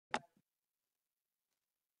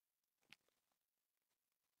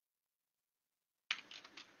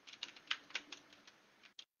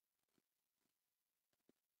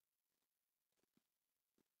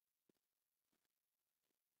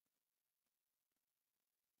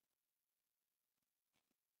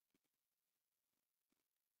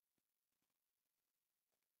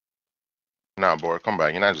Nah, boy, come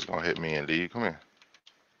back. You're not just gonna hit me and leave. Come here.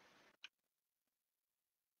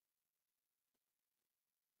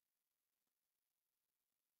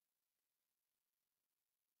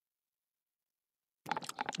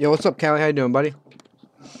 Yo, what's up, Callie? How you doing, buddy?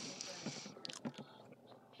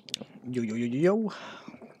 Yo, yo, yo, yo, yo.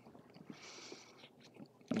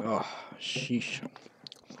 Oh, sheesh.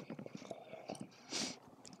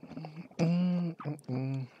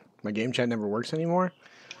 My game chat never works anymore?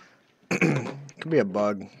 Could be a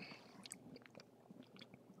bug.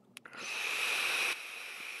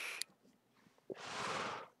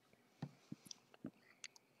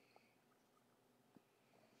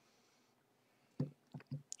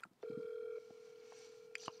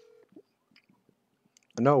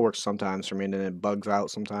 I know it works sometimes for me, and then it bugs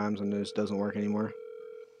out sometimes, and it just doesn't work anymore.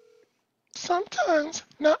 Sometimes,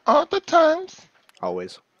 not all the times.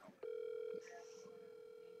 Always.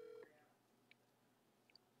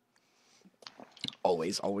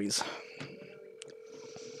 Always, always.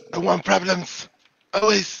 I want problems.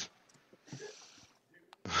 Always.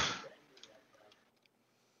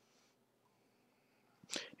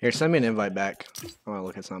 Here, send me an invite back. I want to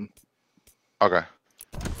look at something. Okay.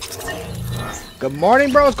 Good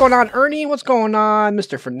morning, bro. What's going on, Ernie? What's going on,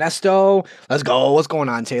 Mr. Fernesto? Let's go. What's going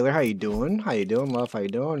on, Taylor? How you doing? How you doing, love? How you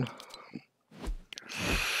doing?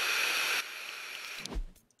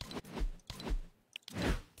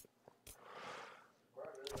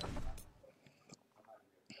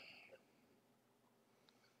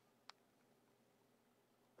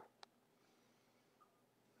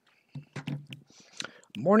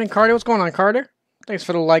 Morning, Carter. What's going on, Carter? Thanks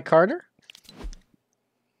for the like, Carter.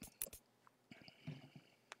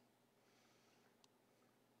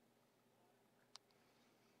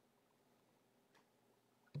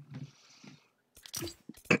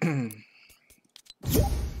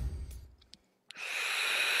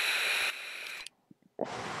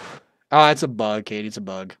 Oh, it's a bug, Katie. It's a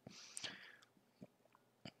bug.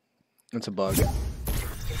 It's a bug.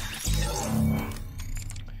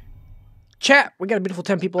 Chat, we got a beautiful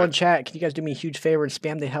 10 people in chat. Can you guys do me a huge favor and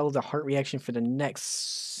spam the hell of the heart reaction for the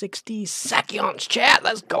next 60 seconds? Chat,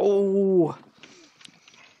 let's go.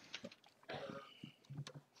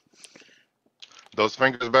 Those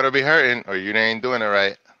fingers better be hurting, or you ain't doing it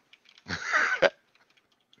right.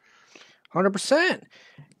 100%.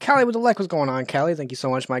 Callie with the like. What's going on, Callie? Thank you so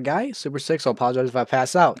much, my guy. Super 6. I'll apologize if I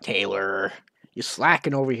pass out. Taylor, you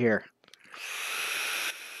slacking over here.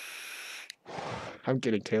 I'm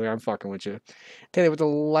kidding, Taylor. I'm fucking with you. Taylor with the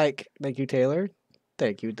like. Thank you, Taylor.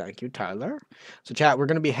 Thank you, Tyler. So, chat, we're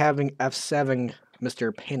going to be having F7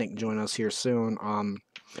 Mr. Panic join us here soon.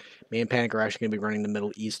 Me and Panic are actually going to be running the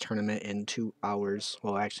Middle East tournament in 2 hours.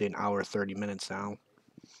 Well, actually, an hour, 30 minutes now.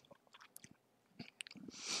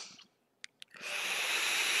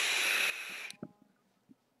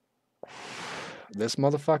 This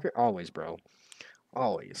motherfucker? Always, bro.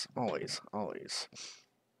 Always, always, always.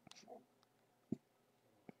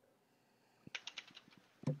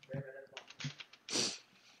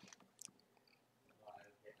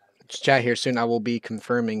 Chat here soon. I will be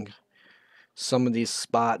confirming some of these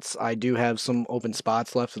spots. I do have some open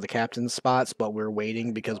spots left for the captain's spots, but we're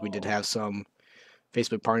waiting because we did have some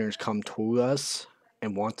Facebook partners come to us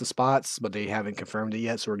and want the spots, but they haven't confirmed it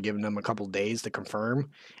yet, so we're giving them a couple days to confirm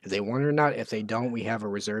if they want it or not. If they don't, we have a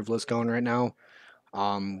reserve list going right now.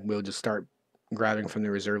 We'll just start grabbing from the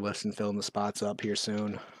reserve list and filling the spots up here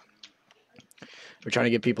soon. We're trying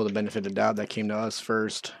to give people the benefit of the doubt that came to us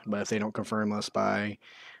first, but if they don't confirm us by,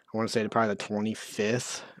 I want to say probably the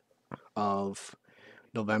 25th of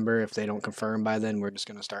November, if they don't confirm by then, we're just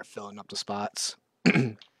going to start filling up the spots.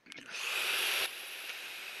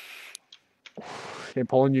 In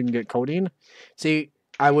Poland, you can get codeine. See,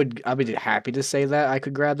 I'd be happy to say that I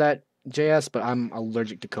could grab that JS, but I'm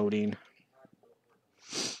allergic to codeine.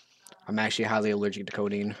 I'm actually highly allergic to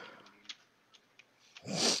codeine.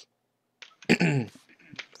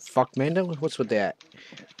 Fuck, Manda, what's with that?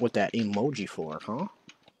 What that emoji for, huh?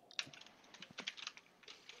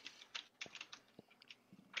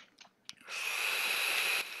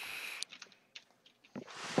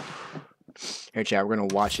 Here, chat, we're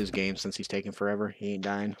gonna watch his game since he's taking forever. He ain't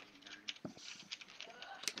dying.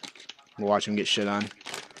 We'll watch him get shit on.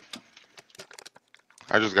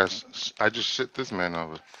 I just shit this man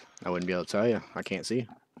over. I wouldn't be able to tell you. I can't see.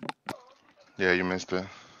 Yeah, you missed it.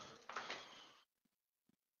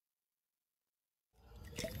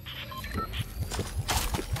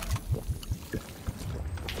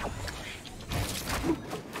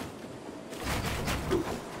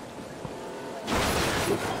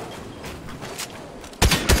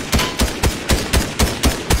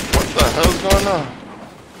 What the hell's going on?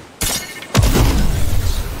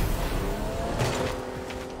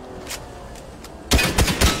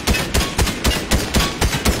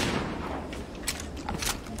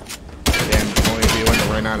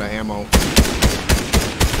 ran out of ammo. If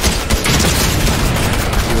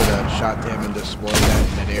you would have shot him and destroyed that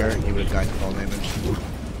in midair, he would have died to fall damage.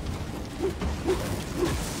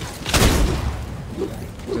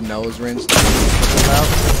 The nose rinse.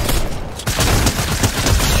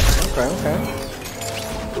 Okay.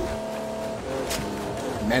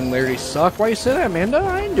 Men literally suck. Why you say that, Amanda?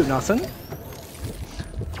 I didn't do nothing.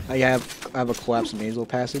 I have a collapsed nasal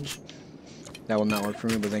passage. That will not work for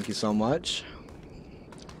me, but thank you so much.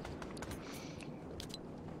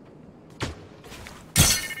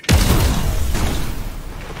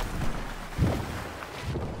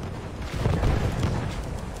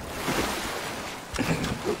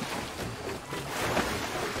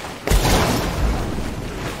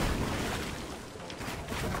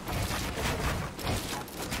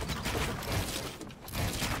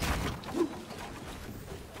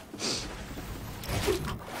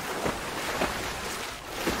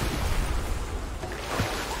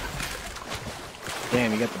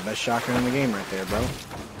 Damn, you got the best shotgun in the game right there, bro.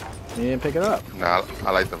 You didn't pick it up. Nah,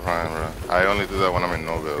 I like the Prime, bro. I only do that when I'm in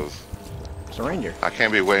no bills. It's a Ranger. I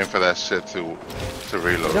can't be waiting for that shit to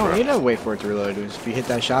reload. You don't bro. need to wait for it to reload. If you hit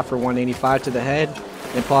that shot for 185 to the head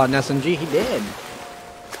and pull out an SMG, he did.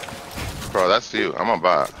 Bro, that's you. I'm a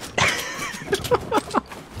bot.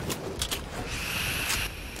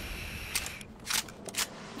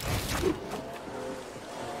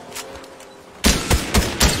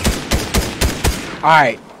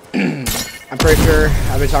 Alright. I'm pretty sure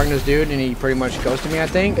I've been talking to this dude and he pretty much ghosted me, I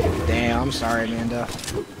think. Damn, I'm sorry, Amanda.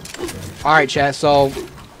 Alright, chat, so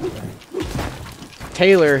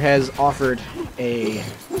Taylor has offered a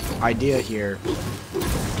idea here.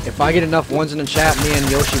 If I get enough ones in the chat, me and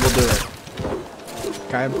Yoshi will do it.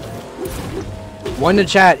 Okay? One in the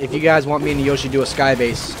chat if you guys want me and Yoshi to do a sky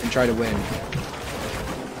base and try to win.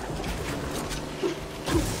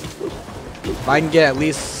 If I can get at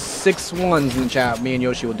least 6 ones in the chat, me and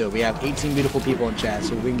Yoshi will do it. We have 18 beautiful people in chat,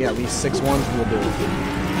 so if we can get at least 6 ones, we'll do it.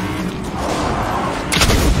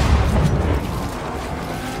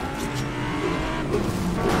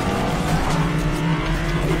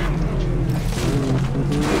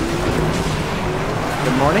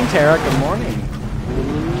 Good morning, Tara. Good morning.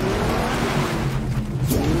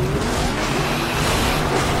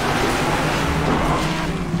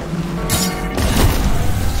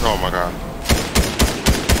 Oh my god.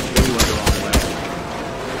 You went the wrong way.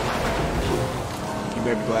 You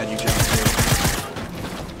better be glad you jumped here.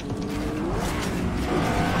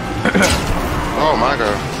 Oh my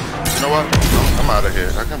god. You know what? I'm out of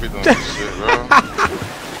here. I can't be doing this shit, bro.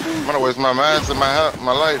 I'm gonna waste my mask and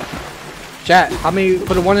my life. Chat, how many?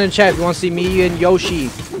 Put a 1 in the chat if you want to see me and Yoshi.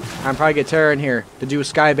 I'm probably get Tara in here to do a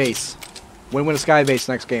sky base. Win a sky base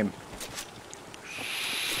next game.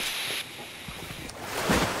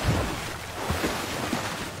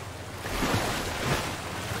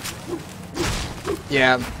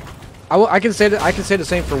 Yeah, I can say that. I can say the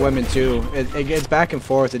same for women too. It gets back and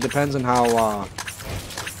forth. It depends on how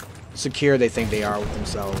secure they think they are with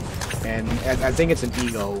themselves, and I think it's an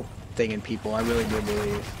ego thing in people. I really do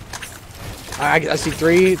believe. I see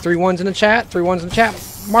three ones in the chat. 3 ones in the chat.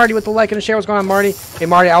 Marty with the like and the share. What's going on, Marty? Hey,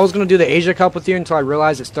 Marty. I was gonna do the Asia Cup with you until I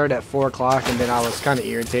realized it started at 4 o'clock, and then I was kind of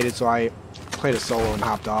irritated, so I played a solo and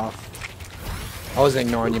hopped off. I wasn't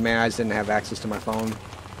ignoring you, man. I just didn't have access to my phone.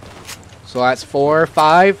 So that's 4,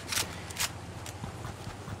 5.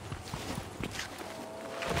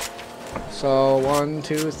 So 1,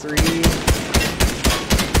 2, 3,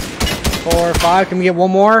 4, 5. Can we get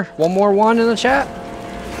one more? One more 1 in the chat?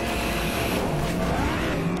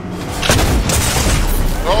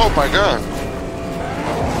 Oh my god.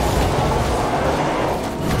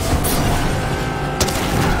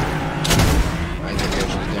 I think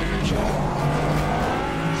Yoshi's definitely in chat.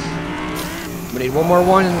 We need one more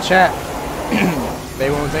 1 in the chat. They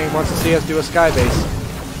won't think wants to see us do a sky base.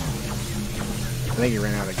 I think he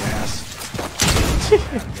ran out of gas.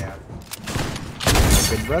 Yeah.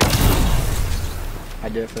 Good brother. I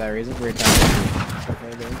do it for that reason. Great time.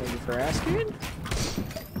 Okay, then thank you for asking.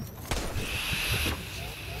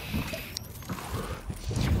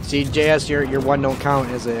 See, JS, your 1 don't count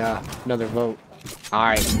as a another vote. All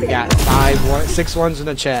right, we got 6 ones in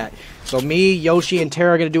the chat. So me, Yoshi, and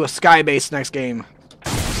Tara are gonna do a sky base next game.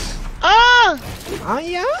 Oh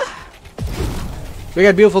yeah. We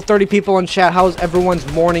got beautiful 30 people in chat. How's everyone's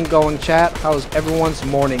morning going, chat? How's everyone's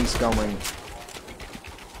mornings going?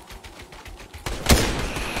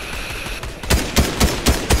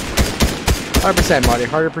 %, Marty.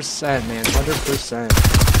 100%, man. 100%.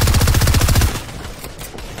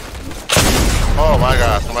 Oh my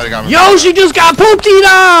god, somebody got me. Yoshi just got pooped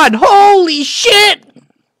on! Holy shit!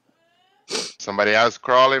 Somebody else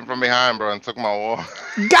crawling from behind, bro, and took my wall.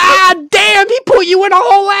 God damn, he put you in a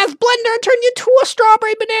whole ass blender and turned you into a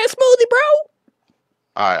strawberry banana smoothie, bro.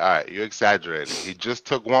 Alright, you exaggerated. He just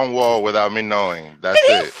took one wall without me knowing. That's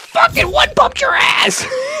And he it. fucking one bumped your ass.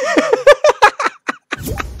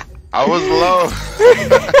 I was low.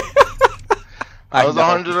 I was know.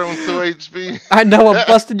 102 HP. I know I'm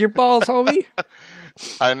busting your balls, homie.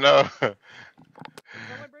 I know.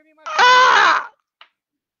 Ah!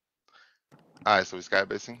 Alright, so we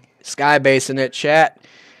skybasing? Sky basing it, chat.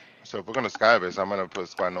 So if we're gonna skybase, I'm gonna put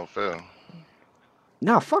squad no fill.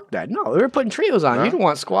 No, fuck that. No, we were putting trios on. No? You don't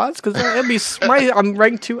want squads because it'll be. I'm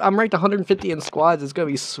ranked 150 in squads. It's gonna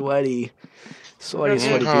be sweaty, sweaty.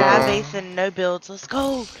 Sky People. basing, no builds. Let's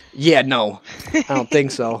go. Yeah, no, I don't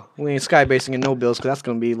think so. We ain't sky basing and no builds because that's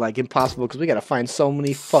gonna be like impossible because we gotta find so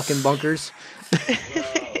many fucking bunkers.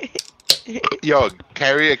 Yo,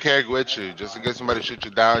 carry a keg with you, just in case somebody shoot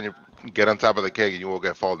you down. You get on top of the keg and you won't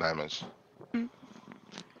get fall damage.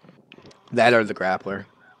 That or the grappler,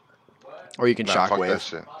 or you can Nah, fuck that shockwave.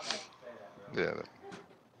 shit. Yeah.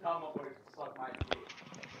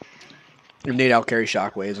 If you need, I'll carry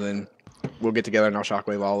shockwaves and we'll get together and I'll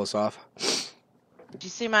shockwave all this off. Did you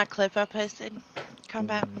see my clip I posted? Come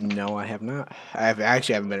back. No, I have not. I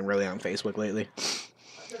actually haven't been really on Facebook lately.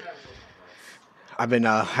 I've been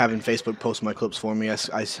having Facebook post my clips for me. I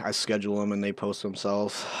schedule them and they post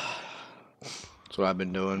themselves. That's what I've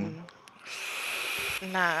been doing.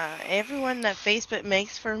 Nah, everyone that Facebook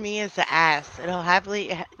makes for me is the ass. It'll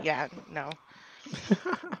happily, yeah, no.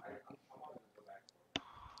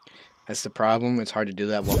 That's the problem. It's hard to do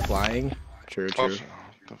that while flying. True, Oh, true.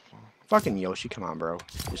 Fucking Yoshi, come on, bro.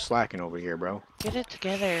 You're slacking over here, bro. Get it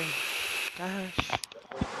together. Gosh.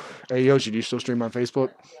 Hey, Yoshi, do you still stream on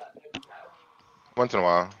Facebook? once in a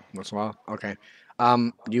while, Once in a while? Okay.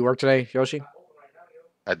 Do you work today, Yoshi?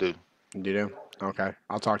 I do. You do? Okay.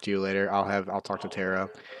 I'll talk to you later. I'll talk to Tara.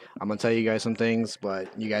 I'm gonna tell you guys some things,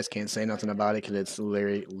 but you guys can't say nothing about it because it's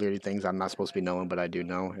literally things I'm not supposed to be knowing, but I do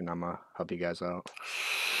know, and I'm gonna help you guys out.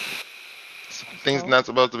 Things not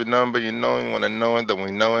supposed to be known, but you know you want to know it. Then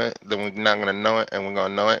we know it. Then we're not gonna know it, and we're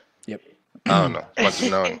gonna know it. Yep. I don't know. Much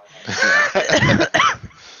of knowing.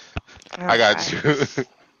 I got you.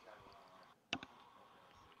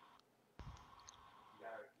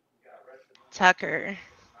 Tucker.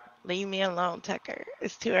 Leave me alone, Tucker.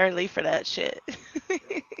 It's too early for that shit.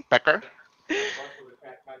 Pecker.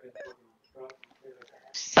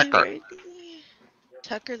 It's too Tucker. early.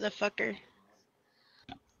 Tucker the fucker.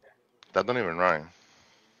 That don't even rhyme.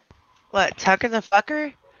 What, Tucker the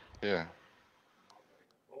fucker? Yeah.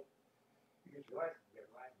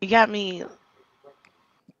 You got me.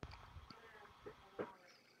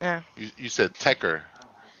 Yeah. You said Tecker.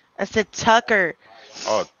 I said Tucker.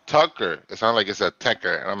 Oh, Tucker. It sounds like it's a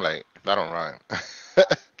Tecker, and I'm like, that don't rhyme.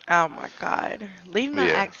 Oh my god. Leave my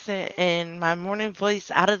Yeah. accent and my morning voice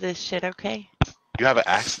out of this shit, okay? You have an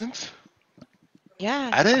accent? Yeah.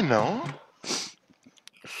 I didn't know.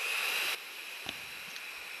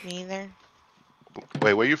 Me either.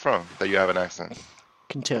 Wait, where you from? That you have an accent?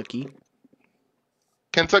 Kentucky.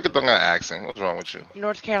 Kentucky don't got an accent. What's wrong with you?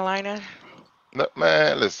 North Carolina. No,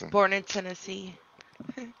 man, listen. Born in Tennessee.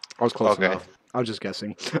 I was close Okay. enough. I was just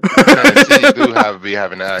guessing. Tennessee do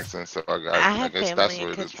having an accent, so I I have guess that's family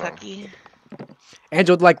where in it is from. Kentucky.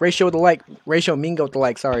 Angel with the like, ratio with the like, ratio Mingo with the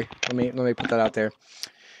like. Sorry, let me put that out there.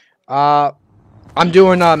 I'm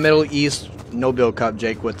doing Middle East no build cup,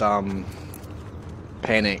 Jake, with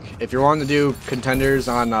Panic. If you're wanting to do contenders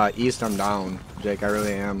on East, I'm down, Jake. I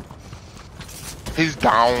really am. He's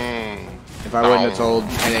down. If I wouldn't have told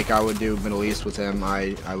Panic I would do Middle East with him,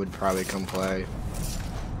 I would probably come play.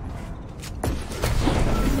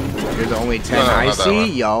 You're the only 10 No, I not that see,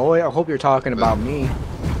 one. yo. I hope you're talking about me.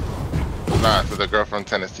 Nah, to the girl from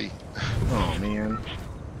Tennessee. Oh man,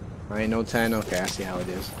 I ain't no 10. Okay, I see how it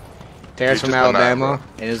is. Tara's You're from just a nine, Alabama, bro.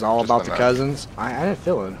 and it's all Just about a the nine. cousins. I didn't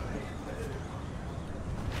feel it.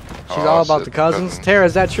 She's Oh, all about shit, the cousins. cousins. Tara,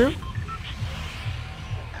 is that true?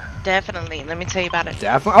 Definitely. Let me tell you about it.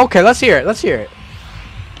 Definitely. Okay, let's hear it. Let's hear it.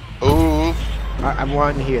 Ooh. I'm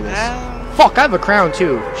wanting to hear this. Um, Fuck, I have a crown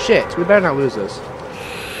too. Shit, we better not lose this.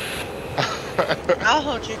 I'll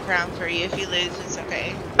hold your crown for you if you lose. It's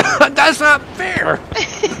okay. That's not fair.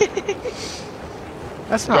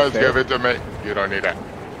 That's not Just fair. give it to me. You don't need that.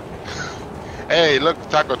 Hey, look,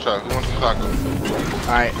 taco truck. Who wants some tacos?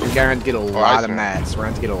 Alright, we're gonna have to get a lot of see. mats. We're gonna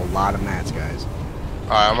have to get a lot of mats, guys.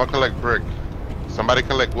 Alright, I'm gonna collect brick. Somebody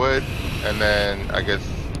collect wood, and then I guess.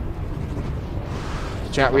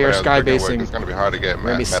 Chat, we are somebody sky else brick and wood. basing. It's gonna be hard to get We're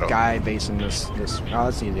gonna be metal. sky basing this. Oh,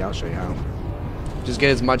 that's easy. I'll show you how. Just get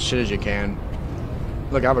as much shit as you can.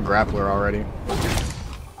 Look, I have a grappler already.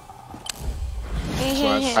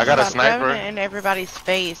 I got a Stop sniper. throwing it in everybody's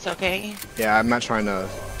face, okay? Yeah, I'm not trying to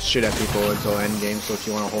shit at people until end game, so if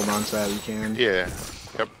you want to hold on to that, you can. Yeah.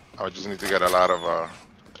 Yep. I just need to get a lot of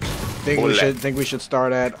Think bullet. we should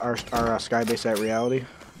start at our skybase at reality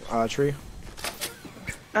tree,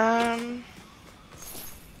 or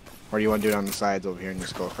do you want to do it on the sides over here and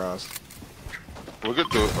just go across? We could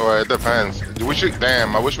do. Or it depends. We should.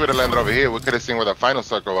 Damn. I wish we'd have landed over here. We could have seen where the final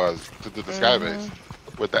circle was to do the skybase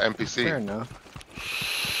with the NPC. Fair enough.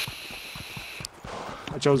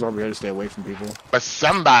 I chose over here to stay away from people. But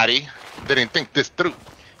somebody didn't think this through.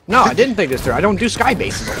 No, I didn't think this through. I don't do sky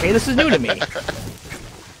bases. Okay, this is new to me.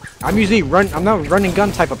 I'm usually I'm not a running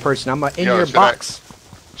gun type of person. I'm a in your box.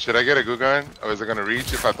 Should I get a good gun, or is it gonna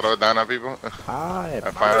reach if I throw it down on people? It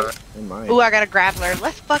might. Ooh, I got a grappler.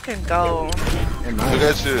 Let's fucking go. It might. Look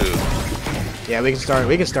at you. Yeah, we can start.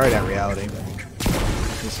 We can start at reality.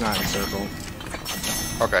 It's not in a circle.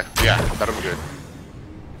 Okay. Yeah, that'll be good.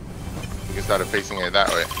 We can start facing it that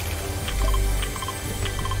way.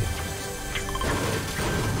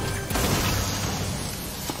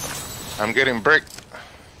 I'm getting bricked.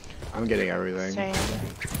 I'm getting everything. Same.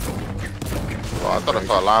 Well, I thought I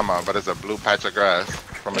saw a llama, but it's a blue patch of grass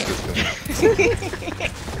from a distance.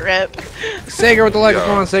 Rip. Sager with the leg. Yo. What's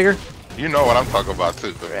going on, Sager? You know what I'm talking about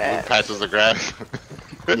too. The blue Grass. patches of grass.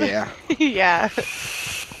 Yeah. Yeah.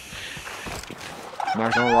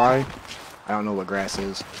 Not gonna lie, I don't know what grass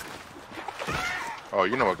is. Oh,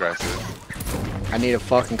 you know what grass is. I need a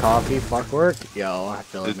fucking coffee. Fuck work. Yo, I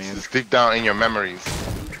feel it, man. It's deep down in your memories.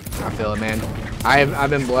 I feel it, man. I've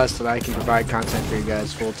been blessed that I can provide content for you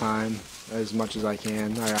guys full time as much as I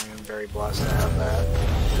can. I am very blessed to have that.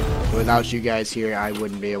 Without you guys here, I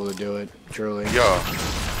wouldn't be able to do it. Truly. Yo,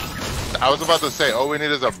 I was about to say, all we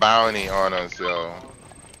need is a bounty on us, yo.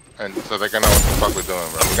 And so they can know what the fuck we're doing,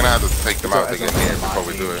 bro. We're gonna have to take them out to get here before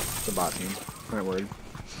we do it. It's a bot team. Right word.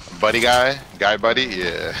 Buddy guy? Guy buddy?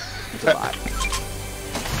 Yeah. It's a bot.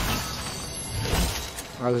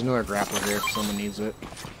 Oh, there's another grappler here if someone needs it.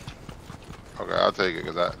 Okay, I'll take it,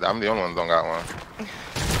 because I'm the only one that don't got one.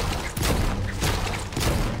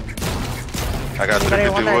 I got Anybody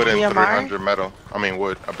 350 want that wood and DMR? 300 metal. I mean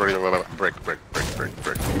wood. A brick.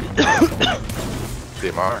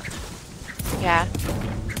 DMR. Yeah.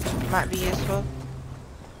 Might be useful.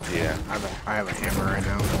 Yeah. I have a hammer right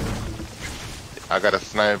now. I got a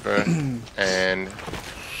sniper and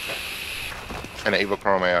an Eva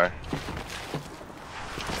Chrome AR.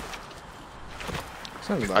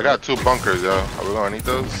 Sounds about I got 2 bunkers, yo. Are we gonna need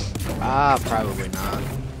those? Probably not.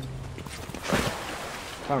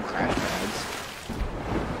 Found crash pads.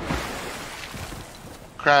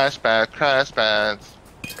 Crash pads, crash pads.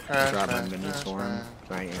 Crash Drop my pads, mini crash storm. pads.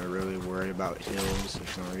 I ain't gonna really worry about hills.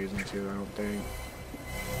 There's no reason to, I don't think.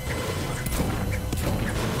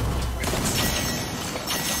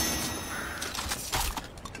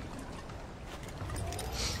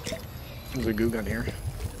 There's a goo gun here.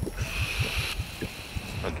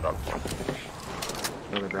 I dropped one.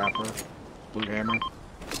 Another grappler. Blue hammer.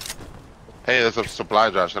 Hey, there's a supply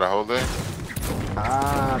drop. Should I hold it?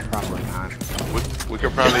 Probably not. We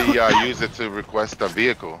could probably use it to request a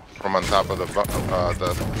vehicle from on top of the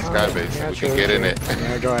sky base. Yeah, We true, can get in true. it.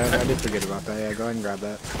 Yeah, go ahead. I did forget about that. Yeah, go ahead and grab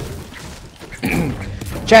that.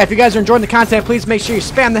 Chat, if you guys are enjoying the content, please make sure you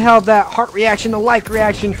spam the hell of that heart reaction, the like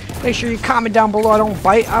reaction. Make sure you comment down below. I don't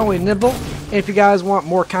bite, I only nibble. And if you guys want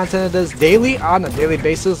more content of this daily, on a daily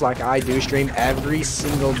basis, like I do stream every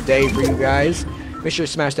single day for you guys, make sure you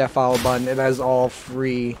smash that follow button. It is all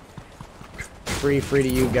free. Free to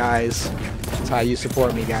you guys. That's how you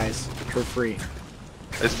support me, guys. For free.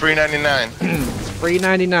 It's free 99. It's free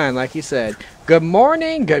 99, like you said. Good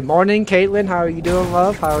morning, Caitlin. How are you doing,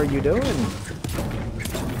 love? How are you doing?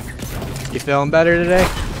 You feeling better today?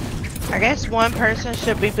 I guess one person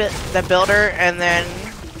should be the builder, and then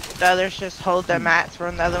the others just hold their mats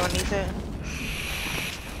when the other one needs it.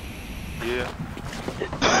 Yeah.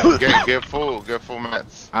 get full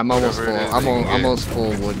mats. I'm almost Whatever full. it is I'm that you can almost full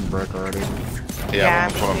wooden brick already. Yeah,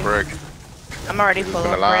 I'm me full of too. brick. I'm already full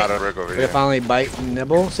Been a of lot brick. of brick over But here. if I only bite and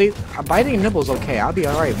nibble, see, biting and nibble is okay. I'll be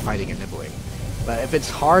alright biting and nibbling. But if it's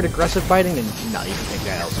hard, aggressive biting, then no, you can take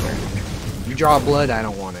that elsewhere. You draw blood, I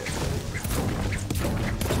don't want it.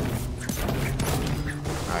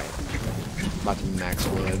 Alright. About to max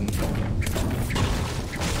wood.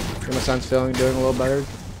 My son's feeling doing a little better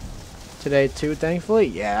today too, thankfully.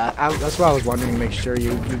 Yeah, that's what I was wondering, make sure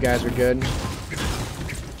you guys are good.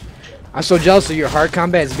 I'm so jealous of your hard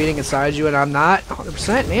combat is beating inside you and I'm not.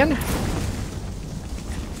 100%, man.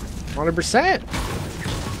 100%.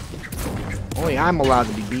 Only I'm allowed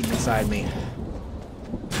to be beaten inside me.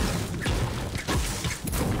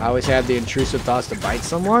 I always had the intrusive thoughts to bite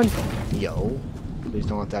someone. Yo, please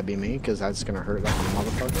don't let that be me, because that's gonna hurt like a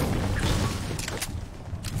motherfucker.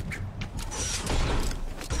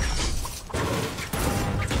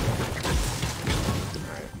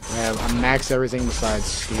 I maxed everything besides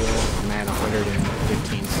steel. I'm at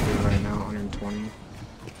 115 steel right now, 120.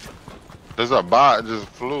 There's a bot just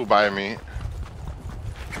flew by me.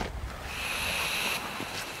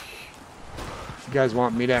 If you guys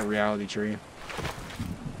want, meet at Reality Tree.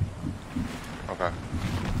 Okay.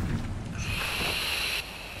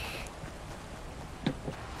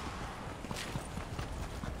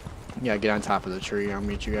 Yeah, get on top of the tree. I'll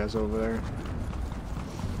meet you guys over there.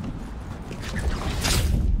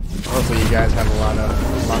 Hopefully you guys have a lot of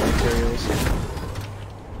materials.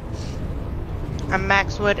 I'm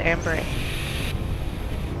max wood and brick.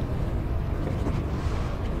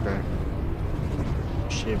 Okay.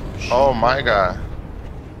 Shit. Oh my god.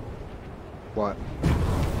 What?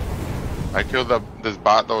 I killed this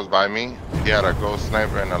bot that was by me. He had a ghost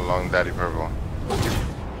sniper and a long daddy purple. I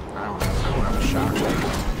don't have a shotgun.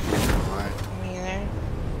 Why? Me either.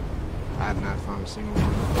 I have not found a single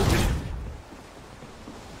one.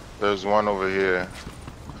 There's one over here.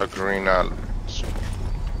 A green but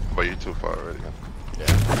you're too far already. Yeah.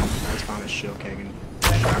 I just found a shield keg and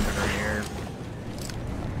shotgun right here.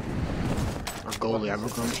 A goalie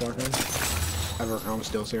Everchrome shotgun. Everchrome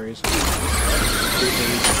Steel Series.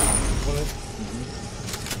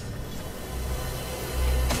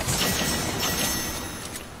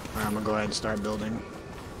 Alright, I'm gonna go ahead and start building.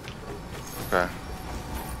 Okay.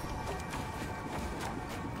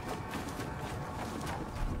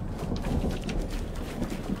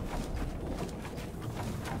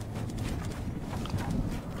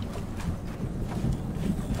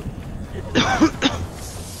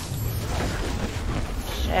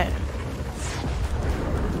 Shit.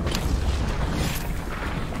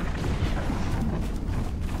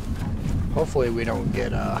 Hopefully we don't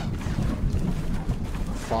get a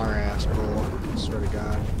far ass bull, I swear to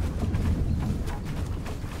God.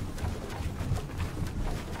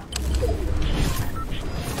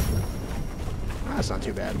 That's not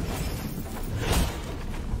too bad.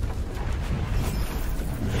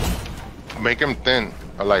 Make him thin,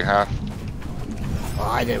 or like half. Well,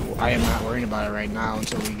 I am not worrying about it right now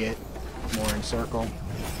until we get more in circle.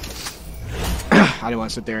 I didn't want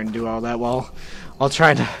to sit there and do all that while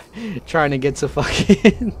trying to get to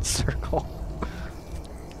fucking circle.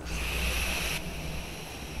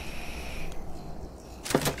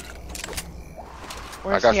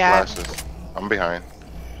 Where's I got he at? splashes. I'm behind.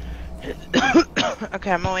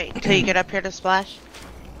 Okay, I'm gonna wait until you get up here to splash.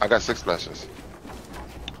 I got 6 splashes.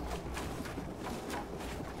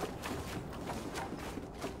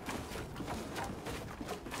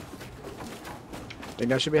 Think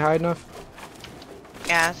that should be high enough?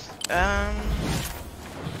 Yes. As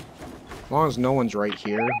long as no one's right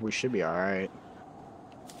here, we should be alright.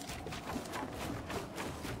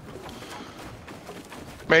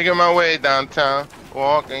 Making my way downtown,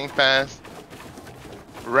 walking fast.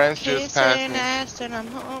 Rent's just passed Kissing me. ass and I'm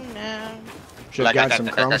home now. Should have got some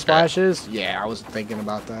chrome splashes? Yeah, I was thinking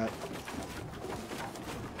about that.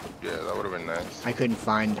 Yeah, that would have been nice. I couldn't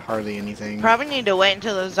find hardly anything. Probably need to wait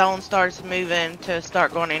until the zone starts moving to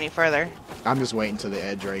start going any further. I'm just waiting to the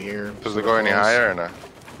edge right here. Does it go any higher or not?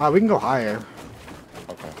 We can go higher.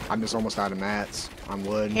 Okay. I'm just almost out of mats on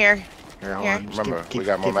wood. Here. Here, hold Here. on. Just Remember, keep, we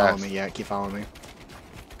got more keep following mats. me. Yeah, keep following me.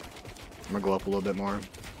 I'm gonna go up a little bit more.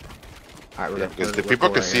 Alright, Yeah, because the people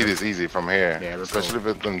can see this easy from here. Yeah, we're especially if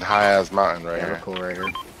it's a high ass mountain right Yeah, we're here. cool right here.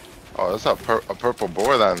 Oh, that's a purple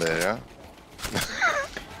boar down there, yeah?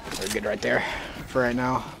 We're good right there for right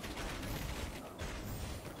now.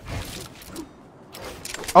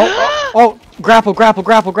 Oh, grapple.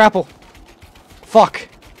 Fuck.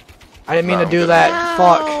 I didn't mean to do that.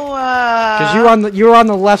 Fuck. Cause you were on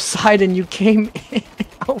the left side and you came in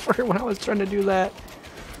over when I was trying to do that.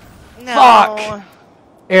 No. Fuck.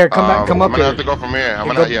 Eric, come up I'm here. gonna have to go from here. I'm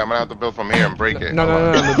gonna have to build from here and break it.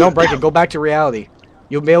 No, don't break it. Go back to reality.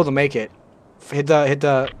 You'll be able to make it. Hit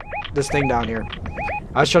this thing down here.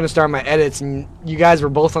 I was trying to start my edits and you guys were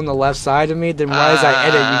both on the left side of me. Then why as I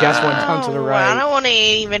edit, you guys went down to the I right. don't want to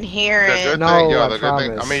even hear The it. good No, thing, yo, I the good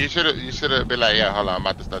thing. I promise. mean, you should have been like, yeah, hold on, I'm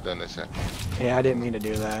about to start doing this shit. Yeah, I didn't mean to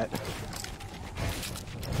do that.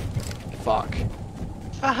 Fuck.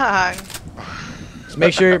 Fuck. Just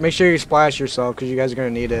make sure you splash yourself because you guys are gonna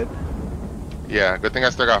need it. Yeah, good thing I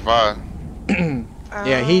still got 5.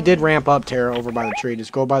 Yeah, he did ramp up Terra over by the tree.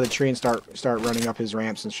 Just go by the tree and start running up his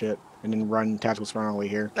ramps and shit, and then run tactical sprint all the way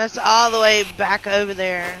here. That's all the way back over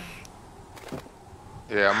there.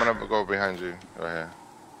 Yeah, I'm gonna go behind you right here.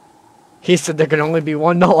 He said there can only be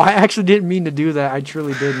one. No, I actually didn't mean to do that. I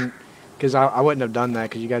truly didn't. Because I wouldn't have done that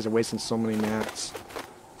because you guys are wasting so many mats.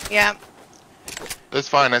 Yeah. It's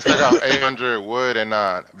fine. I still got 800 wood and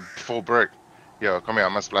full brick. Yo, come here.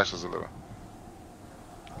 I'm gonna splash this a little.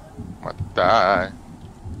 I'm about to die.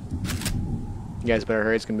 You guys better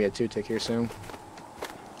hurry. It's going to be a 2-tick here soon.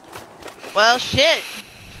 Well, shit.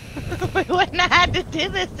 We wouldn't have had to do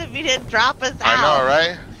this if you didn't drop us out. I know,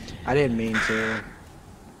 right? I didn't mean to.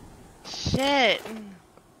 Shit.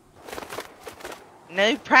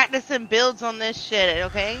 No practicing builds on this shit,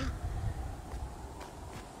 okay?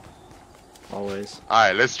 Always.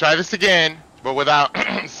 Alright, let's try this again, but without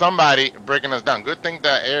somebody breaking us down. Good thing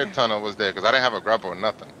that air tunnel was there, because I didn't have a grapple or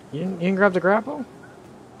nothing. You didn't grab the grapple?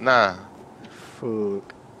 Nah.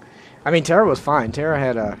 Fuck. I mean, Tara was fine. Tara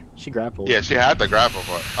had she grappled. Yeah, she had the grapple,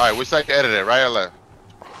 but... Alright, which side to edit it, right or left?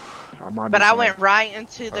 But I went right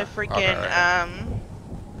into the freaking,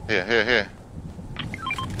 Here.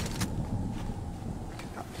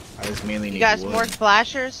 I just mainly need You guys wood. more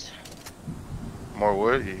splashers? More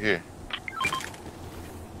wood? You here.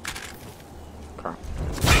 Okay.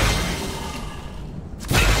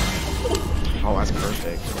 Oh, that's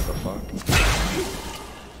perfect. What the fuck?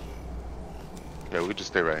 Yeah, we can just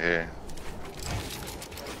stay right here.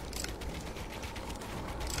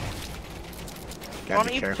 Why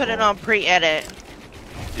don't you put it on pre-edit?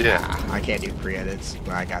 Yeah. I can't do pre-edits,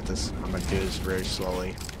 but I got this. I'm gonna do this very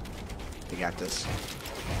slowly. You got this.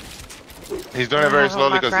 He's doing it very hold slowly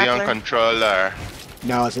my because he's on grappler. controller.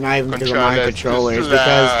 No, it's not even because of my Controllers, controller. It's just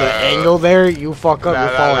because the angle there, you fuck up,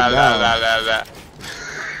 you're falling down.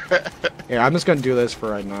 Yeah, I'm just gonna do this for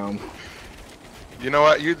right now. You know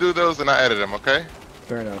what? You do those and I edit them, okay?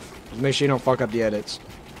 Fair enough. Just make sure you don't fuck up the edits.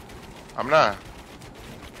 I'm not.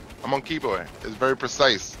 I'm on keyboard. It's very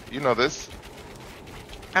precise. You know this.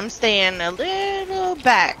 I'm staying a little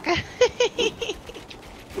back.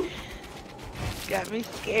 Got me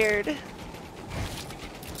scared.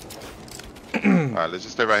 Alright, let's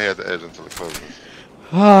just stay right here at the edge until it closes.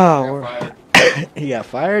 Oh, he got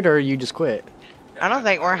fired or you just quit? I don't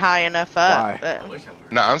think we're high enough up. Why?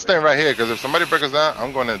 But Nah, I'm staying right here because if somebody breaks us down,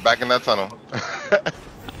 I'm going back in that tunnel.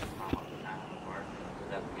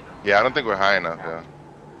 Yeah, I don't think we're high enough, yeah.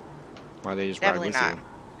 Why they just definitely ride not.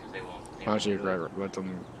 with you? Why don't you ride with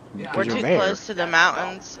them? We're Because too you're there. close to the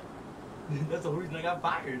mountains. That's the whole reason I got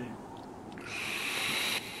fired.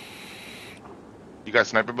 You got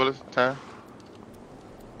sniper bullets, Tam?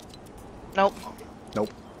 Nope.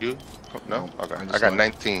 You? No? Okay. I I just got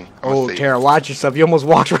like- 19. Oh, Tara, watch yourself. You almost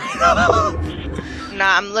walked right up.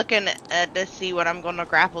 Nah, I'm looking to see what I'm gonna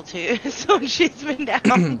grapple to. So she's been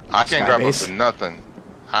down. I can't grab up Skybase. to nothing.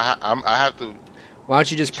 I have to. Why don't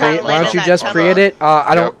you just Try to why don't land you in just that pre-edit?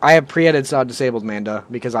 I don't. Yep. I have pre-edits disabled, Manda,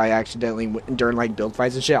 because I accidentally during like build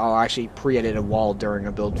fights and shit. I'll actually pre-edit a wall during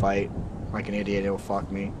a build fight, like an idiot. It'll fuck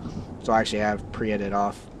me. So I actually have pre-edit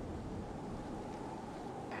off.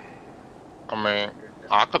 I mean,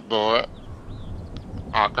 I could do it.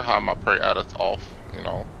 I could have my pre-edits off, you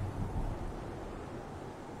know.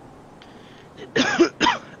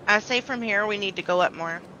 I say from here we need to go up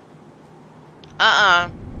more.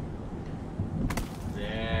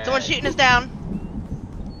 Someone's shooting us down.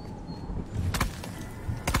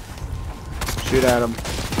 Shoot at him.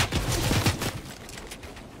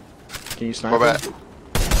 Can you snipe Go back. him?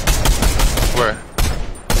 Where?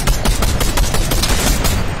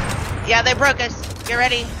 Yeah, they broke us. Get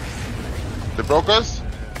ready. They broke us?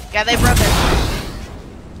 Yeah, they broke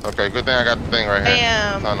us. Okay, good thing I got the thing right here.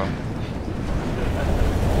 Bam. Tunnel.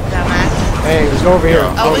 Dumbass. Hey, let's go over here.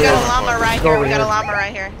 Yeah. Oh, Go we over got here. a llama right Go here. over We got a here. llama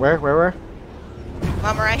right here. Where?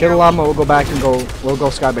 Llama right Get here. a llama. We'll go back and go. We'll go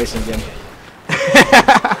skybasing again.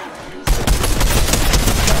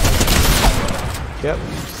 Yep.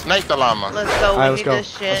 Snipe the llama. Let's go. All right, We let's need go.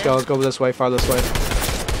 this shit. Let's go. Let's go this way. Far this way.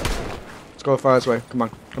 Let's go far this way. Come on,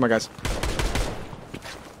 guys.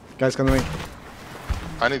 Guys, come to me.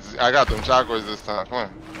 I got them chakras this time. Come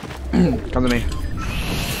on. Come to me.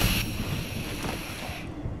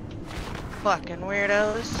 Fucking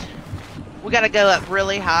weirdos. We gotta go up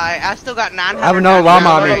really high. I still got 900. I have another llama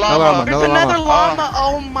on me. Another Another llama. There's Another another llama. llama.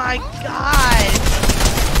 Oh my god.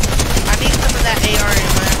 I need some of that AR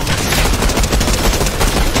ammo.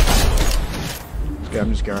 Yeah,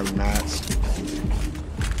 I'm just grabbing mats.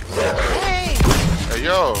 Hey. Hey,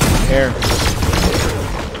 yo. Here.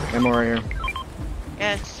 Ammo right here.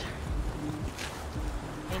 Yes.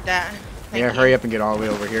 Need that. Thank Yeah, you. hurry up and get all the way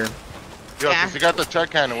over here. Yo, Yeah. since you got the check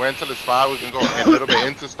cannon, wait until it's 5, we can go a little bit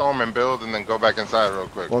into storm and build and then go back inside real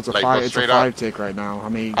quick. Well, it's a Like, five. go It's a straight 5 up. tick right now. How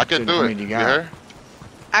many? I can do how it. many do You you got? heard?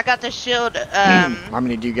 I got the shield. How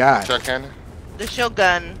many do you got? Check cannon? The shield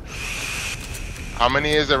gun. How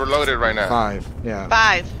many is it reloaded right now? 5. Yeah.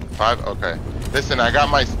 5. 5? Okay. Listen, I got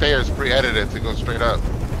my stairs pre-edited to go straight up.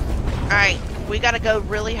 Alright, we gotta go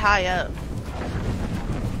really high up.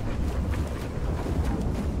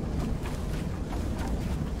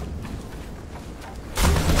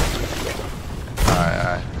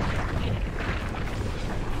 Alright.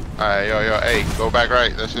 Alright, yo, hey, go back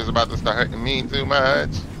right. That shit's about to start hurting me too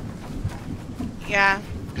much. Yeah.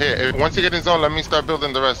 Here, once you get in zone, let me start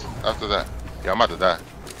building the rest after that. Yeah, I'm about to die.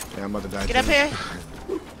 Yeah, I'm about to die. Get up here.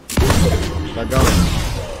 Start going.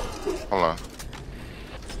 Hold on.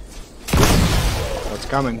 What's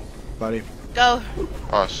coming, buddy? Go.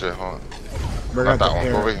 Oh shit, hold on. We're Not gonna that one,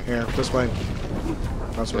 here, over here, this way.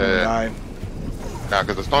 That's where we're gonna die. Nah,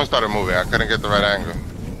 cause the stone started moving. I couldn't get the right angle.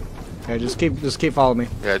 Okay, just keep following me.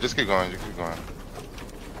 Yeah, just keep going, just keep going.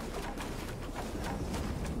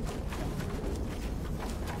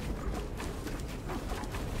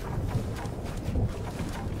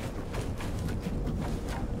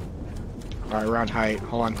 Alright, we're on height.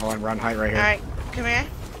 Hold on, we're on height right here. Alright, come here.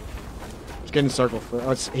 Let's get in the circle.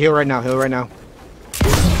 Let's heal right now, That's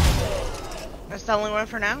the only one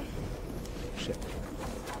for now. Shit.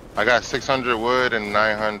 I got 600 wood and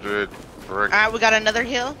 900 brick. Alright, we got another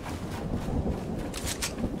hill.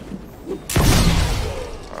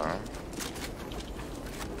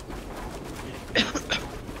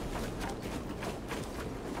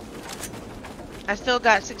 I still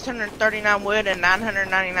got 639 wood and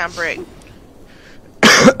 999 brick.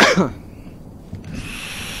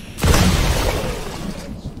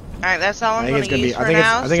 Alright, that's all I'm gonna use for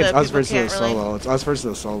now. I think it's so us people versus the can't really- solo. It's us versus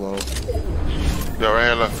the solo. Yo, right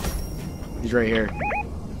here, look. He's right here.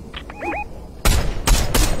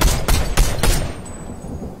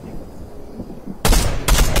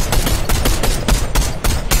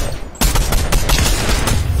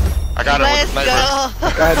 I got him with the Let's sniper. go!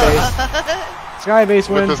 Skybase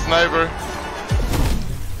win. With the sniper.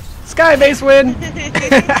 Skybase win.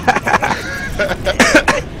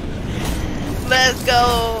 Let's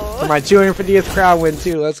go! For my 250th crown win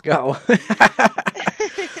too. Let's go.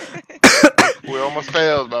 We almost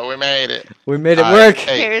failed, but we made it. We made it Alright, work.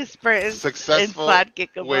 hey, Here's Sprint successful inside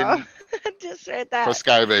Giga win Ball. Just read for that.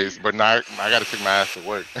 Skybase, but now I gotta take my ass to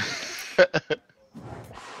work.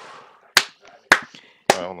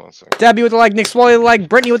 Alright, hold on a second. Debbie with the like, Nick Swally with the like,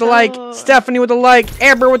 Brittany with the like, Oh. Stephanie with the like,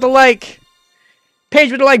 Amber with the like,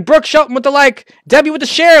 Paige with the like, Brooke Shelton with the like, Debbie with the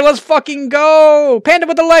share. Let's fucking go. Panda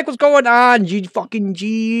with the like. What's going on? G fucking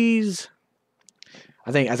G's.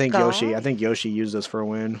 I think Go. Yoshi used us for a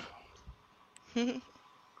win.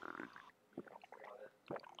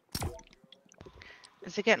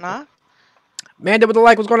 Is it getting off? Amanda with the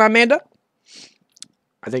like. What's going on, Amanda?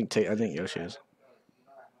 I think Yoshi is.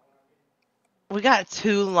 We got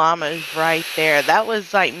 2 llamas right there. That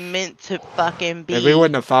was like meant to fucking be. If we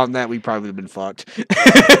wouldn't have found that, we probably would have been fucked.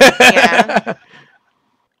 Yeah.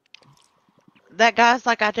 That guy's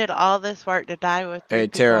like, I did all this work to die with. Hey,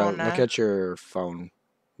 people Tara, on look at your phone.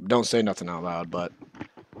 Don't say nothing out loud, but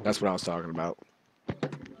that's what I was talking about.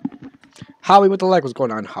 Howie with the like. What's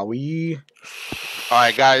going on, Howie?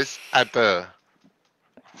 Alright, guys, at the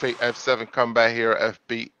Fate F7 Combat Hero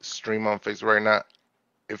FB stream on Facebook right now.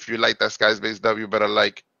 If you like that Skybase W, better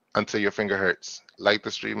like until your finger hurts. Like the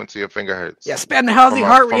stream until your finger hurts. Yeah, spam the healthy For my-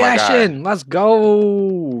 heart for my guy. reaction. Let's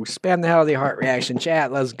go. Spam the healthy heart reaction,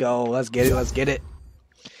 chat. Let's go. Let's get it. Let's get it.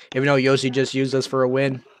 Even though Yoshi just used us for a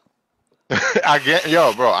win.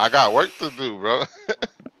 Yo, bro, I got work to do, bro.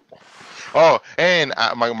 Oh, and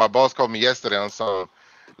my boss called me yesterday on some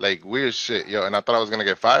like weird shit, yo, and I thought I was gonna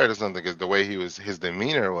get fired or something because the way his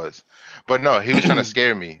demeanor was. But no, he was trying to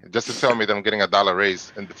scare me just to tell me that I'm getting $1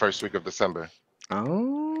 raise in the first week of December.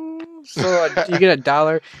 Oh, so you get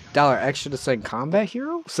 $1 extra to say combat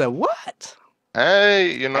hero? So what?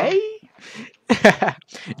 Hey, you know. Hey.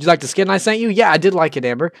 Did you like the skin I sent you? Yeah, I did like it,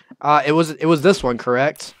 Amber. It was this one,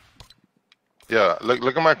 correct? Yeah,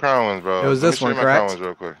 look at my crown ones, bro. It was Let me this show you one, my crown correct? ones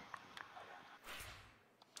real quick.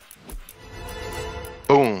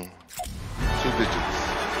 Boom. 2 digits.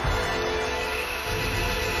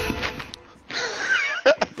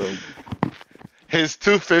 Boom. His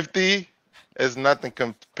 250 is nothing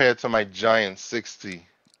compared to my giant 60.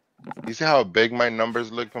 You see how big my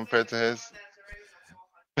numbers look compared to his?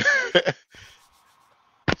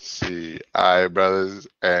 See, alright, brothers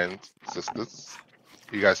and sisters.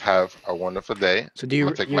 You guys have a wonderful day. So do you? I'm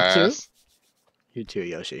gonna take you my too? ass. You too,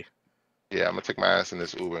 Yoshi. Yeah, I'm gonna take my ass in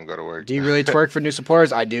this Uber and go to work. Do you really twerk for new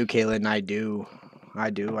supporters? I do, Kaylin. I do.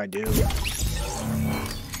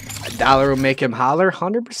 $1 will make him holler.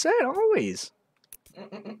 100%, always.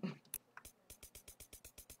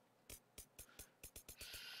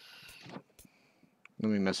 Let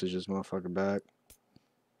me message this motherfucker back.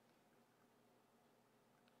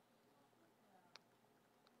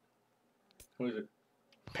 Who is it?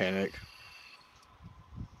 Panic.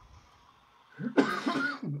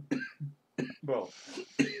 Bro.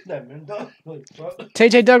 That man done. Like, fuck. Tay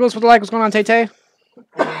Douglas with the like. What's going on, Tay? Time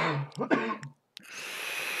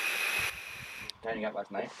you got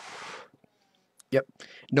last night?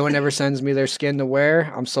 No one ever sends me their skin to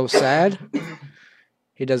wear. I'm so sad.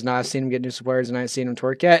 He does not. I've seen him get new supporters and I haven't seen him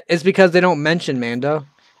twerk yet. It's because they don't mention Mando.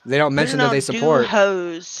 They don't mention that they support.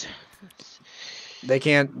 Hose. They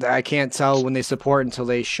can't. I can't tell when they support until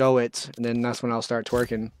they show it, and then that's when I'll start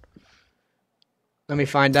twerking. Let me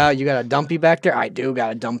find out. You got a dumpy back there? I do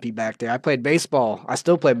got a dumpy back there. I played baseball. I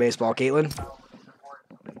still play baseball, Caitlin.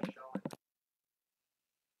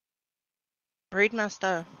 Read my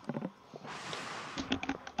stuff.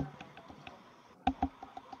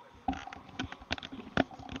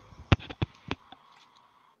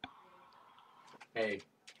 Hey.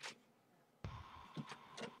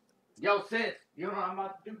 Yo, sis. You know what I'm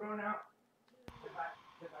about to do, bro, now? If I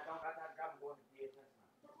don't got that job, I'm going to DSS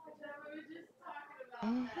now.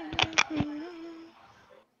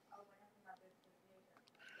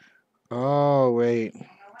 Oh wait,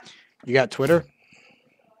 you got Twitter?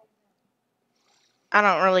 I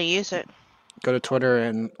don't really use it. Go to Twitter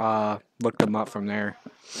and look them up from there.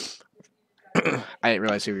 I didn't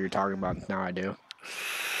realize who you were talking about. Now I do.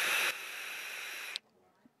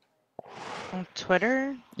 On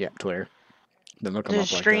Twitter? Yeah, Twitter. Then look them Do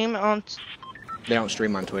up like stream on. that. They don't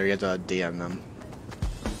stream on Twitter. You have to DM them.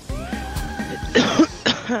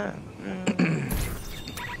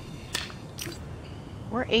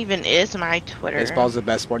 Where even is my Twitter? Baseball's the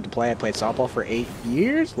best sport to play. I played softball for 8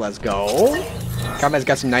 years. Let's go. Combat's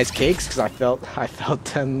got some nice cakes because I felt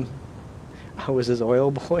them. I was his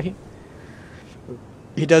oil boy.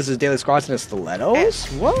 He does his daily squats in his stilettos.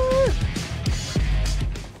 What?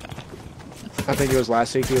 I think it was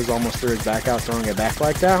last week. He was almost through his back out throwing it back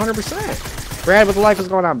like that. 100%. Brad, what the life is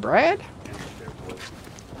going on, Brad?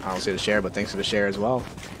 I don't see the share, but thanks for the share as well.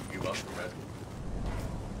 You're welcome, man.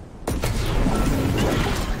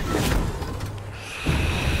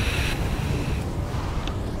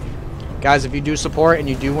 Guys, if you do support and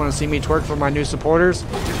you do want to see me twerk for my new supporters,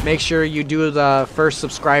 make sure you do the first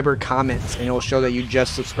subscriber comments, and it will show that you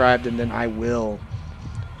just subscribed, and then I will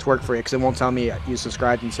twerk for you, because it won't tell me you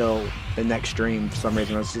subscribed until the next stream. For some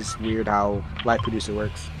reason, it's just weird how Live Producer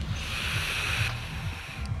works.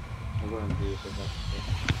 I'm going to do this.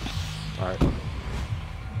 Alright.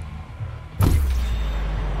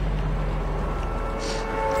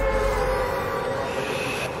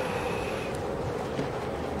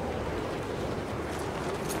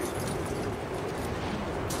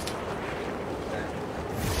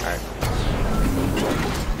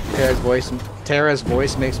 Tara's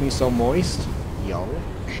voice makes me so moist. Yo.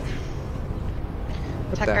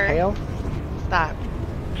 What the Tucker. hell? Stop.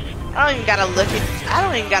 I don't even gotta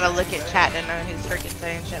look at chat to know who's freaking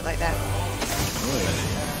saying shit like that.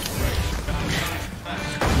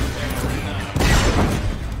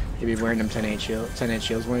 He be wearing them 10-inch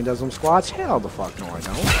heels when he does them squats? Hell the fuck no, I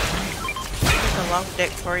don't. It's a long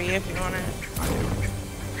dick for you if you want it.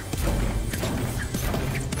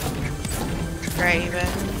 Grave it.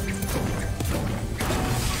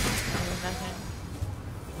 Nothing.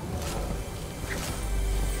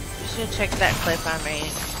 You should check that clip I made.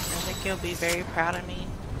 I think you'll be very proud of me.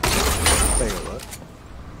 Take a look.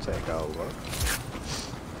 Take a look.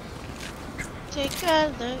 Take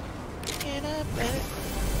a look. Get up at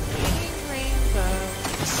rainbow.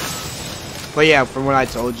 But yeah, from what I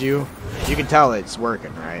told you, you can tell it's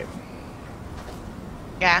working, right?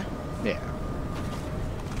 Yeah. Yeah.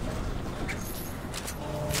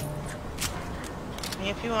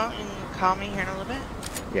 If you want, you can call me here in a little bit.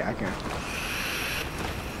 Yeah, I can.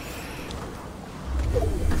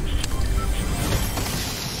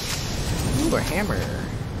 Ooh, a hammer.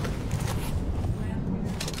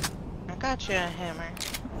 I got you a hammer.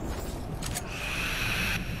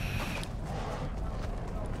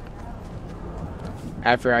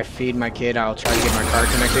 After I feed my kid, I'll try to get my car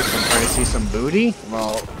connected because I'm trying to see some booty.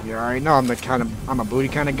 Well, you already know I'm a booty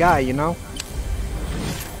kind of guy, you know?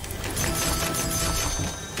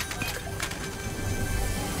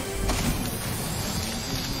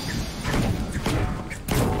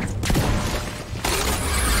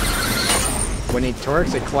 When he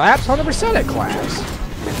twerks, it claps. 100% it claps.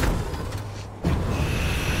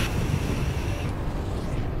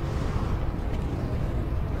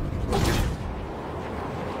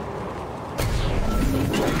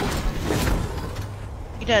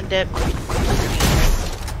 You done dip.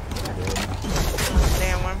 Stay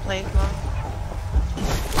in one place long.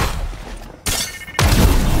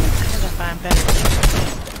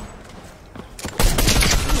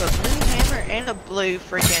 a blue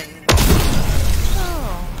freaking.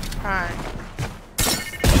 Oh, crying.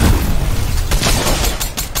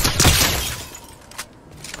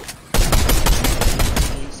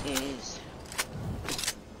 Jeez.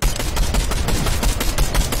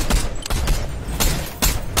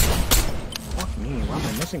 Fuck me, why am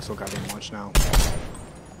I missing so goddamn much now?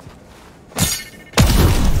 I'm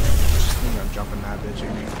gonna jump in that bitch,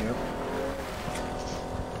 Amy. Yep.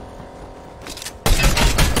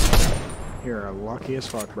 You're lucky as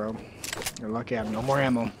fuck, bro. You're lucky I have no more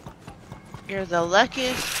ammo. You're the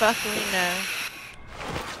luckiest fuck we know.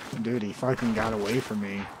 Dude, he fucking got away from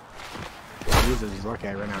me. Jesus, he's lucky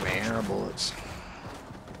I ran out of air bullets.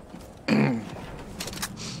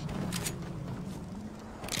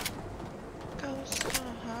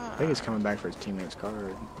 I think he's coming back for his teammate's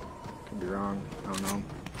card. Could be wrong. I don't know.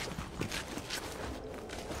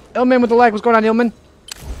 Illman with the leg. What's going on, Illman?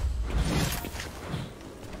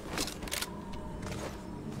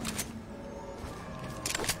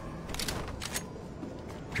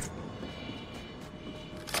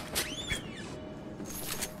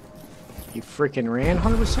 He freaking ran.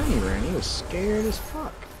 100% he ran. He was scared as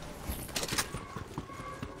fuck.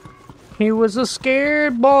 He was a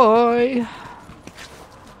scared boy.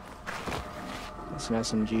 Some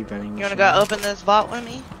SMG vending. You wanna go open this vault with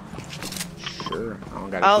me? Sure. I don't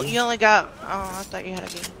got Oh, a key. you only got. Oh, I thought you had a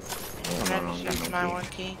key. Oh, Can no, I I just don't use got my no key. one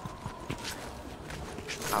key?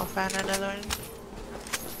 I'll find another one.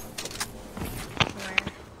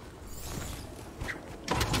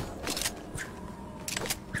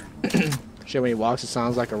 Where? Shit, when he walks, it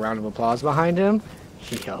sounds like a round of applause behind him.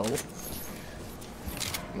 Yo.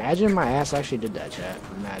 Imagine my ass actually did that, chat.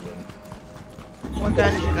 Imagine. What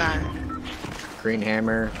guns you got? Green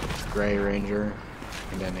Hammer, Gray Ranger,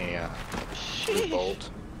 and then a blue Sheesh. Bolt.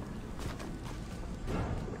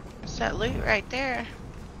 It's that loot right there.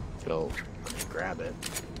 Go grab it.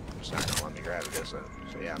 It's not gonna let me grab it, is it?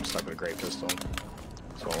 So yeah, I'm stuck with a Gray Pistol. So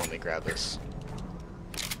it won't let me grab this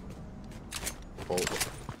Bolt.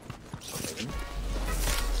 For some reason.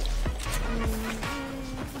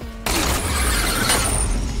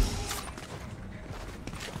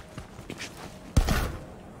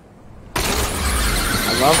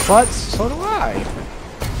 I love butts, so do I.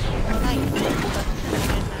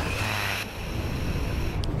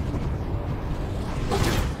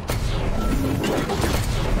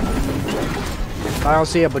 If I don't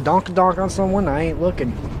see a badonkadonk on someone, I ain't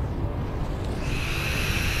looking.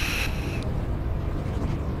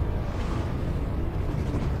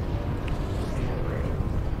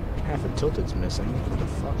 Half a tilted's missing. What the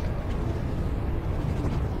fuck?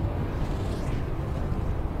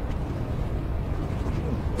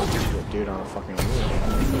 Dude on a fucking roof.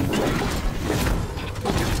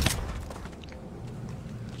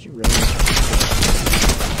 Did you really?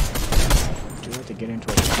 Do you have to get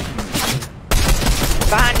into a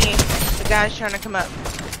Behind you. The guy's trying to come up.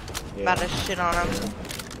 yeah. About to shit on him.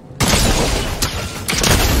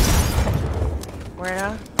 Where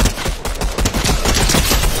now?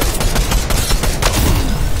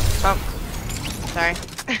 Oh. Sorry.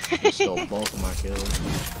 You stole both of my kills.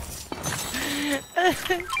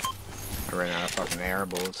 I ran out of fucking air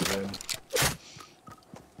bullets then.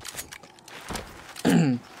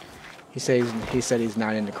 He said he's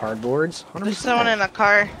not into cardboards. 100%. There's someone in a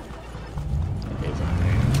car. He's on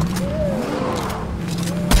there.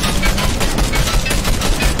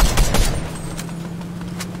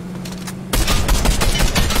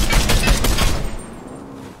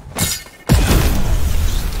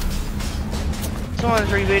 Someone's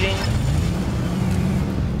rebooting.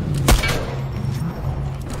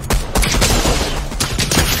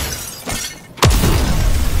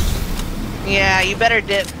 Yeah, you better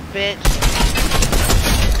dip, bitch.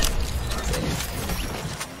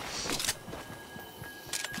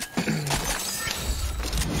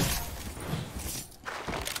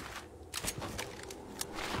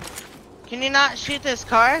 Can you not shoot this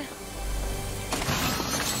car?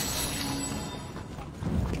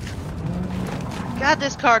 God,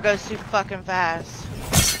 this car goes too fucking fast.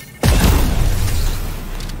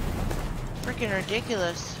 Freaking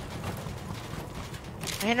ridiculous.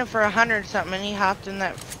 I hit him for 100 something and he hopped in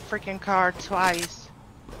that freaking car twice.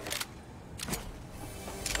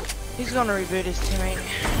 He's gonna reboot his teammate.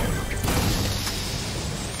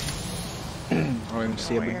 I don't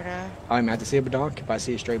see Weirdo. I'm at to see a badonk. If I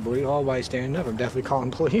see a straight booty hole while he's standing up, I'm definitely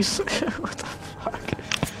calling police. What the fuck?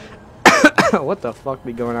 What the fuck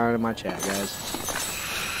be going on in my chat, guys?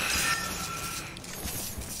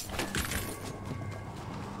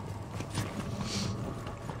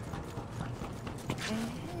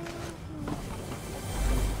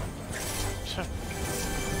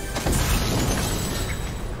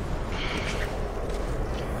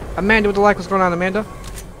 Amanda with the like. What's going on, Amanda?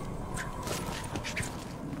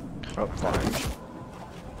 Oh, fine.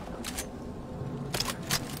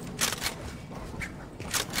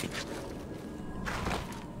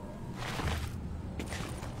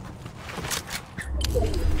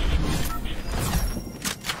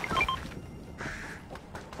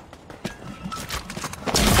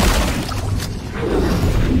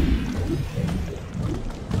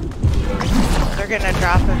 They're gonna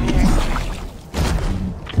drop him here.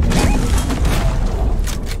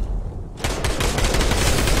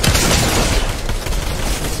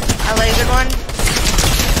 I lasered one.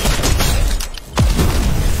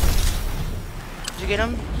 Did you get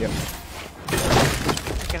him? Yep.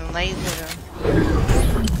 Freaking lasered him.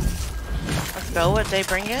 Let's go. What they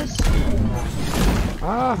bring us?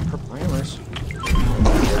 Ah, proclaimers.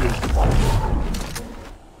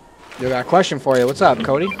 Yo, got a question for you. What's up,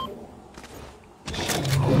 Cody?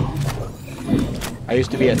 I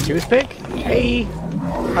used to be a toothpick. Hey,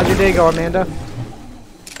 how's your day go, Amanda?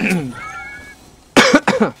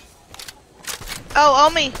 Oh,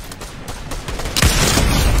 on me.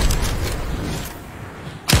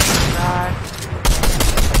 God.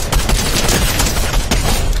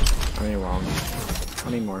 I ain't wrong.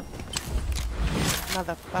 I need more.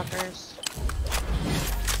 Motherfuckers.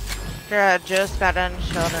 Sure, I just got done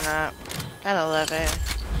shielding up. I love it.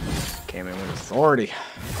 Came in with authority.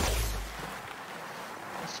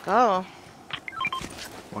 Let's go.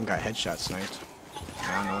 One guy headshot sniped.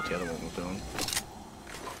 I don't know what the other one was doing.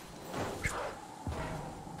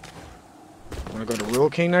 Wanna go to Rule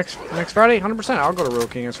King next Friday? 100%. I'll go to Rule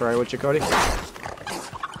King next Friday with you, Cody.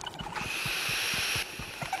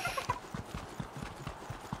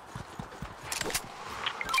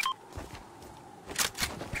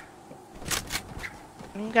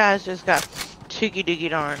 You guys just got tookie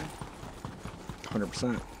dookie on.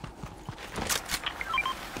 100%.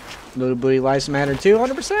 Little booty lives matter too,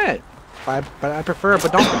 100%. But I prefer a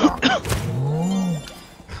badonkadonk.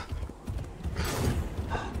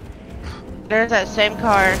 There's that same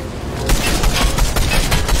car.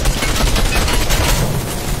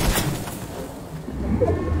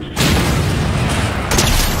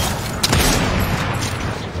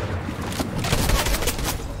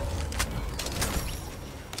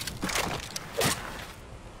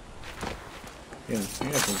 Yeah,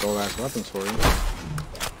 I got some gold ass weapons for you.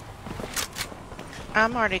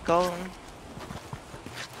 I'm already golden.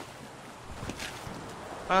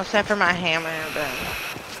 Well, except for my hammer, but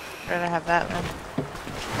I'd rather have that one.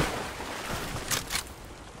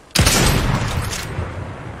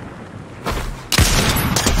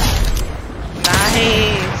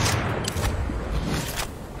 Nice.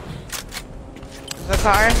 There's a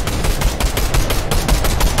car.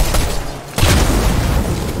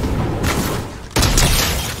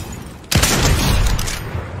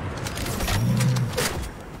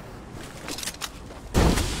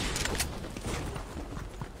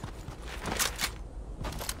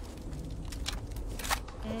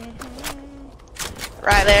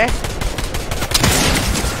 Right there.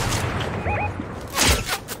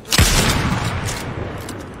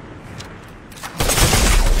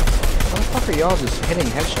 How the fuck are y'all just hitting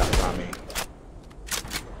headshots on me?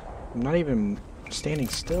 I'm not even standing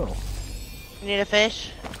still. You need a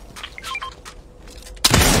fish?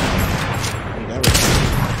 I need everything.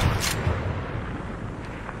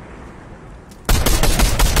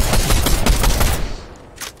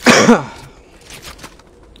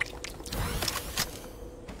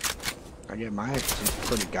 I get my accents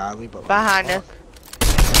pretty godly, but Behind us.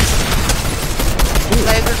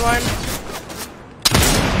 Lasered one.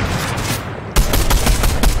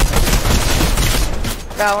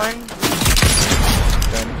 Got one.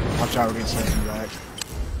 Then watch out, we're getting sent from the back.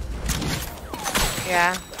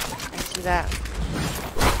 Yeah, I see that.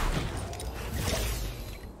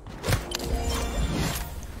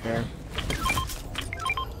 Here.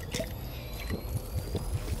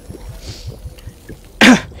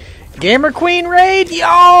 Gamer Queen raid,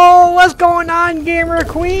 yo! What's going on, Gamer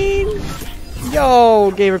Queen? Yo,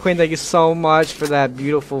 Gamer Queen, thank you so much for that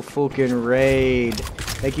beautiful fucking raid.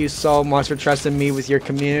 Thank you so much for trusting me with your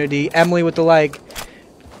community. Emily with the like.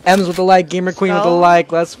 Ems with the like. Gamer Queen with the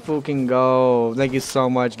like. Let's fucking go. Thank you so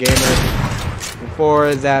much, Gamer,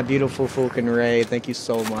 for that beautiful fucking raid. Thank you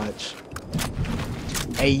so much.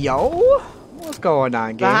 Hey, yo! What's going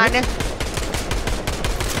on, Gamer? Behind us.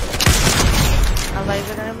 I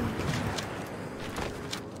lasered him.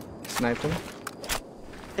 Sniped him.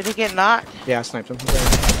 Did he get knocked? Yeah, I sniped him. There it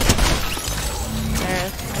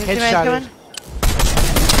is. His teammate's Headshotted. coming.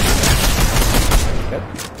 Yep.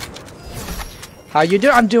 How you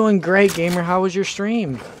doing? I'm doing great, Gamer. How was your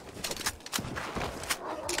stream?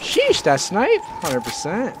 Sheesh! Sheesh, that snipe,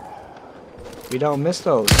 100%. We don't miss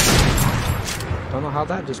those. Don't know how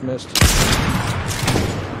that just missed.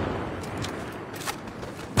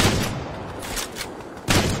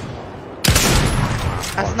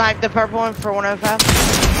 I sniped the purple one for 105.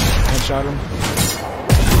 Headshot him.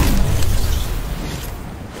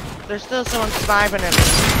 There's still someone sniping him.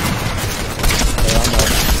 They're on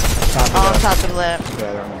the top of On top of the left.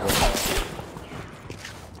 Yeah, they're on the board.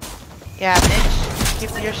 Yeah, bitch.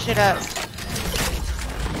 Keep your shit up.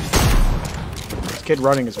 This kid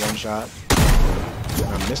running is one shot.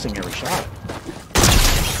 I'm missing every shot.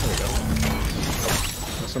 There we go.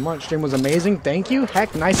 Thanks so much. Stream was amazing. Thank you.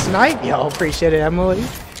 Heck, nice snipe. Yo, appreciate it, Emily.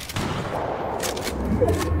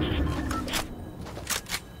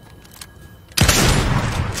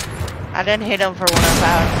 I didn't hit him for 105.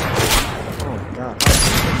 Oh my god.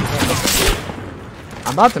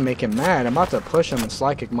 I'm about to make him mad. I'm about to push him and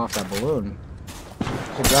slide kick him off that balloon.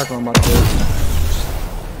 That's exactly what I'm about to do.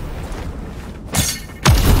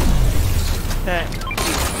 Okay.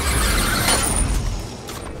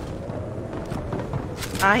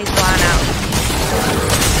 Ah, he's flying out.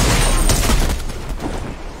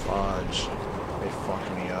 Fudge. They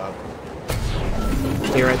fucked me up.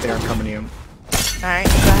 Stay right there. I'm coming to you. Alright,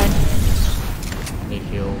 go ahead. Need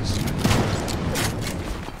heals.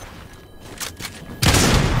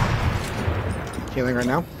 Healing right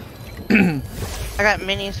now? I got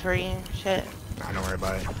minis for you. Shit. Nah, don't worry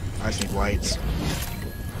about it. I just need whites.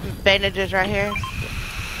 Bandages right here.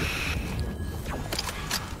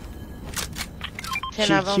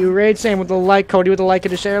 10 of GQ them. raid, same with the like, Cody with the like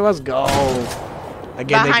and the share. Let's go.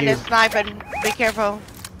 Again, Behind thank us you. sniping. Be careful.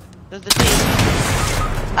 There's the team.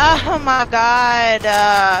 Oh my god.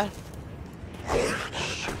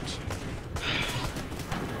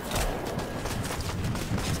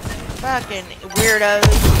 Fucking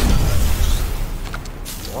weirdos.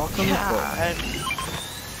 Welcome to Fortnite.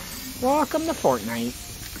 God. Welcome to Fortnite.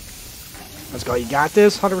 Let's go. You got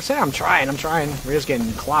this? 100%. I'm trying. We're just getting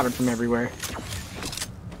clobbered from everywhere.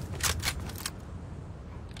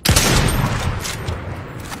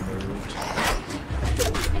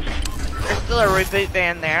 There's still a reboot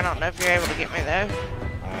van there. I don't know if you're able to get me though.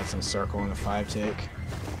 Some circle and a 5-tick.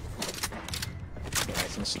 Yeah,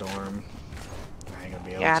 some storm. I ain't gonna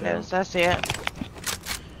be able Yeah, to. it is. That's it.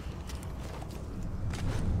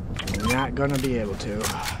 Not gonna be able to.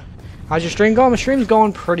 How's your stream going? My stream's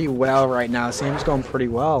going pretty well right now. Sam's going pretty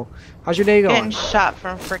well. How's your day Getting going? shot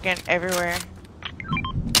from freaking everywhere.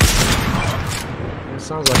 It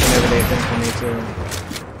sounds like an everyday thing for me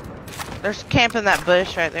too. There's camp in that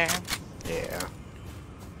bush right there. Yeah.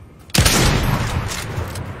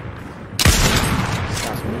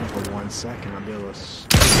 Stops moving for 1 second. I'll be able to.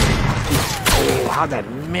 Oh, how'd that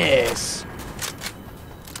miss?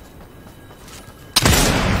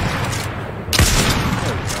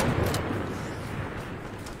 There we go.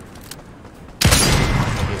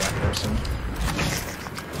 Maybe that person.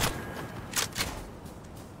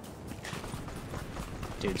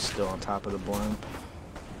 Dude's still on top of the blimp.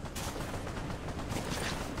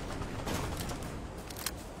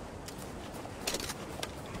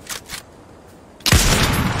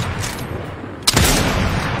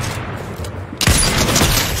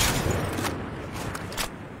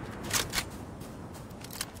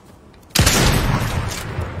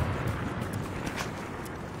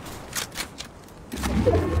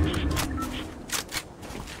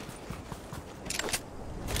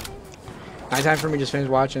 Nighttime for me, just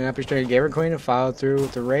finished watching Epic Straight Gamer Queen and followed through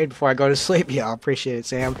with the raid before I go to sleep. Yeah, I appreciate it,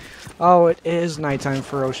 Sam. Oh, it is nighttime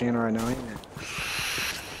for Oceana right now, ain't it?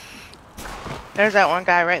 There's that one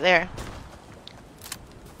guy right there.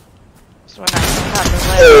 Just went out on top of the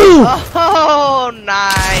left. Oh,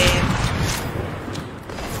 nice.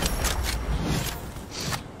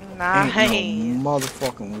 Nice. Ain't no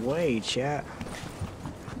motherfucking way, chat.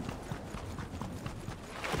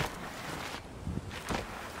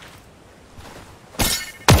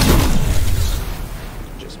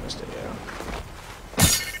 Just missed it, yeah.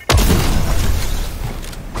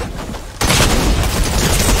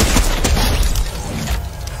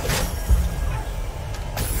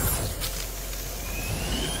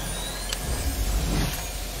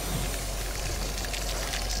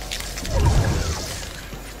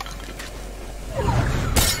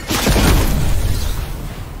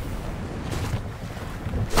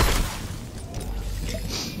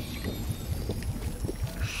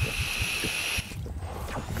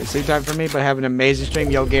 Sleep time for me, but have an amazing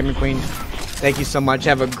stream. Yo, Gamer Queen, thank you so much.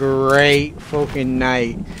 Have a great fucking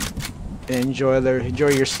night. And enjoy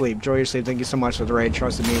your sleep. Enjoy your sleep. Thank you so much for the raid.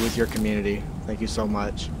 Trusted me with your community. Thank you so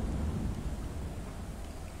much.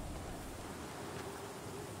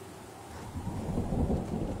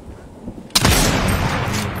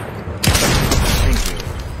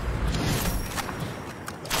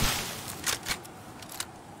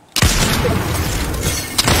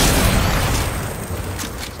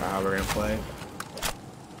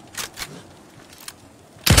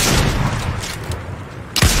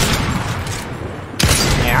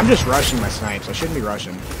 just rushing my snipes. I shouldn't be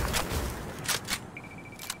rushing.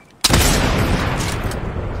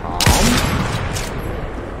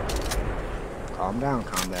 Calm down,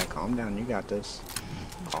 combat. Calm down. You got this.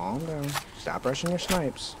 Calm down. Stop rushing your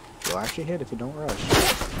snipes. You'll actually hit if you don't rush.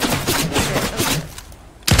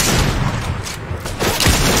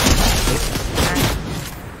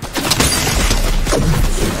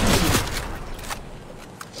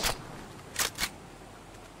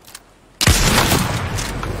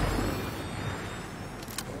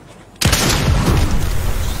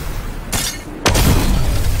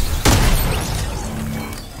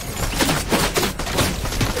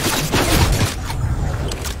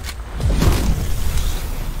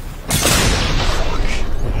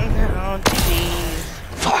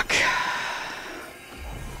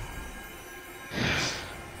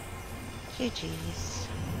 GG's.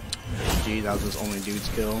 GG, that was his only dude's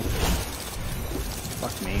kill.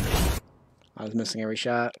 Fuck me. I was missing every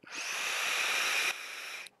shot.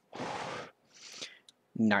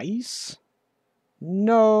 Nice.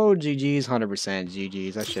 No, GG's, 100%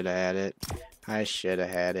 GG's. I should have had it. I should have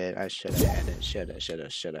had it. I should have had it.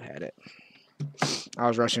 Should have had it. I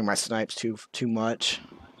was rushing my snipes too much.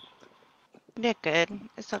 You're good.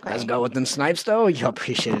 It's okay. Let's go with them snipes, though. You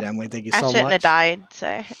appreciate it, Emily. Thank you so much. I shouldn't have died,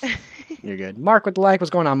 so. You're good. Mark with the like.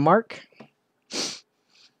 What's going on, Mark?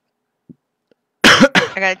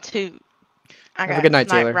 I got two. I got Have a good night,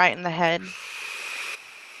 sniped Taylor. right in the head.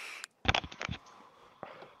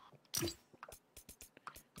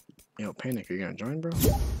 Yo, Panic, are you gonna join, bro?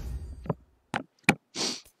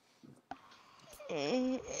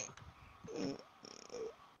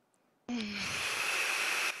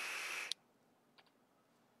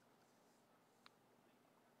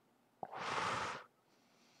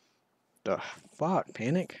 The fuck,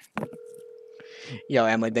 Panic? Yo,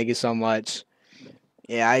 Emily, thank you so much.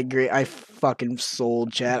 Yeah, I agree. I fucking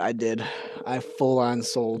sold, chat. I did. I full on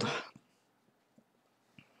sold.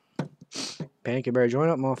 Panic, you better join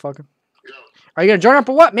up, motherfucker. Yo, Are you gonna join up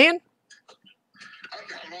or what, man?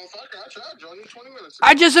 motherfucker, I tried joining 20 minutes ago.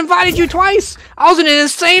 I just invited you twice. I was in an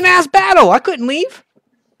insane ass battle. I couldn't leave.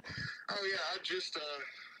 Oh yeah, I just got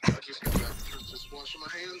back. Just washing my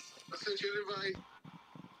hands. I sent you an invite,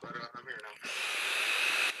 but I'm here now.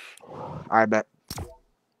 I bet.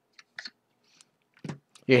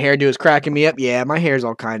 Your hairdo is cracking me up. Yeah, my hair's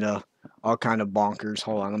all kind of bonkers.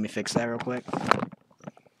 Hold on, let me fix that real quick.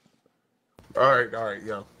 All right,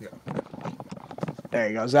 yeah. There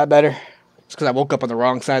you go. Is that better? It's because I woke up on the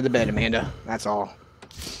wrong side of the bed, Amanda. That's all.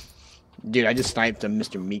 Dude, I just sniped him,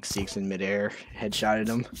 Mr. Meekseeks in midair. Headshotted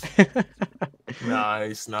him.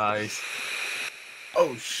 Nice.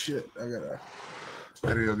 Oh shit! I gotta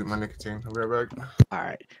go get my nicotine. I'll be right back.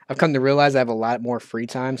 Alright. I've come to realize I have a lot more free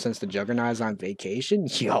time since the Juggernaut is on vacation.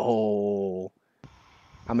 Yo.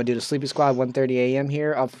 I'm gonna do the Sleepy Squad 1:30 a.m.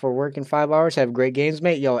 here. Up for work in 5 hours. Have great games,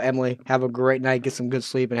 mate. Yo, Emily, have a great night. Get some good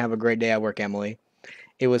sleep and have a great day at work, Emily.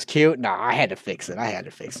 It was cute. Nah, I had to fix it. I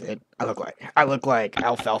look like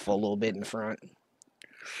alfalfa a little bit in the front.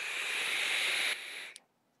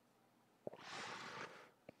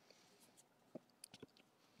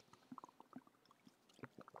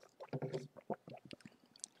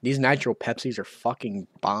 These Nitro Pepsis are fucking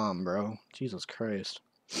bomb, bro. Jesus Christ.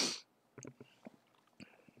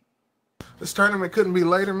 This tournament couldn't be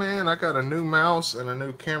later, man. I got a new mouse and a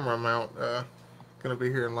new camera mount. Gonna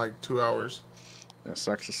be here in like 2 hours. That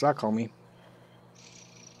sucks to suck, homie.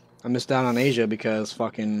 I missed out on Asia because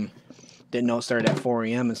fucking didn't know it started at 4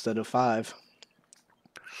 a.m. instead of 5.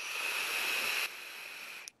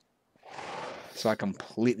 So I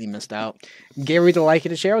completely missed out. Gary to like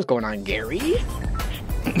and to share. What's going on, Gary?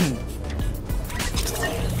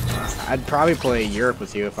 I'd probably play Europe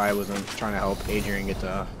with you if I wasn't trying to help Adrian get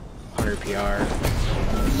to 100 PR.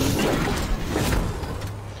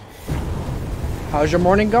 How's your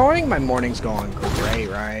morning going? My morning's going great,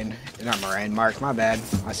 Ryan. Not Ryan, Mark, my bad.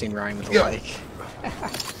 I seen Ryan with a like.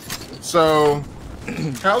 So,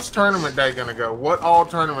 how's tournament day gonna go? What all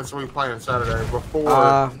tournaments are we playing Saturday before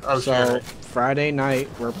So, Oceanic? Friday night,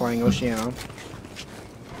 we're playing Oceano.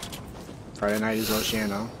 Friday night is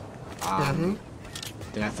Oceano.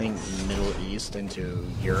 Then I think Middle East into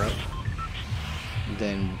Europe.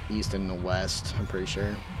 Then East and the West, I'm pretty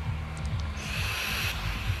sure.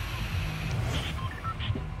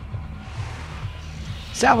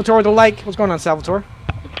 Salvatore the like. What's going on, Salvatore?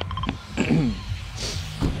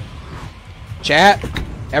 Chat.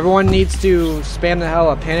 Everyone needs to spam the hell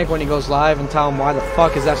out of Panic when he goes live and tell him why the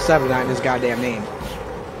fuck is F7 not in his goddamn name.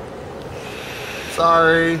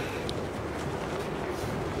 Sorry.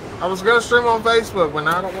 I was gonna stream on Facebook, but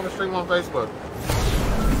now I don't want to stream on Facebook.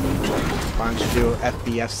 Why don't you do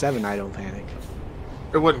FBF7 I Don't Panic?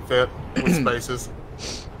 It wouldn't fit with spaces.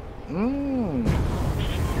 Mmm.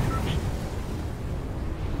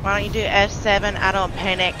 Why don't you do F7 I Don't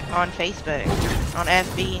Panic on Facebook, on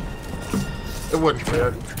FB? It wouldn't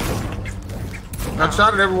fit. I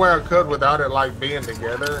tried it every way I could without it like being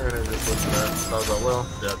together, and it just wouldn't fit. So I was like, well,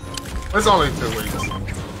 shit. It's only 2 weeks.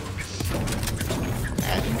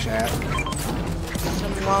 Imagine chat.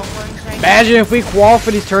 Some long ones right Imagine if we qual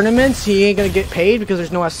for these tournaments, he ain't gonna get paid because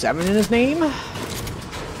there's no S7 in his name.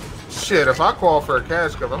 Shit, if I call for a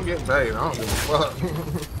cash cup, I'm getting paid. I don't give a fuck.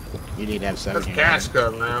 You need to have 7 That's in your cash name.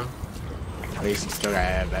 cup, man. At least you still gotta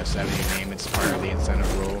have F7 in your name. It's part of the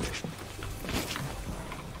incentive rule.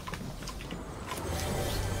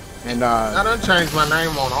 And I done changed my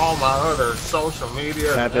name on all my other social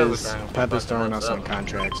media and everything. Pep is throwing us on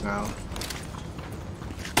contracts now.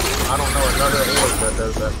 I don't know another org that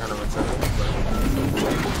does that kind of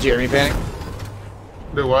incentive. Did you hear me, Panic?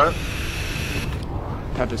 Do what?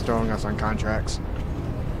 Pep is throwing us on contracts.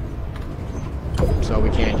 So we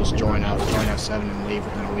can't just join F7 and leave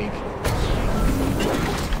within a week.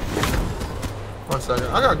 1 second.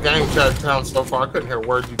 I got game chat down so far. I couldn't hear a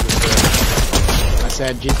word you just said. I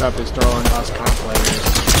said G-Pep is throwing us comp players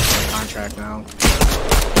on contract now.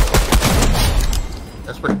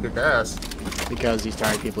 That's pretty kick ass. Because he's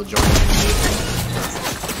tired of people joining and leaving.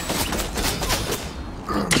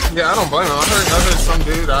 Yeah, I don't blame him. I heard some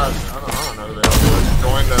dude, I don't know, that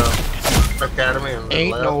joined the academy and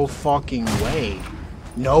Ain't left. no fucking way.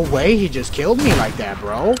 No way he just killed me like that,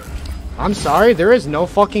 bro. I'm sorry, there is no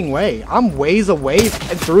fucking way. I'm ways away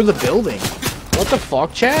and through the building. What the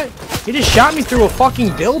fuck, chat? He just shot me through a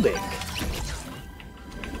fucking building.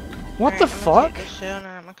 What the fuck? I'm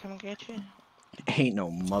gonna come get you. Ain't no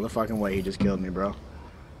motherfucking way he just killed me, bro.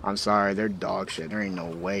 I'm sorry, they're dog shit. There ain't no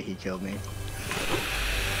way he killed me.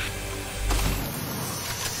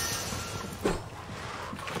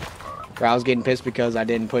 I was getting pissed because I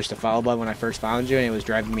didn't push the follow button when I first found you, and it was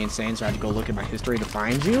driving me insane, so I had to go look at my history to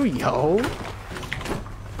find you. Yo.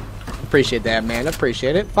 Appreciate that, man.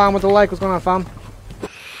 Appreciate it. Fam with the like. What's going on, Fam?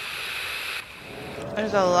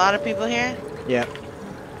 There's a lot of people here. Yeah.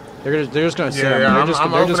 They're just gonna sit. Yeah, they're just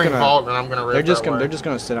opening gonna. vault and I'm gonna rip They're just that way.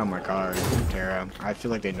 gonna sit on my card, Tara. I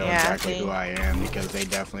feel like they know Yeah, exactly see? who I am because they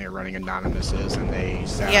definitely are running anonymouses and they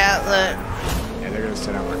sat Yeah, on my card. Yeah, they're gonna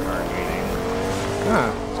sit on my card waiting.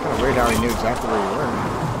 Huh? It's kind of weird how he knew exactly where you were.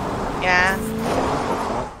 Yeah.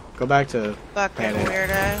 Go back to Fucking Panic.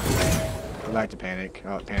 weirdo. Go back to Panic.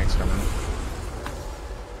 Oh, Panic's coming.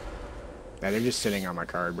 Yeah, they're just sitting on my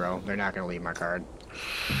card, bro. They're not gonna leave my card.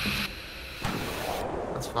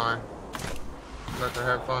 That's fine. Let her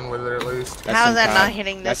have fun with it at least. That's How some is that COD not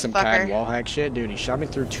hitting That's this some COD fucker? wallhack shit, dude. He shot me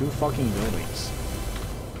through 2 fucking buildings.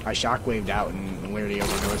 I shockwaved out and literally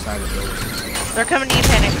over the other side of the building. They're coming to you,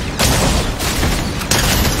 Panic.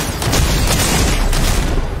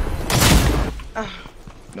 Ugh,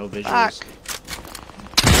 No visuals. fuck.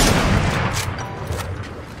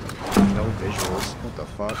 No visuals. What the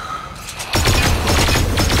fuck?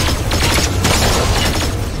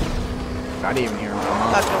 Not even hear him come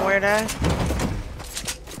up. Fucking weirdo.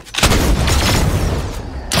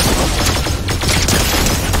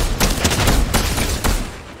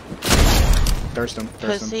 Thirst him.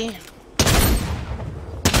 Thirst him. Pussy.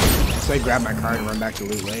 So I grab my card and run back to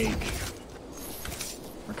Loot Lake.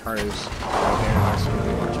 My card is right there next to the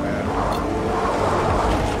launch pad.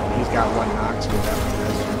 He's got 1 knock, so we got my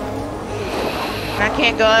best. I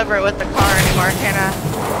can't go over it with the car anymore, can I?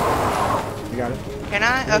 You got it? Can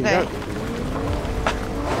I? Yeah, you Okay. got it.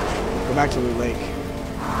 Go back to Loot Lake.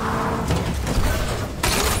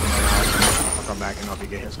 I'll come back and help you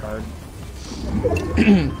get his card.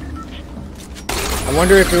 I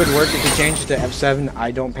wonder if it would work if we changed it to F7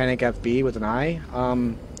 I Don't Panic FB with an I.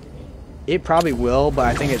 It probably will, but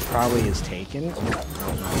I think it probably is taken. I don't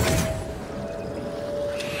know.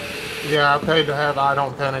 Yeah, I paid to have I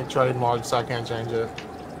Don't Panic trademark, so I can't change it.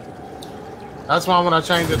 That's why when I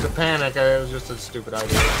changed it to Panic, it was just a stupid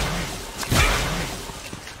idea.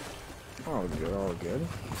 Oh, good, all good.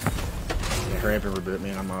 Yeah, hurry up and reboot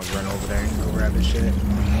me, and I'm gonna run over there and go grab this shit.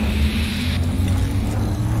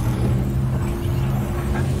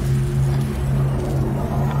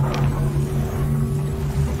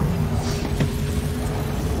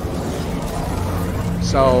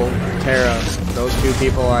 So, Tara, those 2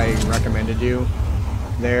 people I recommended you,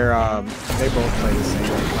 they both play the same. They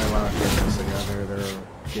play a lot of games together. They're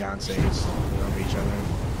fiancés. They love each other.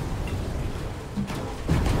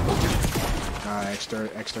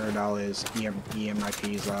 External is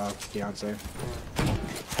EMIP's fiance.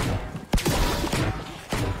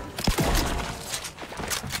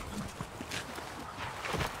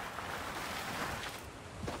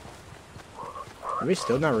 Are we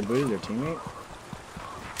still not rebooted their teammate?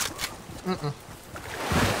 Mm-mm.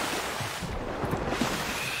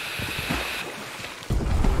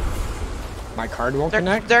 My card won't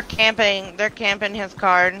connect? They're camping. They're camping his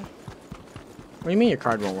card. What do you mean your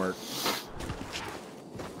card won't work?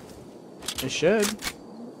 It should.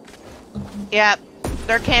 Yep.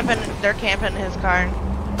 They're camping his card.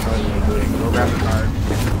 Oh, you're rebooting. Go grab the card.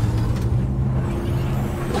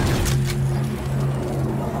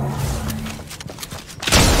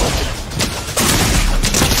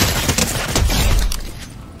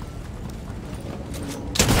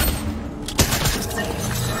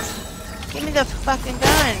 Give me the fucking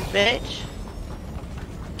gun, bitch.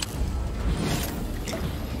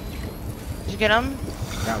 Did you get him?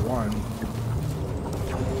 Got one.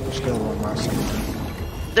 Still one last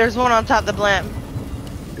time. There's one on top of the blimp.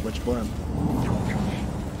 Which blimp?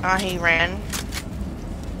 Oh, he ran.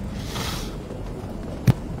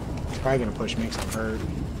 He's probably gonna push me 'cause I'm hurt.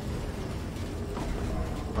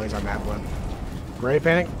 Oh, he's on that blimp. Ready,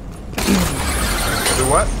 Panic? Do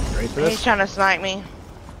what? Ready for He's this? trying to snipe me.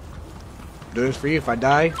 Do this for you. If I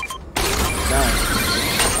die, I die.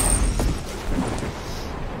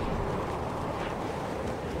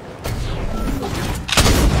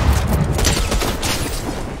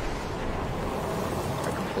 I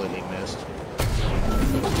completely missed.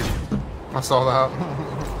 I saw that.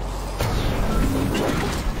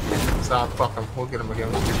 Stop fucking. We'll get him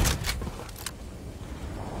again.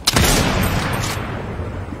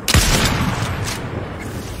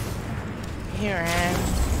 He ran.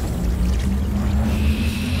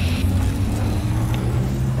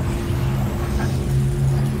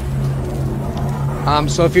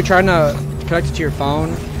 So if you're trying to connect it to your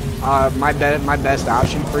phone, my best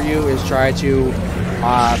option for you is try to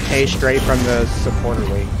pay straight from the supporter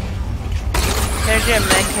link. There's your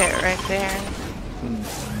med kit right there.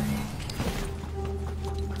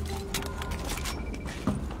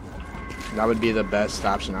 That would be the best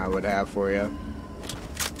option I would have for you.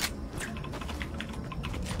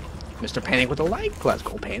 Mr. Panic with a like. Let's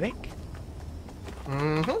go, Panic.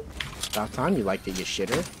 Mm-hmm. About time you liked it, you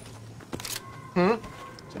shitter. Hmm?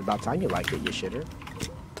 It's about time you liked it, you shitter.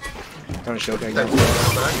 Don't show that But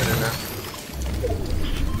I get in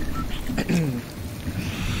there.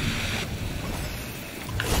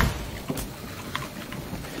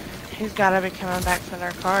 He's gotta be coming back for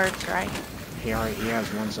their cards, right? He has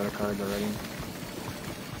one set of cards already.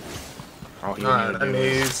 Oh, he Alright, I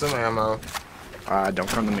need some ammo. don't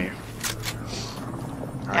come to me.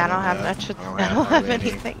 Yeah, I don't have much. I don't have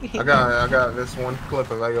anything. I got this one clip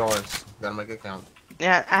of ARs. Gotta make it count.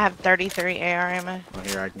 Yeah, I have 33 AR ammo. Well,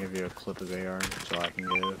 here, I can give you a clip of AR so I can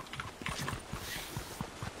get it.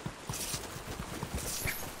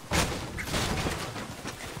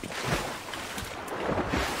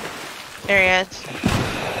 There he is.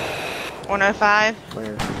 105.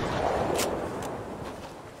 Where?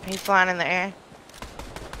 He's flying in the air.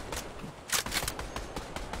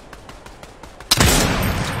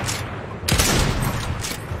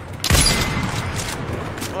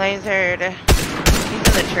 Lasered. He's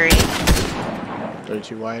in the tree.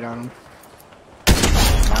 32 wide on him.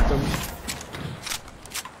 Knocked him.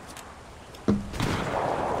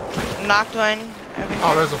 Knocked one. Over Oh,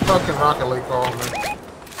 here. there's a fucking Rocket League car on there.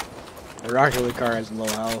 The Rocket League car has low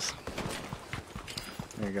health.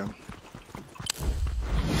 There you go.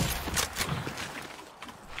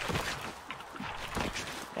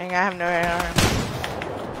 Dang, I have no AR.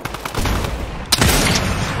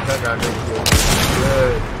 That guy didn't get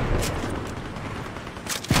good.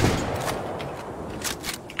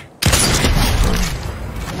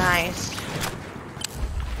 Nice.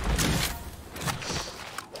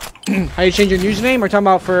 How you change your username? We're talking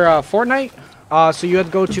about for Fortnite. So you have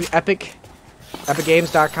to go to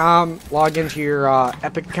epicgames.com, log into your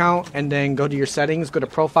Epic account, and then go to your settings, go to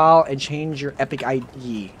profile, and change your Epic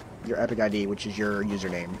ID. Your Epic ID, which is your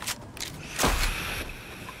username.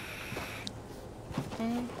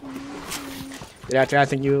 Yeah, I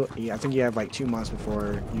think you have like 2 months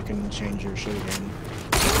before you can change your shit again.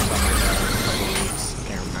 Something like that, a couple weeks.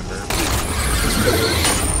 Can't remember.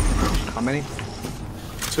 How many?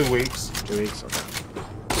 2 weeks. 2 weeks. Okay.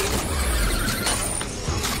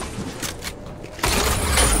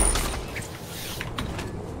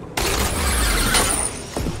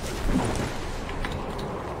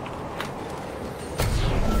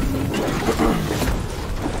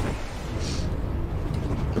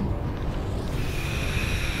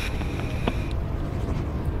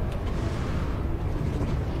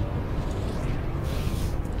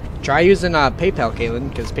 Try using PayPal, Caitlin,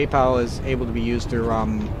 because PayPal is able to be used through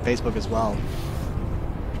Facebook as well.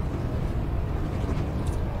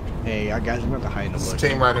 Hey, guys, we're about to hide in the bush.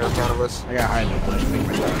 Team right here in front of us. I gotta hide in the bush. Make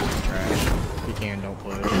my dog some trash. If you can, don't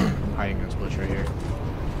push. I'm hiding in this bush right here.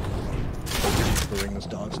 We'll ring this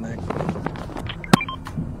dog's neck.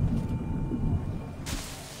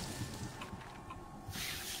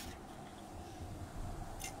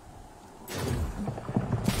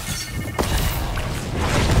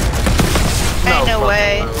 Ain't no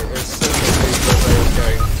way. As soon as they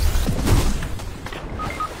okay.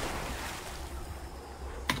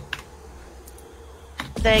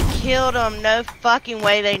 They killed him. No fucking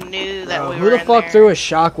way they knew that we Who were the in fuck there. threw a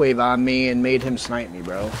shockwave on me and made him snipe me,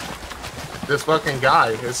 bro? This fucking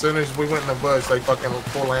guy. As soon as we went in the bush, they fucking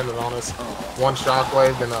full landed on us. One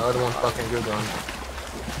shockwave, then the other one fucking good gun.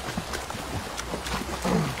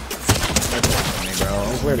 Bro,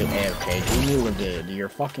 I was literally AFK. You lived it. You're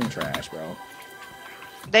fucking trash, bro.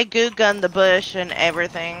 They goo gunned the bush and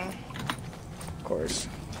everything. Of course.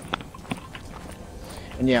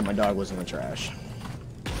 And yeah, my dog was in the trash.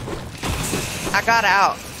 I got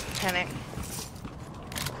out. Panic.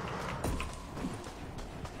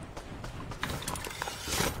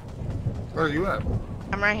 Where are you at?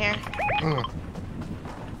 I'm right here.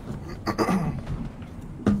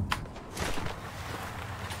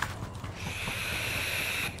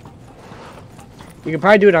 You can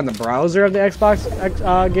probably do it on the browser of the Xbox,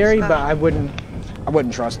 Gary, but I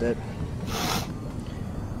wouldn't trust it.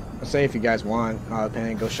 I'll say if you guys want,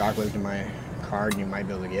 Panic, go shockwave to my card, and you might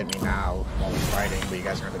be able to get me now while we're fighting, but you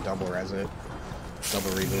guys are going to double res it.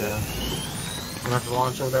 Double reboot it. I'm gonna have to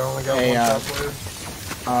launch over there, only got Hey, one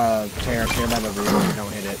shockwave. Tara by the reboot,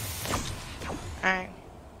 don't hit it. Alright.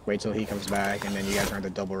 Wait till he comes back, and then you guys are going to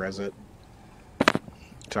double res it.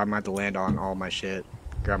 So I'm going to have to land on all my shit,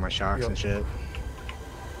 grab my shocks and shit.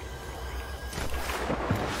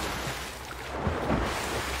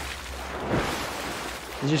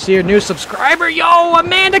 Did you see your new subscriber? Yo,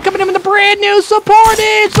 Amanda coming in with a brand new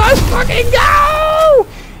supported! So let's fucking go!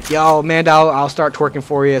 Yo, Amanda, I'll start twerking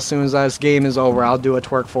for you as soon as this game is over. I'll do a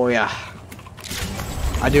twerk for you.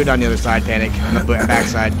 I do it on the other side, Panic. On the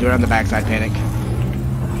backside. Do it on the backside, Panic.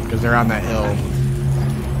 Because they're on that hill.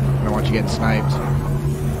 I don't want you getting sniped.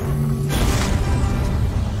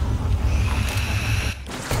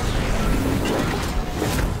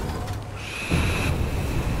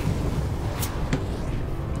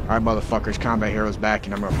 Alright, motherfuckers, Combat Heroes back,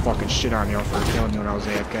 and I'm gonna fucking shit on you for killing me when I was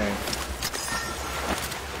AFK.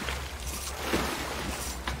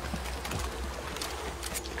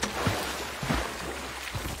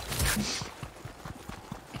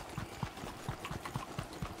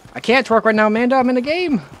 I can't twerk right now, Amanda. I'm in the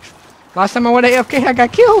game. Last time I went AFK, I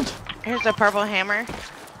got killed. Here's a purple hammer.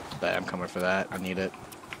 But I'm coming for that. I need it.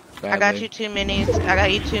 Badly. I got you 2 minis. I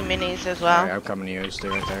got you 2 minis as well. Alright, I'm coming to you. Stay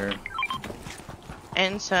right there.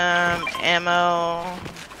 And some ammo.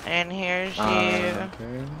 And here's you.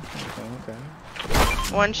 Okay.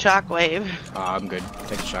 1 shockwave. I'm good.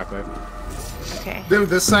 Take the shockwave. Okay. Dude,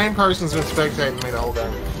 this same person's been spectating me the whole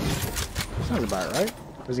game. Sounds about right.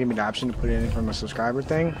 Does it give me the option to put it in from a subscriber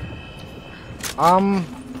thing?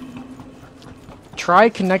 Try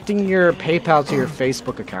connecting your PayPal to your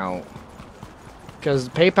Facebook account. Because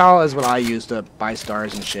PayPal is what I use to buy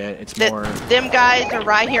stars and shit. It's more... Them guys are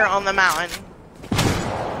right here on the mountain.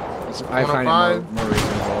 I find it more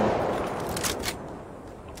reasonable.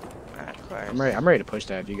 Of course. I'm ready to push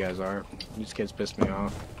that if you guys are. These kids pissed me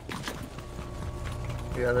off.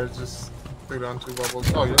 Yeah, there's just 3 on 2 bubbles.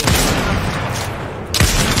 Oh, you're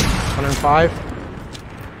 105.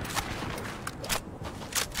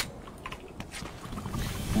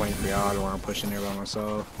 I'm waiting for y'all. I don't want to push in there by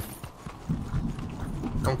myself.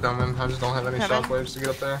 I'm coming. I just don't have any Coming. shockwaves to get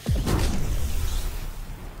up there.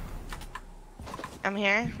 I'm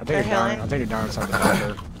here. I think They're you're down. healing. I think you're down inside the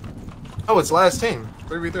bunker. Oh, it's last team.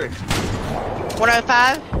 3v3.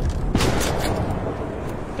 105.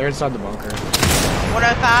 They're inside the bunker.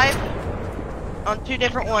 105. On 2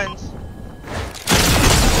 different ones.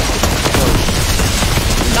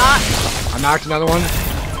 Not. I knocked another one.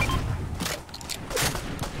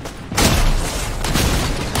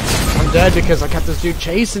 I'm dead because I kept this dude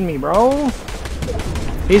chasing me, bro.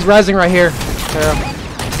 He's rezzing right here. Tara.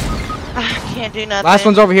 I can't do nothing. Last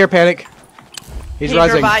one's over here, Panic. He's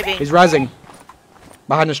rezzing. reviving. He's rezzing.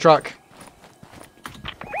 Behind his truck.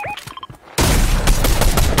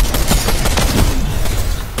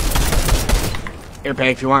 Here,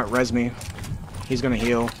 Panic, if you want, res me. He's gonna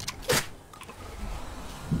heal.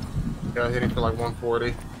 Yeah, I hit him for like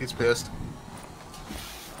 140. He's pissed.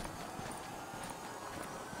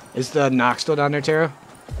 Is the knock still down there, Tara?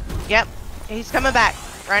 Yep. He's coming back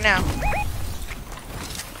right now.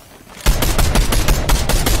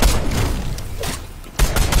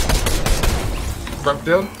 Broke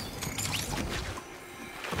dude.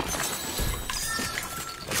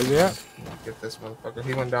 Where's he at? Get this motherfucker.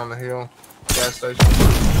 He went down the hill. Gas station.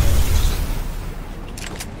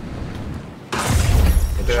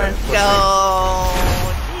 Let's go.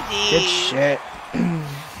 GG. Good shit.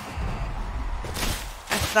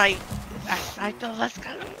 I sniped him. Let's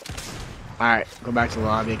go. Alright, go back to the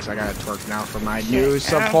lobby because I gotta twerk now for my new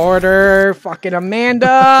supporter, fucking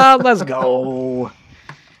Amanda. Let's go.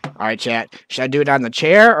 Alright, chat. Should I do it on the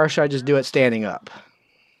chair or should I just do it standing up?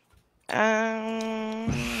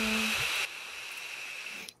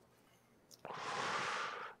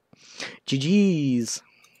 GG's.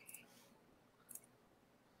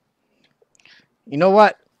 You know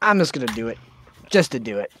what? I'm just gonna do it. Just to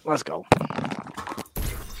do it. Let's go.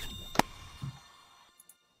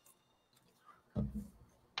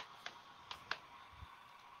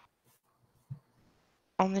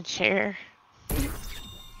 On the chair.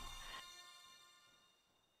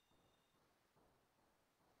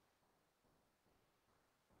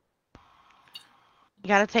 You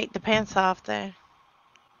gotta take the pants off there.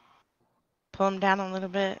 Pull them down a little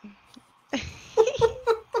bit.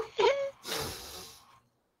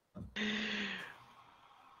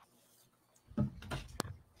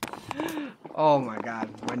 Oh my god,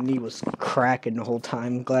 my knee was cracking the whole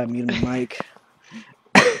time. Glad I muted my mic.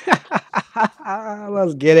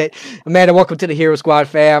 Let's get it. Amanda, welcome to the Hero Squad,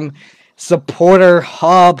 fam. Supporter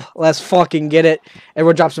hub. Let's fucking get it.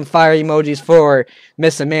 Everyone drop some fire emojis for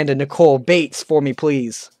Miss Amanda Nicole Bates for me,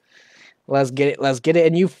 please. Let's get it. Let's get it.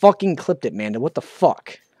 And you fucking clipped it, Amanda. What the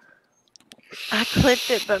fuck? I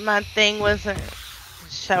clipped it, but my thing wasn't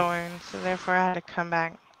showing, so therefore I had to come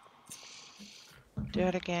back. Do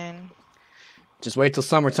it again. Just wait till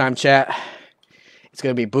summertime, chat. It's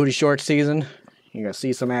gonna be booty short season. You're gonna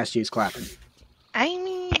see some ass cheeks clapping. I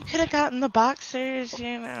mean, you could have gotten the boxers,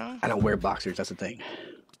 you know. I don't wear boxers. That's the thing.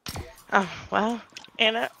 Oh, well,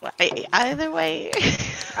 you know, either way.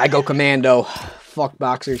 I go commando. Fuck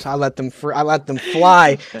boxers. I let them I let them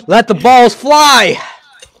fly. Let the balls fly.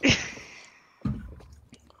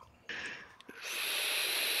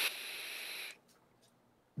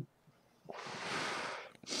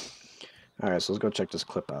 Alright, so let's go check this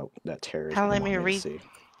clip out. That terrorist. Let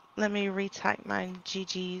me retype my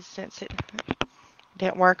GGs since it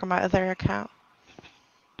didn't work on my other account.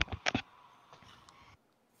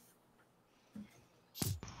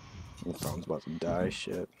 My phone's about to die.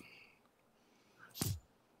 Shit.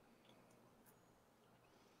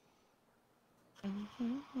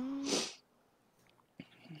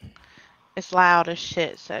 It's loud as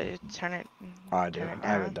shit, so turn it. Oh, I do. I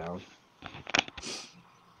have it down.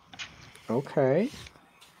 Okay.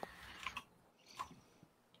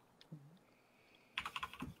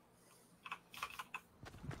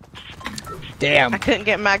 Damn. I couldn't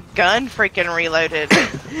get my gun freaking reloaded.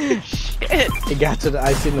 Shit. It got to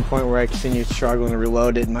I seen the point where I continued struggling to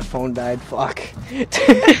reload it and my phone died. Fuck.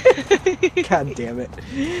 God damn it.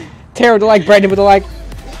 Tara with the like, Brandon with the like.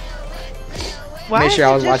 Why Make sure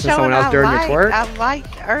I was watching someone else during your twerk. I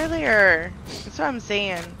liked earlier. That's what I'm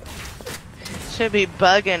saying. Should be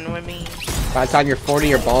bugging with me. By the time you're 40,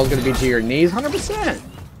 your ball's gonna be to your knees. 100%.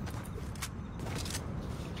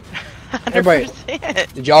 100%. Everybody,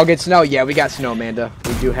 did y'all get snow? Yeah, we got snow, Amanda.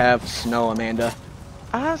 We do have snow, Amanda.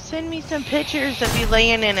 Oh, send me some pictures of you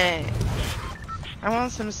laying in it. I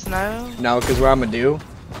want some snow. No, because what I'm gonna do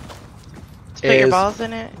to put your balls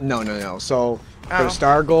in it? No. So, for the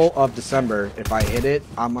star goal of December, if I hit it,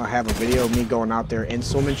 I'm gonna have a video of me going out there in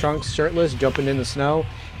swimming trunks, shirtless, jumping in the snow.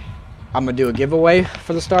 I'm gonna do a giveaway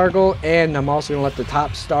for the star goal, and I'm also gonna let the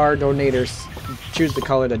top star donators choose the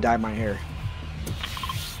color to dye my hair.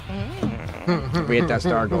 If we hit that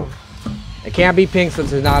star goal. It can't be pink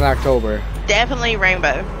since it's not October. Definitely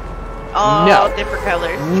rainbow. All different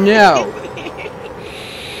colors. No.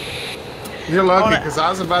 You're lucky, because I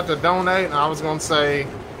was about to donate, and I was going to say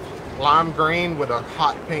lime green with a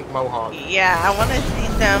hot pink mohawk. Yeah, I want to see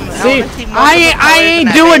some. See, I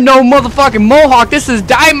ain't doing no motherfucking mohawk. This is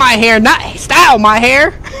dye my hair, not style my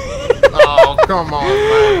hair. Oh, come on,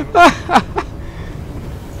 man.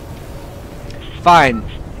 Fine.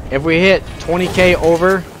 If we hit 20K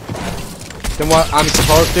over than what I'm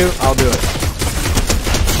supposed to, I'll do it.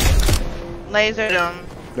 Laser them.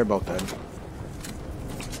 They're both dead.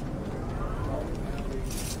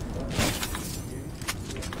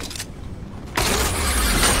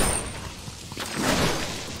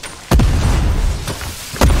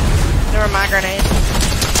 They were my grenades.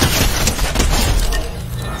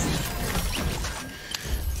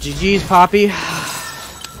 GG's, Poppy.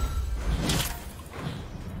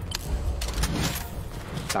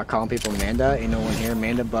 Stop calling people Amanda. Ain't no one here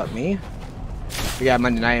Amanda but me. We got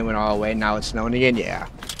Monday night and went all the way. Now it's snowing again. Yeah.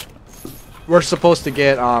 We're supposed to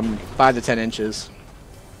get 5 to 10 inches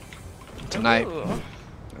tonight. Ooh.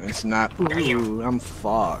 It's not. Ooh, I'm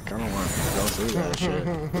fuck. I don't want to go through that shit.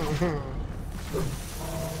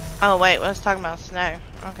 Oh wait, let's talk about snow.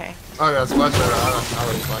 Okay. Oh yeah, splash pad. I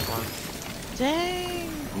already splashed one.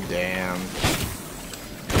 Dang. Damn.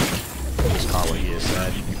 Just call what you just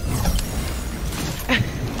said.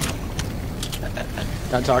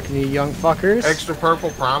 Done talking to you young fuckers. Extra purple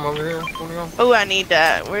prime over here. Wanna go? Oh, I need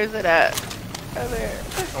that. Where's it at? Over there.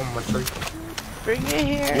 On my tree. Bring it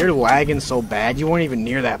here. You're lagging so bad. You weren't even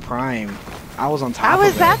near that prime. I was on top I of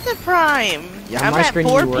was it. at the prime. Yeah, on I'm my at screen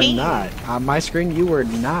 4 you were ping. not. On my screen you were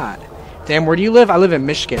not. Damn, where do you live? I live in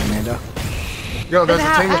Michigan, Amanda. Yo, there's a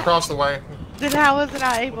Then team how- across the way. Then how was it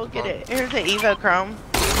I able to get it? Here's the Evo Chrome.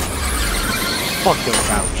 Fuck your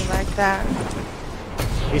couch. You like that?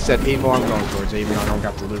 He said, people, I'm going towards it, even though I don't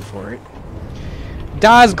got the loot for it.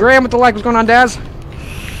 Daz Graham with the like. What's going on, Daz?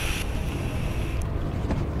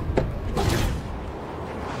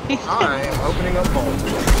 I am opening up vault.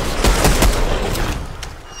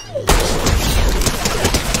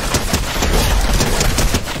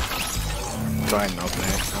 Go ahead and open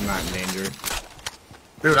it. I'm not in danger.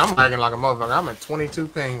 Dude, I'm lagging like a motherfucker. I'm at 22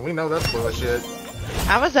 ping. We know that's bullshit.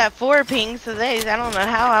 I was at 4 pings today. I don't know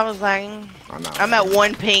how I was lagging. I'm at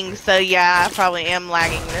 1 ping, so yeah, I probably am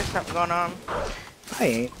lagging. There's something going on. I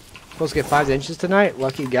ain't. Supposed to get 5 inches tonight.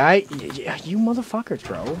 Lucky guy. Yeah, you motherfuckers,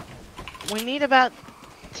 bro. We need about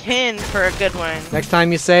 10 for a good one. Next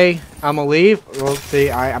time you say, I'm gonna leave, well,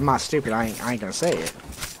 see, I'm not stupid. I ain't gonna say it.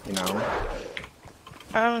 You know?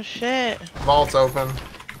 Oh shit. Vault's open.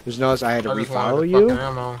 Just notice I had to I just refollow wanted the you. fucking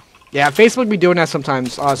ammo. Yeah, Facebook be doing that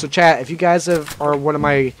sometimes. So chat, if you guys are one of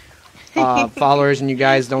my followers and you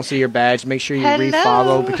guys don't see your badge, make sure you Hello.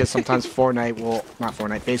 refollow because sometimes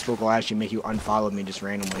Facebook will actually make you unfollow me just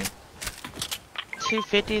randomly.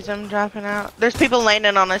 250s I'm dropping out. There's people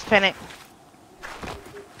landing on this panic.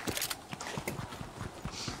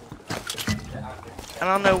 I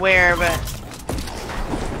don't know where, but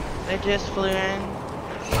they just flew in.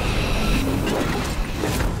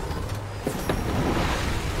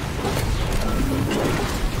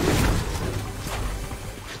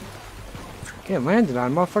 Get landed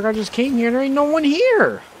on, motherfucker. I just came here. There ain't no one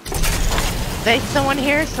here. There's someone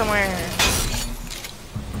here somewhere.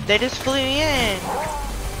 They just flew in.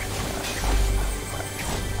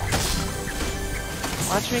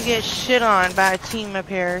 Watch me get shit on by a team up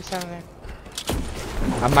here or something.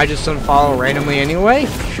 I might just unfollow randomly anyway.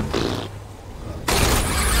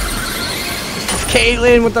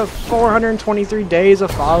 Caitlin with the 423 days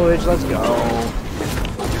of followage. Let's go.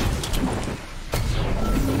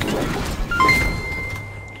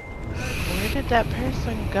 Where did that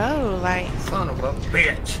person go? Like, Son of a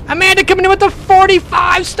bitch. Amanda coming in with the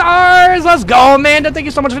 45 stars. Let's go, Amanda. Thank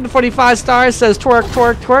you so much for the 45 stars. Says twerk,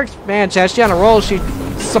 twerk, twerk. Man, chat, she on a roll. She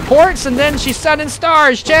supports and then she's sending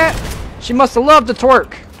stars, chat. She must have loved the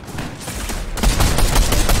twerk.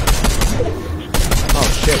 Oh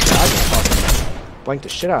shit, I just fucking blanked the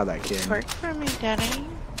shit out of that kid. twerk for me, daddy.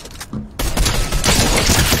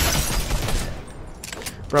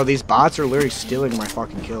 Bro, these bots are literally stealing my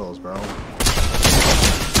fucking kills, bro.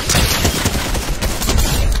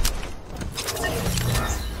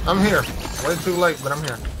 I'm here. Way too late, but I'm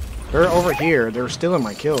here. They're over here. They're stealing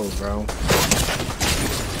my kills, bro. They're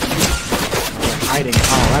hiding.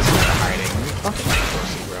 Oh, that's not hiding. You fucking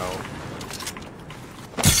pussy, bro.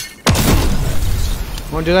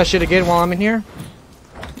 Wanna do that shit again while I'm in here?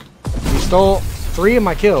 You stole 3 of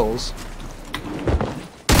my kills.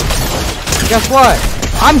 Guess what?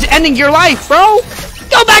 I'm ending your life, bro!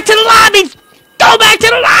 Go back to the lobby! Go back to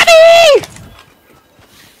the lobby!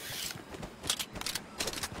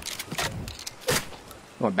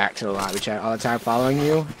 Went back to the lobby chat all the time following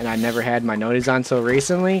you, and I never had my notice on until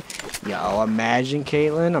recently. Yo, imagine,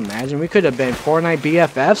 Caitlin. Imagine we could have been Fortnite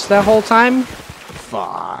BFFs that whole time.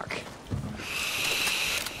 Fuck.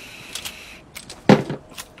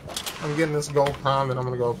 I'm getting this gold prime, and I'm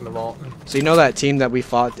gonna go open the vault. So you know that team that we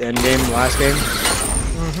fought end game last game?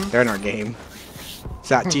 They're in our game. It's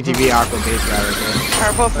that TTV Aqua base guy right there.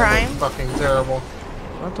 Purple Prime. Fucking terrible.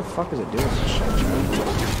 What the fuck is it doing? This shit,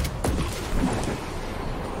 chat?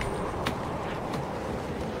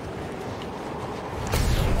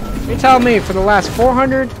 You tell me for the last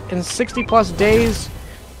 460 plus days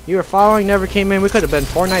you were following, never came in. We could have been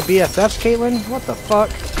Fortnite BFFs, Caitlin. What the fuck?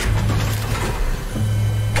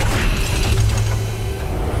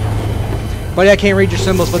 Buddy, I can't read your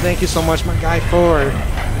symbols, but thank you so much, my guy, for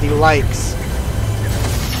the likes.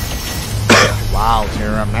 Wow,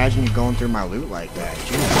 Tara, imagine you going through my loot like that.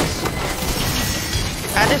 Jesus.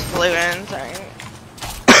 I just flew in, sorry.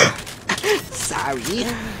 Sorry.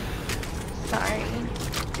 Sorry.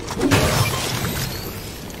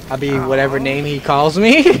 I'll be whatever name he calls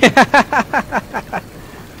me.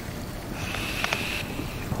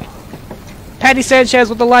 Patty Sanchez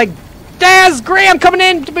with the like. Daz Graham coming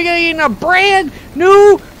in to begin a brand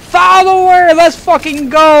new follower. Let's fucking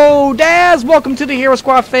go, Daz. Welcome to the Hero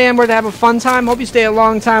Squad fam. We're to have a fun time. Hope you stay a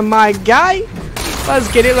long time, my guy.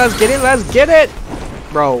 Let's get it. Let's get it. Let's get it.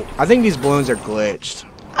 Bro, I think these balloons are glitched.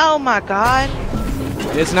 Oh my god.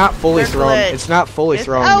 It's not fully They're thrown. glitched. It's not fully It's-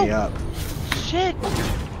 throwing me oh. up. Shit.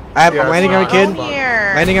 I'm Yeah, landing on a it's kid. not.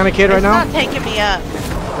 Here. Landing on a kid right It's now. not taking me up.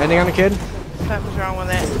 Landing on a kid. Something's wrong with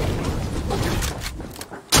it.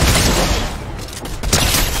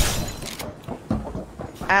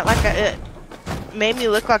 It made me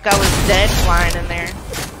look like I was dead flying in there.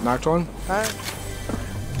 Knocked one. Fuck.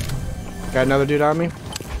 Got another dude on me.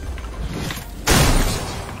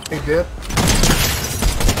 He did.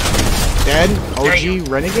 Dead. OG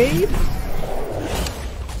Renegade.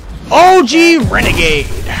 OG Renegade.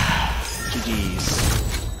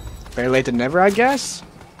 GG's. Better late than never, I guess.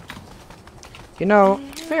 You know,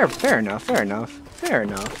 fair enough.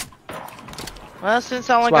 Well, since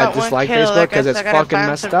I only That's why I got one dislike kill, Facebook, I 'cause guess it's I gotta fucking find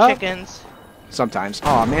messed some up. chickens. Sometimes.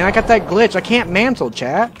 Oh man, I got that glitch. I can't mantle,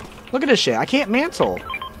 chat. Look at this shit. I can't mantle.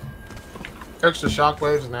 Extra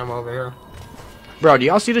shockwaves and ammo over here. Bro, do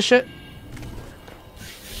y'all see this shit?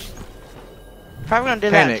 Probably gonna do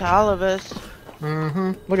Panic. that to all of us.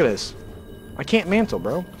 Mm-hmm. Look at this. I can't mantle,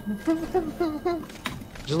 bro.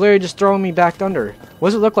 Just literally just throwing me back under. What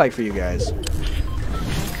does it look like for you guys?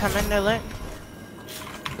 Come in to look.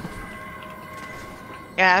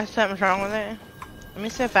 Yeah, something's wrong with it. Let me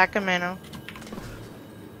see if I can mantle.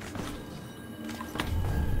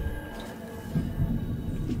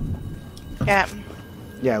 Yeah,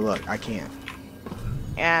 Yeah, look, I can't.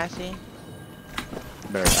 yeah, I see.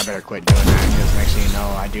 I better quit doing that because next thing you know,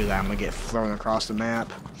 I do that, I'm gonna get thrown across the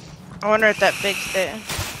map. I wonder if that fixed it.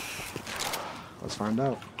 Let's find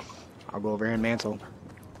out. I'll go over here and mantle.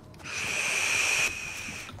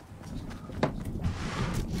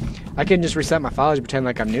 I can just reset my files and pretend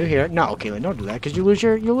like I'm new here. No, Caitlin, don't do that because you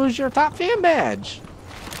lose your top fan badge.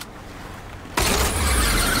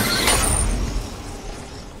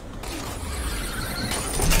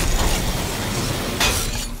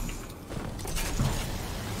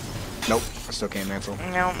 Nope, I still can't mantle.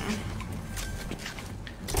 No.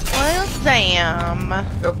 Well, damn.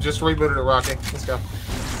 Yep, just rebooted it, Rocky. Let's go.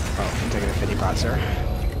 Oh, I'm taking a 50 pot, sir.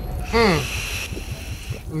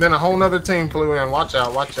 And then a whole nother team flew in. Watch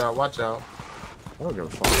out, watch out, watch out. I don't give a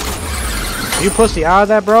fuck. You pussy out of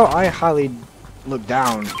that, bro? I highly look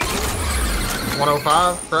down.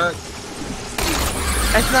 105, correct?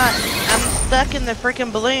 It's not. I'm stuck in the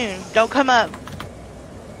freaking balloon. Don't come up.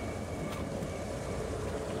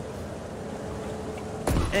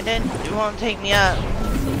 It won't take me up.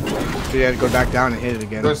 So you had to go back down and hit it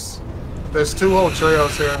again. There's two whole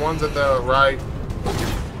trios here. One's at the right,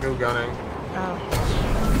 goo gunning. Oh.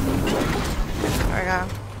 There we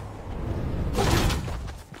go.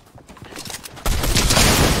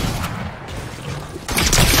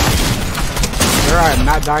 Sir, I am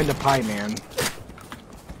not dying to pie, man.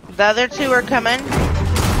 The other two are coming.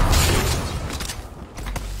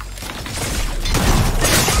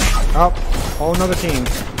 Oh, whole another team.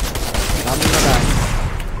 Got me in the back.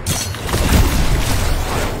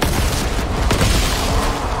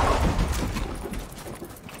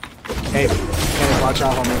 Hey, Panic, watch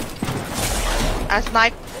out, homie. I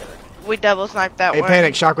sniped. We double sniped that Hey, one.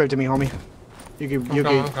 Panic, shockwave to me, homie. You could,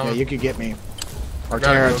 I'm coming. yeah, you could get me. Or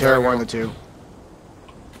Gotta Terra, go, Terra, gotta one go. of the two.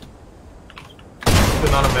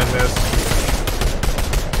 Did not amend this.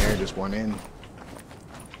 Terra just won in.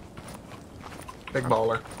 Big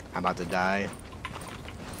baller. I'm about to die.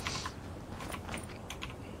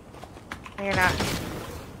 You're not.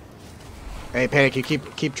 Hey, Panic, you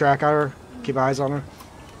keep track of her. Keep eyes on her.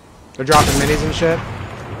 They're dropping minis and shit.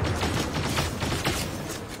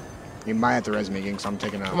 You might have to res me again, because I'm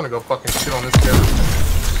taking I'm out. gonna go fucking shit on this kid.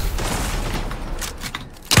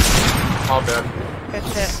 All dead. Good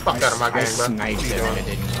shit. Fuck out of my I game, bro. sniped What you him and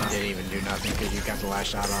doing? it didn't even do nothing because you got the last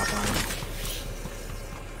shot off on him.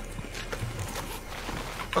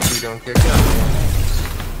 What are you doing, kid? Get out of here.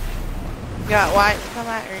 You got whites come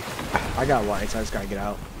at her. I got whites, I just gotta get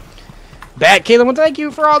out. Back, Caitlin, well, thank you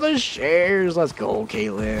for all the shares. Let's go,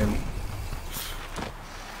 Caitlin.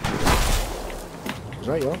 Was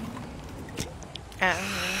that you? Yeah,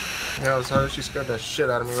 it was her. She scared that shit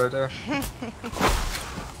out of me right there.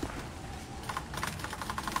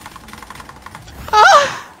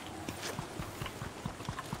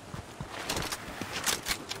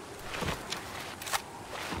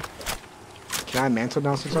 I mantle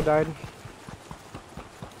now since I died?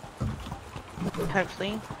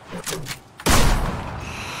 Hopefully.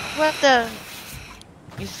 What the?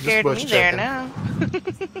 You scared me bush there checking. now.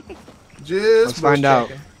 Just Let's find bush out.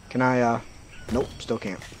 checking. Can I, nope, still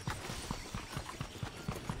can't.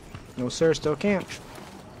 No, sir, still can't.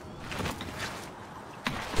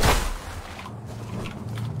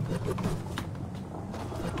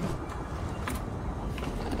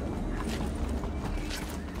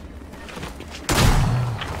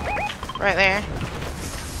 Right there.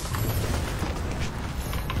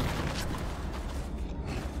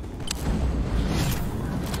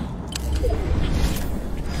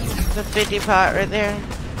 The 50 pot right there.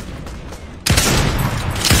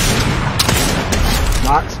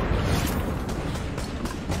 Knocked.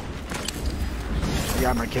 I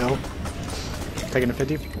got my kill. Taking a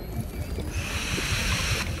 50.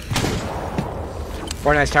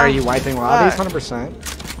 Fortnite's tired of you wiping lobbies? 100%.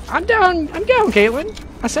 I'm down, Caitlin.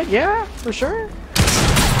 I said yeah, for sure.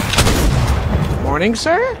 Morning,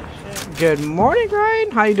 sir. Good morning,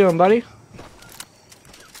 Ryan. How you doing, buddy?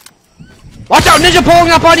 Watch out, Ninja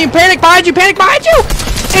pulling up on you. Panic behind you, panic behind you.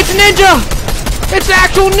 It's Ninja. It's the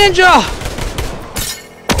actual Ninja.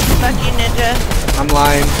 Fuck you, Ninja. I'm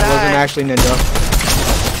lying. It wasn't Die. actually Ninja.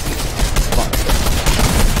 Fuck.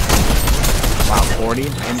 Wow, 40?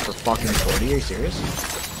 Aim for fucking 40? Are you serious?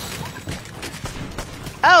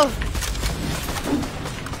 Oh,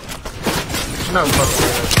 No fucking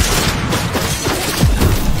way.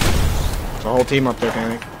 The whole team up there,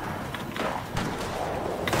 panic.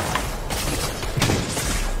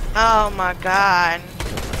 oh my God.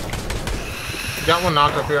 Got one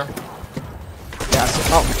knocked up here. Yeah,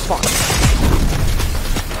 oh, fuck.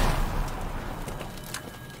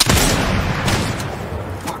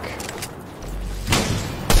 Fuck.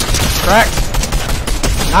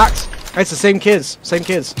 Cracked. Knocked. It's the same kids. Same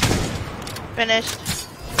kids. Finished.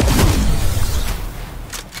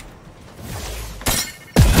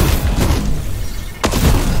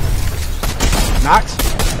 Knocked.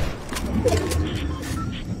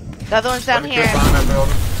 The other one's down Let me here. get behind that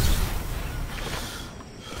building.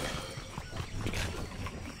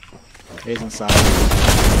 He's inside.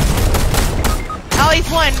 Oh, he's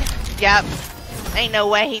one. Yep. Ain't no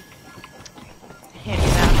way he hit me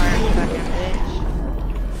that hard, fucking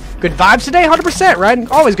bitch. Good vibes today? 100%, right?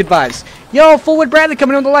 Always good vibes. Yo, Fullwood Bradley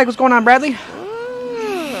coming on the like. What's going on, Bradley?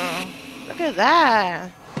 Ooh, look at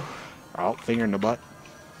that. Oh, finger in the butt.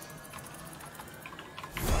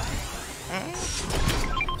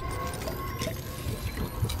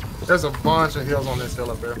 There's a bunch of hills on this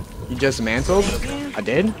hill up here. You just mantled? I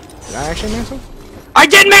did? Did I actually mantle? I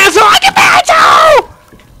did mantle! I did mantle!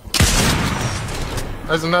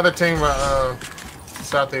 There's another team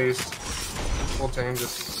southeast. Full team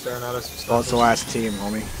just staring at us. Well, it's the last team,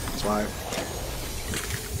 homie. That's why.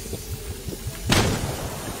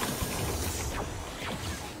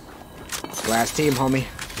 Last team, homie.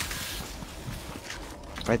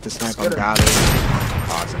 Fight the sniper. get him. Got it.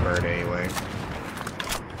 Oh, it's a bird anyway.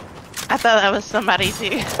 I thought that was somebody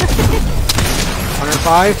too.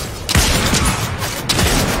 105?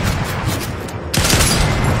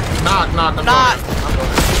 Knock. I'm Knock. going in. I'm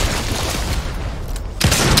going in.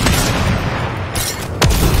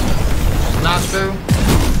 Knock two.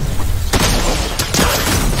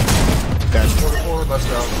 Dead. 44. Let's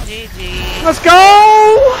go. GG. Let's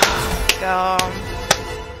go! Go.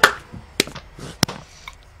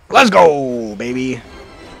 Let's go, baby.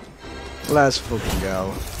 Let's fucking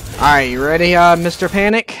go. Alright, you ready, Mr.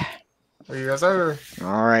 Panic? Are you guys over?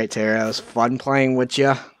 Alright, Tara, it was fun playing with you.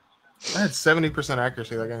 I had 70%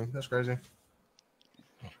 accuracy that game. That's crazy.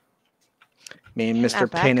 Me and Mr.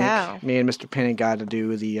 Not back Panic. out. Me and Mr. Panic got to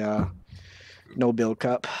do the no build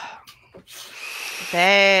cup.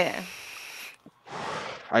 Bet.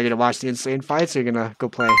 Are you gonna watch the insane fights or are you gonna go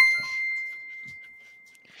play?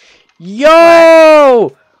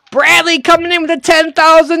 Yo! Bradley coming in with the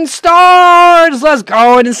 10,000 stars! Let's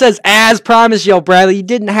go! And it says, as promised. Yo, Bradley, you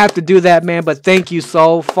didn't have to do that, man, but thank you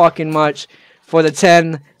so fucking much for the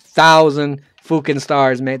 10,000 fucking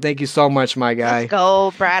stars, man. Thank you so much, my guy. Let's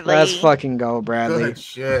go, Bradley. Let's fucking go, Bradley. Good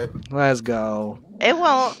shit. Let's go. It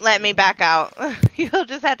won't let me back out. You'll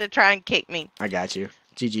just have to try and kick me. I got you.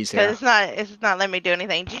 GG's, Because Sarah. it's not letting me do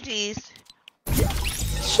anything. GG's.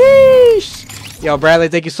 Sheesh! Yo, Bradley,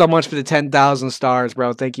 thank you so much for the 10,000 stars,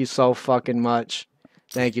 bro. Thank you so fucking much.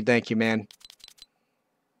 Thank you, man.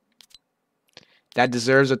 That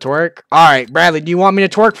deserves a twerk. Alright, Bradley, do you want me to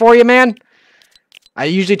twerk for you, man? I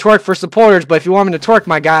usually twerk for supporters, but if you want me to twerk,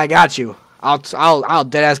 my guy, I got you. I'll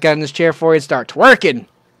deadass get in this chair for you and start twerking.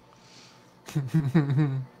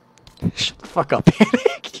 Shut the fuck up,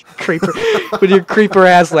 Panic. You creeper. With your creeper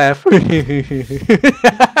ass laugh.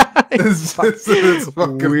 It's fucking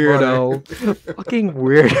Weirdo. Fucking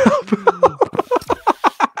weirdo, bro.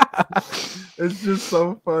 It's just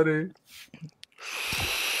so funny.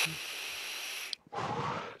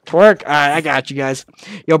 Twerk. Alright, I got you guys.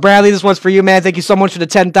 Yo, Bradley, this one's for you, man. Thank you so much for the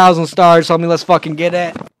 10,000 stars. Homie, let's fucking get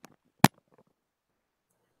it.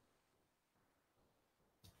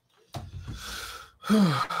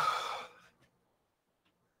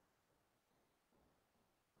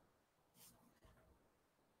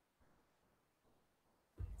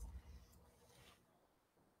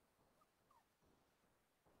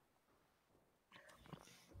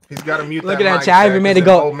 He's got to mute Look that at that mic, chat. I even Jack, made 'cause it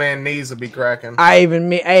go- them Old man knees will be cracking. I even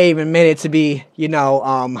made it to be, you know,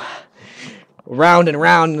 round and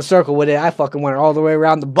round in a circle with it. I fucking went all the way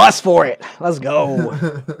around the bus for it. Let's go.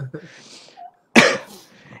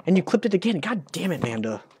 And you clipped it again. God damn it,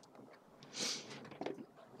 Manda.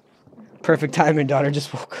 Perfect timing, daughter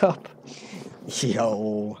just woke up.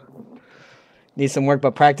 Yo. Need some work,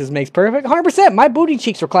 but practice makes perfect. 100%. My booty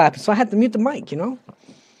cheeks were clapping, so I had to mute the mic, you know?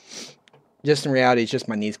 Just in reality, it's just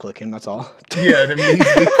my knees clicking, that's all. Yeah, the knees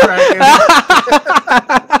be cracking.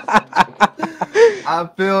 I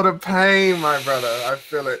feel the pain, my brother. I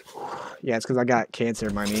feel it. Yeah, it's because I got cancer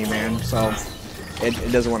in my knee, man, so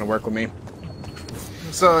it doesn't want to work with me.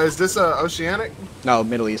 So, is this Oceanic? No,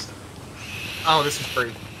 Middle East. Oh, this is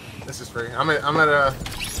free. This is free. I'm at I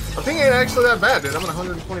think it ain't actually that bad, dude. I'm at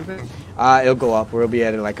 120 ping. It'll go up. We'll be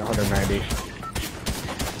at like 190.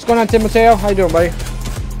 What's going on, Timoteo? How you doing, buddy?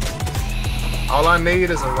 All I need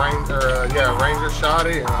is a Ranger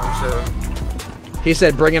shotty, and I'm sure. He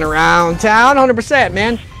said bring it around town, 100%,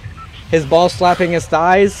 man. His ball slapping his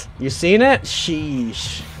thighs. You seen it?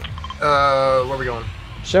 Sheesh. Where we going?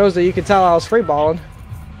 Shows that you can tell I was free balling.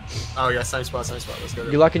 Oh yeah, same spot. Let's go.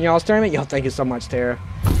 You luck in y'all's tournament? Yo, thank you so much, Tara.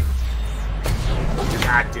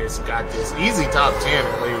 Got this. Easy top 10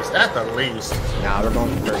 at least. At the least. Nah, we're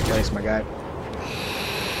going for first place, my guy.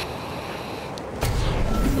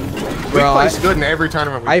 We Bro, placed good in every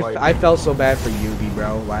tournament we played. I felt so bad for Yugi,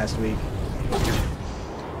 bro, last week.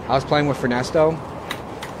 I was playing with Fernesto,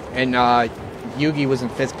 and Yugi was in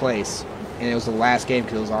 5th place, and it was the last game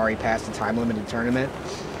because it was already past the time limit of the tournament,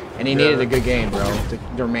 and he needed a good game, bro, to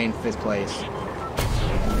remain 5th place.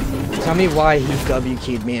 Tell me why he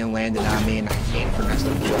W-keyed me and landed on me, and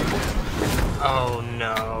Fernesto killed him. Oh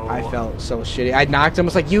no. I felt so shitty. I knocked him. I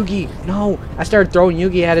was like, Yugi, no. I started throwing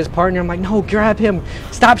Yugi at his partner. I'm like, no, grab him.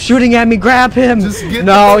 Stop shooting at me. Grab him.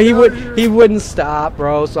 No, he wouldn't stop,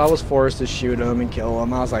 bro. So I was forced to shoot him and kill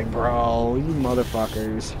him. I was like, bro, you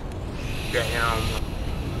motherfuckers. Damn.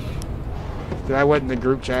 Dude, I went in the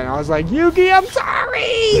group chat and I was like, Yugi, I'm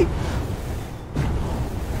sorry.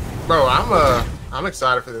 Bro, I'm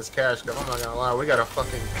excited for this cash, because I'm not gonna lie, we got a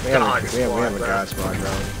fucking god squad, we have a bro. god squad,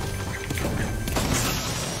 bro.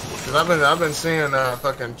 Cause I've been seeing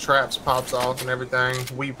fucking traps pops off and everything.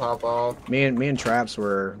 We pop off. Me and Traps,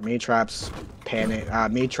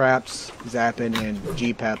 Panic, me, Traps, Zappin, and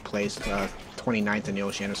GPEP placed 29th in the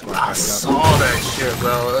Oceania squad. I saw that shit,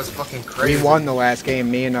 bro. That's fucking crazy. We won the last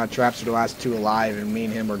game. Me and Traps were the last 2 alive, and me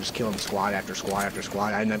and him were just killing squad after squad after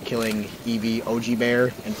squad. I ended up killing EV, OG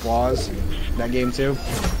Bear, and Flaws that game too.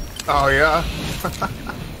 Oh yeah.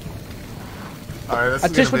 All right, this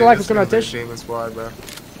is Tish gonna with be, the like. this What's going on, is gonna be Tish? Demon squad, bro.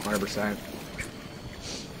 100%.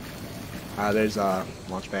 There's a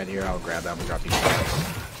launch pad here. I'll grab that and drop these shots. I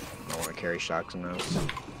don't want to carry shocks in those.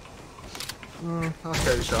 I'll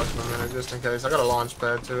carry shots in a minute just in case. I got a launch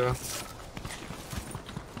pad too. Let's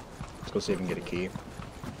go see if we can get a key.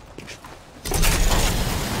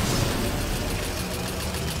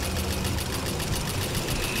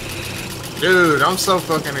 Dude, I'm so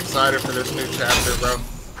fucking excited for this new chapter, bro.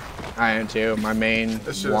 I am too. My main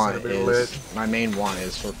This shit is want gonna be is lit.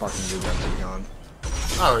 for fucking Google to be gone.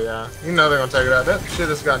 Oh yeah, you know they're gonna take it out. That shit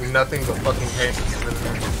has got nothing but fucking paint system in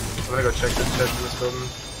there. I'm gonna go check this shit in this building.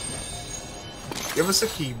 Give us a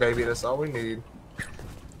key, baby. That's all we need.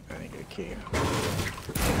 I need a key.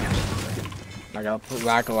 I got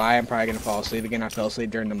not gonna lie, I'm probably gonna fall asleep again. I fell asleep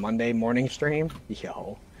during the Monday morning stream.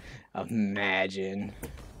 Yo, imagine.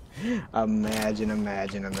 Imagine.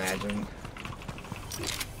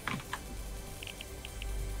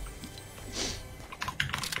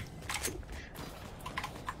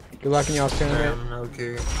 Good luck in y'all's tournament. Damn,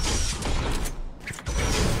 okay.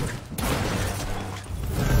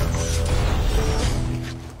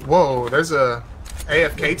 Whoa, there's a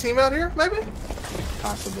AFK team out here, maybe?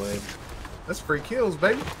 Possibly. That's free kills,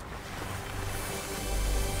 baby.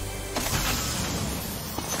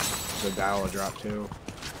 The dial will drop too.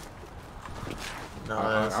 No,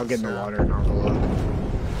 I'll get in the water and I'll go up.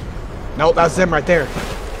 Nope, that's them right there.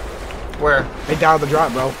 Where? They down the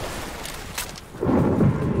drop, bro.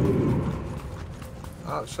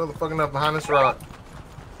 Oh, show the fucking up behind this rock.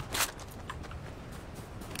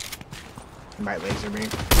 He might laser me.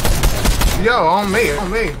 Yo, on me,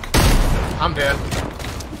 on me. I'm dead.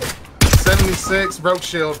 76, broke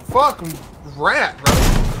shield. Fuck, rat, bro.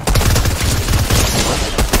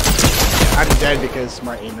 I'm dead because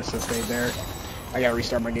my aim assist stayed there. I gotta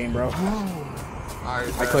restart my game, bro.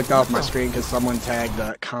 I clicked off my screen because someone tagged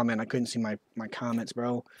a comment. I couldn't see my comments,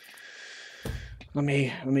 bro. Let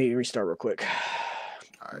me restart real quick.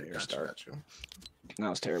 Alright, got you. That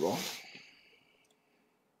was terrible.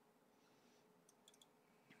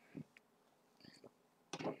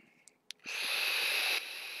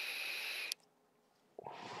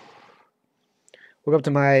 Woke up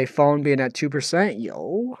to my phone being at 2%.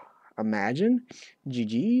 Yo, imagine.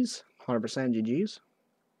 GG's. 100% GG's.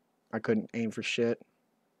 I couldn't aim for shit.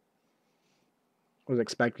 Was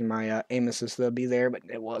expecting my aim assist to be there, but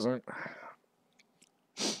it wasn't.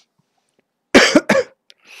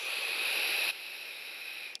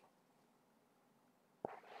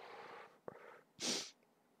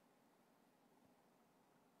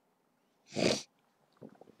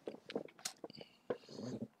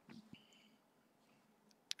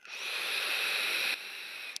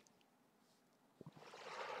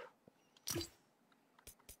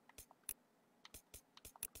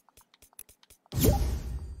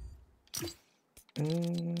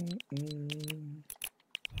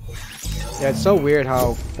 Yeah, it's so weird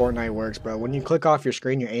how Fortnite works, bro. When you click off your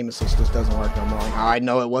screen, your aim assist just doesn't work no more. Like, how I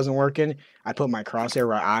know it wasn't working, I put my crosshair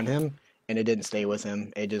right on him, and it didn't stay with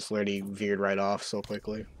him. It just literally veered right off so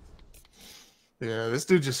quickly. Yeah, this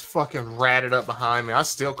dude just fucking ratted up behind me. I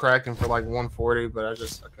still cracked him for like 140, but I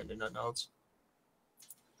couldn't do nothing else.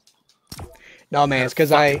 No, man, it's because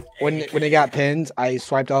when it got pinned, I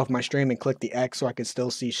swiped off my stream and clicked the X so I could still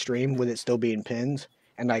see stream with it still being pinned,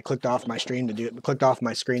 and I clicked off my screen to do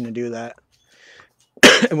that.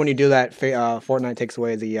 And when you do that, Fortnite takes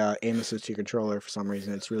away the aim assist to your controller for some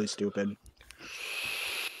reason. It's really stupid.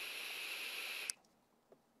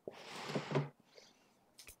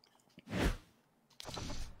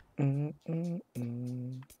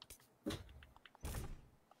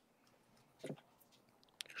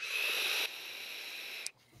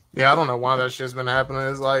 Yeah, I don't know why that shit's been happening.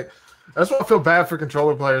 It's like, that's why I feel bad for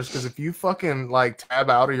controller players, because if you fucking like tab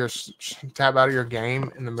out of your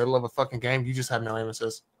game in the middle of a fucking game, you just have no aim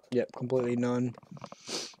assist. Yep, completely none.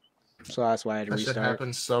 So that's why I had to restart. That shit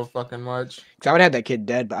happens so fucking much. Cause I would have that kid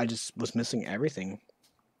dead, but I just was missing everything.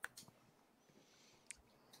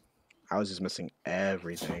 I was just missing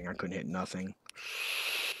everything. I couldn't hit nothing.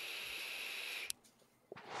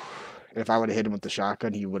 If I would have hit him with the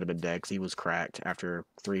shotgun, he would have been dead because he was cracked after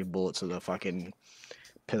 3 bullets of the fucking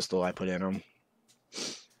pistol I put in him.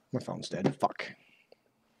 My phone's dead. Fuck.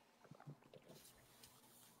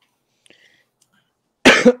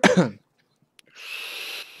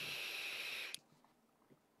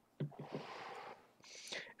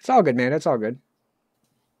 It's all good, man. It's all good.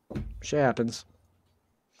 Shit happens.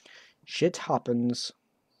 Shit happens.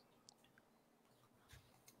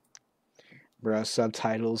 Bruh,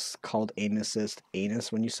 subtitles called aim assist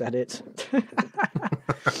anus when you said it.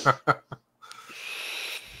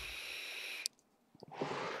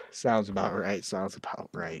 Sounds about right. Sounds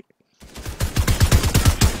about right.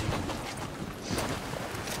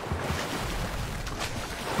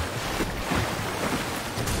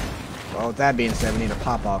 Well, with that being said, we need a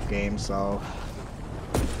pop-off game, so...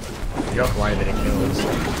 Yep. Why did it kills?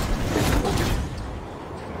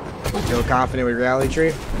 You feel confident with Reality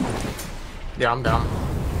Tree? Yeah, I'm down.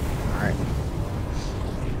 Alright.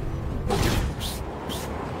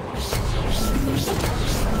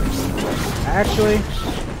 Actually,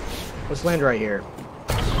 let's land right here.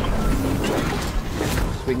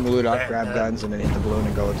 So we can loot up, grab guns, and then hit the balloon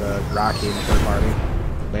and go with the Rocky in the third party.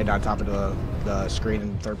 Land on top of the screen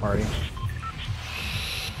in the third party.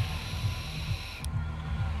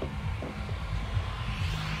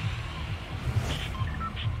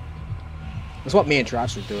 That's what me and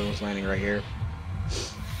Trots was doing, was landing right here.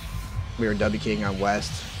 We were W King on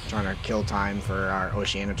West, trying to kill time for our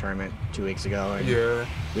Oceania tournament 2 weeks ago. And yeah.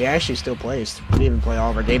 We actually still placed. We didn't even play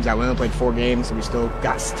all of our games out. We only played 4 games, and we still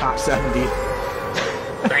got top 70.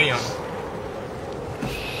 Damn.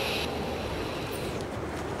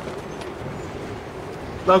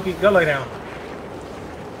 Loki, go lay down.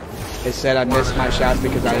 They said I missed my shots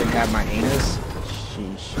because I didn't have my anus.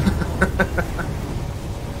 Sheesh.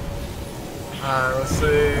 Alright, let's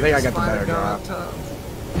see. I think I got the better drop.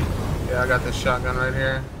 Yeah, I got this shotgun right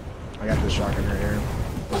here. I got this shotgun right here.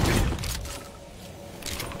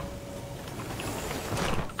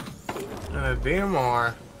 And a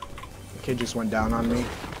DMR. The kid just went down on me.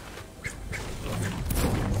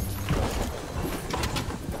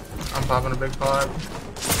 I'm popping a big pod.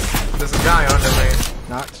 There's a guy under me.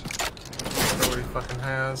 Knocked. I don't know what he fucking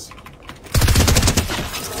has.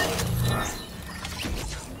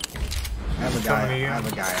 I have a Coming to guy. you. I have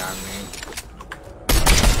a guy on me.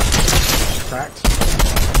 Cracked.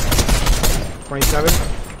 27.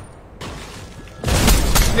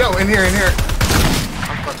 Yo, in here, in here.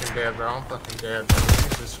 I'm fucking dead, bro. I'm fucking dead, bro.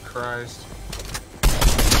 Jesus Christ.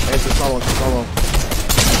 Hey, it's a solo. It's a solo.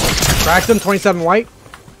 Cracked him. 27 white.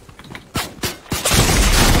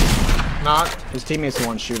 Not. His teammate's the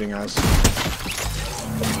one shooting us.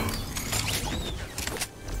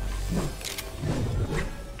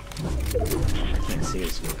 I can't see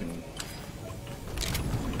his fucking.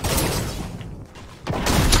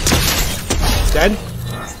 Dead?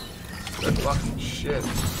 Good fucking shit. I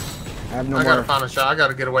have no I more. gotta find a shot. I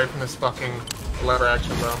gotta get away from this fucking lever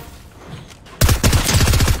action, bro.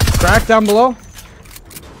 Crack down below.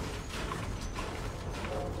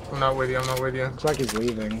 I'm not with you. I'm not with you. Looks like he's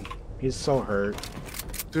leaving. He's so hurt.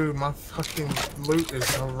 Dude, my fucking loot is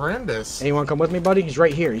horrendous. Anyone come with me, buddy? He's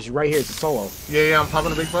right here. He's right here. It's a solo. Yeah, yeah, I'm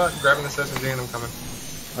popping a big butt, grabbing this SMG, and I'm coming.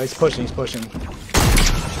 Oh, he's pushing. He's pushing.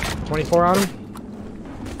 24 on him.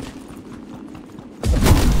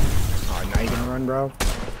 Oh, now you gonna run, bro?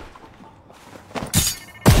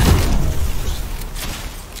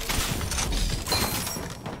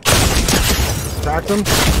 Cracked him.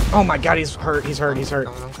 Oh my god, he's hurt. He's hurt. He's hurt.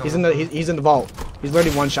 He's in the he's in the vault. He's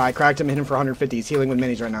literally one shot. I cracked him, hit him for 150. He's healing with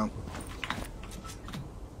minis right now.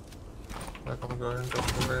 I'm gonna go ahead and go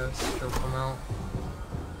for the rest. He'll come out.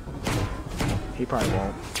 He probably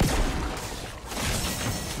won't.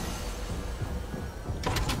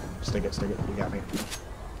 Stick it, stick it. You got me.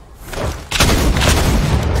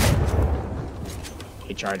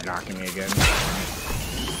 He tried knocking me again.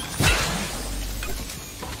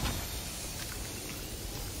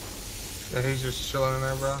 Yeah, he's just chilling in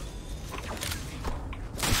there, bro.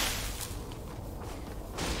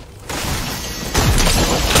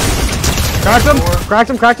 Cracked him! Cracked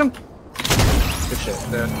him! Cracked him! Good shit.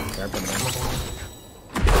 Dead. Grab him, man.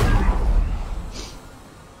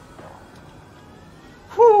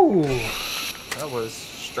 Whew. That was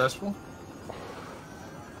stressful.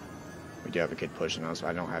 We do have a kid pushing us.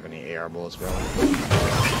 I don't have any AR bullets, bro.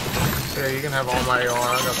 Yeah, you can have all my AR.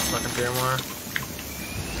 I got the fucking DMR.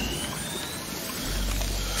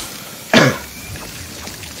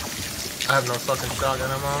 I have no fucking shotgun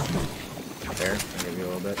ammo. There, I'll give you a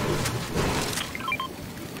little bit.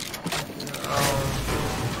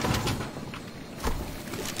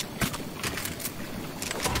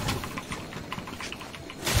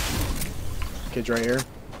 Kid's right here.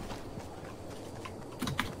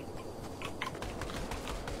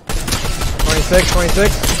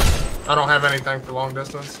 $26. I don't have anything for long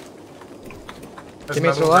distance. There's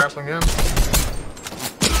Teammates to another the left. grappling in.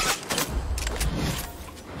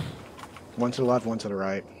 One to the left, one to the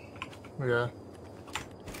right. Yeah.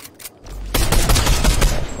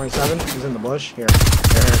 27, he's in the bush. Here.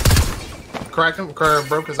 Here. Cracked him.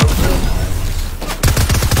 Broke his overkill.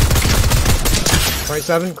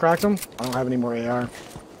 27, cracked him. I don't have any more AR.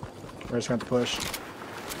 We're just going to push.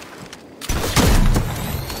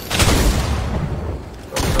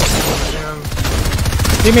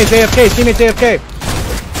 Teammate's AFK, teammate's AFK.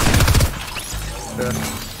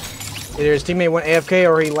 Yeah. Either his teammate went AFK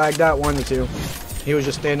or he lagged out, one of the two. He was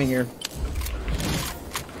just standing here.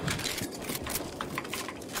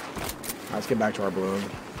 Let's get back to our balloon.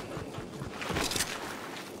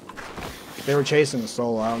 They were chasing the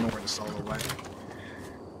solo. I don't know where the solo went.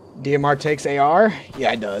 DMR takes AR?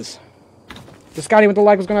 Yeah, it does. Discani with the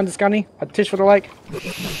like. What's going on, Discani? A tish for the like.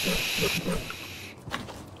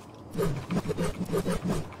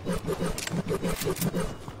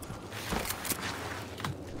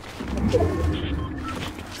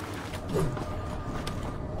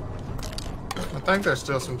 I think there's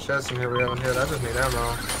still some chests in here we haven't hit. I just need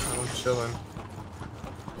ammo. I'm chilling.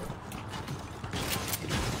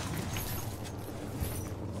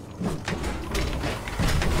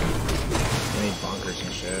 I need bunkers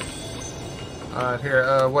and shit. Alright,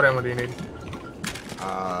 here. What ammo do you need?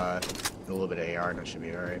 A little bit of AR, that should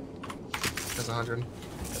be alright. There's 100.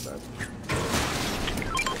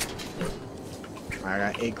 I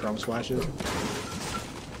got 8 chrome splashes.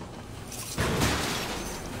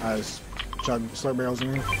 There's chug slurp barrels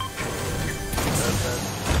in here.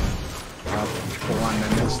 Pull one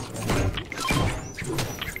and missed.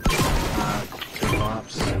 2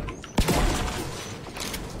 pops.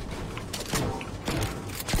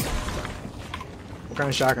 kind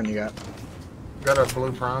of shotgun you got? Got a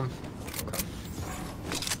blue prime. Okay.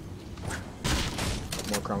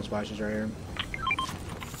 More chrome splashes right here.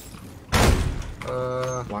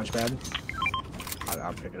 Launchpad.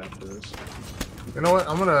 I'll pick it up for this. You know what?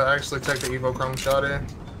 I'm gonna actually take the Evo Chrome shot in.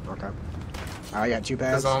 Okay. I got 2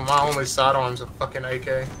 pads. Because my only sidearm's a fucking AK.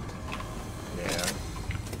 Yeah.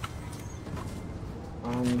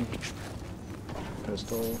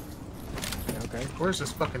 Pistol. Yeah, okay. Where's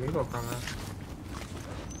this fucking Evo Chrome at?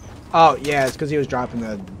 Oh yeah, it's because he was dropping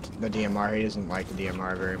the DMR. He doesn't like the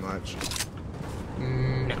DMR very much.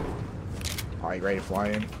 No. Are you ready to fly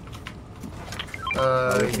in?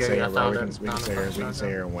 Yeah, I found it. We can sit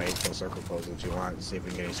here and wait till circle closes if you want to see if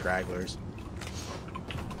we can get any stragglers.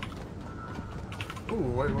 Ooh,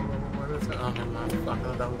 wait, what is it? Oh, never mind. I'm not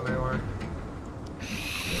gonna dump them anywhere.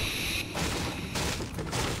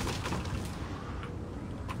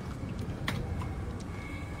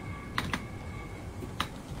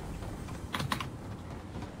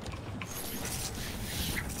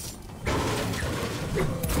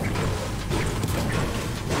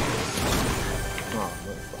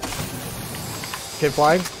 Kid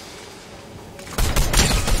flying.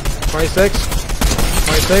 26.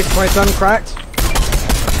 26. 27 cracked.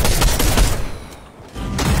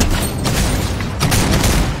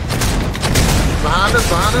 Behind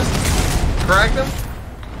us. Cracked him.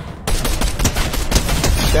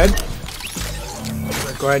 Dead.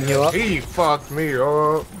 Go ahead and heal up. He fucked me up.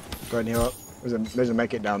 Go ahead and heal up. There's a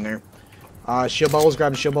medkit down there. Shield balls.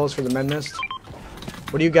 Grab shield balls for the med mist.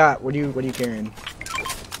 What do you got? What are you carrying?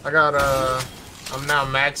 I got I'm now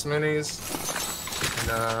max minis.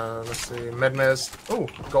 And let's see, med mist. Oh,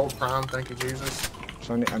 gold prime. Thank you, Jesus.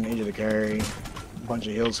 So I need you to carry a bunch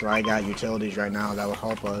of heals. So I got utilities right now that will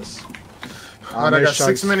help us. Alright, I got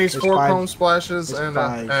 6 minis, 4 chrome splashes, and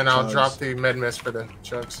I'll chugs. drop the med mist for the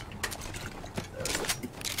chugs.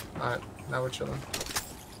 Alright, now we're chilling.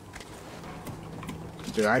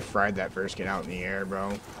 Dude, I fried that first kid out in the air,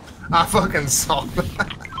 bro. I fucking saw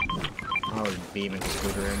that. I was beaming the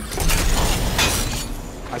scooter in.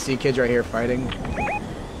 I see kids right here fighting. Looks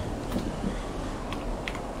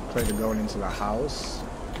like they're going into the house.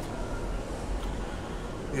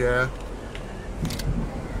 Yeah.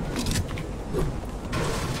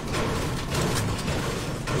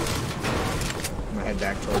 I'm gonna head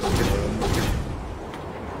back towards the building.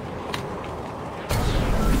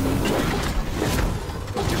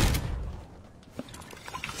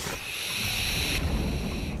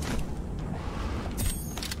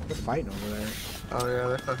 They're fighting over there. Oh yeah,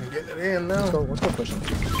 they're fucking getting it in now. Let's go push them.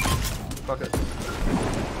 Fuck it.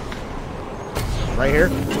 Right here.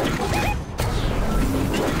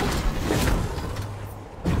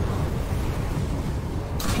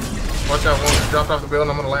 Watch out, one dropped off the building.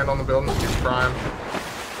 I'm gonna land on the building. Prime.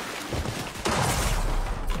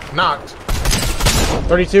 Knocked.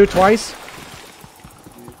 32 twice.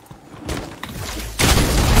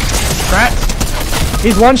 Cracked.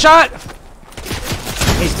 He's one shot.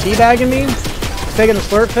 He's teabagging me. He's taking the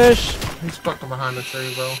slurp fish. He's fucking behind the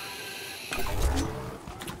tree, bro.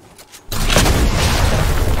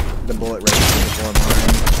 The bullet right before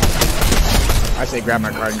mine. I say grab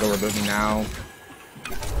my card and go reboot me now.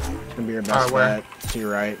 It's gonna be your best bet. To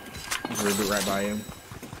your right. Just reboot right by you. You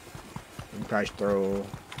can probably throw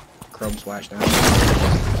chrome splash down.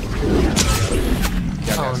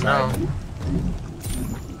 Oh no.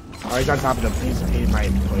 Oh, he's on top of them. He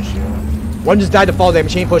might push you. One just died to fall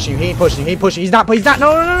damage. He ain't pushing you. He ain't pushing. He ain't pushing. He's not. No.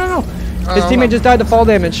 His teammate just died to fall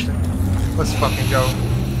damage. Let's fucking go.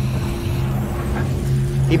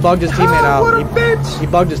 He bugged his teammate out. What a bitch! He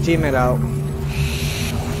bugged his teammate out.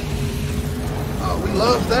 Oh, we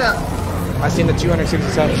love that. I seen the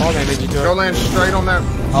 267 fall damage you took. Go land straight on that.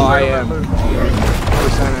 Oh, I am. 100%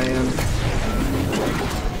 I am.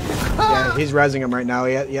 Yeah, he's rezzing him right now.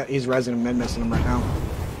 Yeah, he's rezzing him, mid-missing him right now.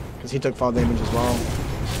 Because he took fall damage as well.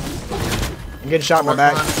 I'm getting shot in my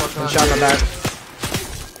back. Getting shot in my back.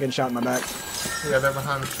 Getting shot in my back. Yeah, they're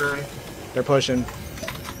behind the tree. They're pushing.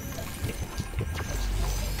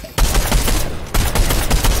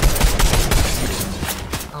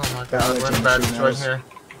 Oh my god, we're in a bad situation here.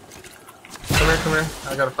 Come here.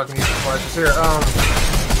 I gotta fucking use the flashes here.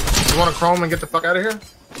 You wanna chrome and get the fuck out of here?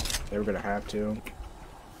 They were gonna have to.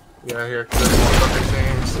 Yeah, here, cause there's more fucking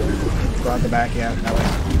teams. Go out the back, yeah, that way.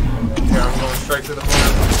 Yeah, I'm going straight to the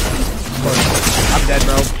front. I'm dead,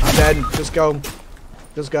 bro. I'm dead. Just go.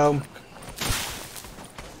 Just go.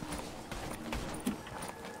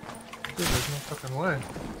 Dude, there's no fucking way.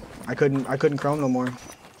 I couldn't chrome no more.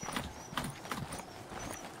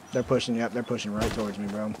 They're pushing, yep, they're pushing right towards me,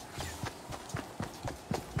 bro.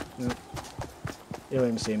 Yep. You don't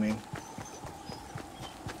even see me.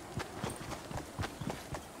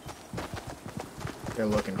 They're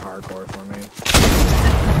looking hardcore for me.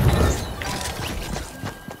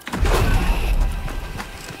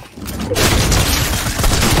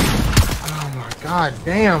 Oh my god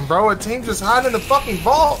damn, bro. A team just hiding in the fucking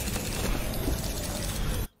vault.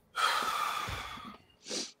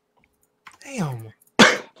 Damn.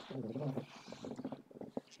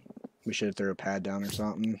 We should have threw a pad down or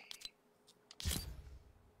something.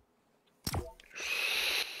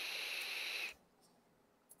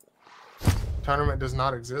 Tournament does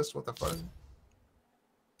not exist. What the fuck?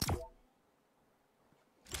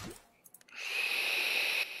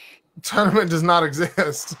 Tournament does not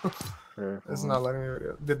exist. Sure, It's hold not on. letting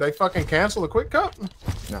me. Did they fucking cancel the quick cup?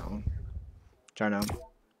 No. Try now.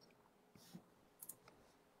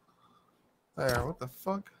 There, what the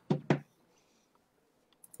fuck?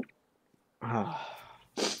 Don't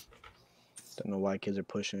know why kids are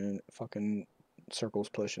pushing in. Fucking circles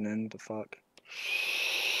pushing in. The fuck.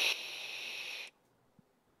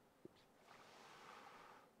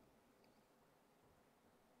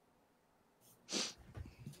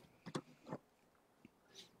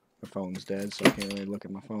 My phone's dead, so I can't really look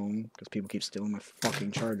at my phone because people keep stealing my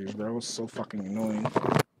fucking chargers, bro. It's so fucking annoying.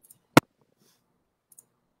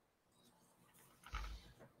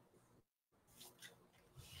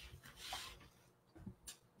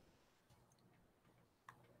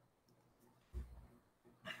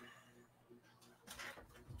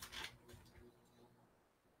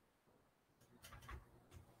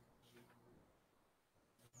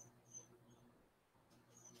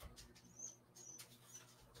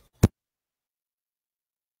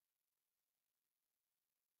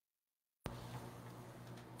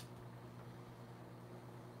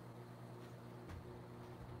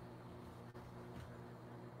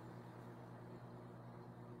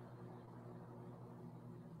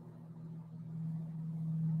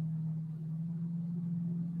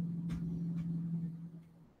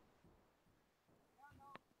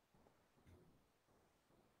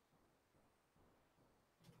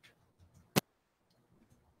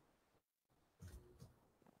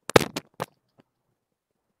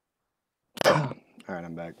 Alright,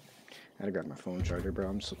 I'm back. I had to grab my phone charger, bro.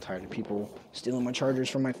 I'm so tired of people stealing my chargers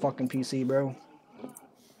from my fucking PC, bro.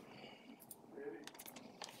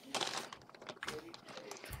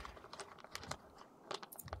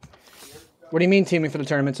 What do you mean teaming for the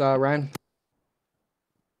tournaments, Ryan?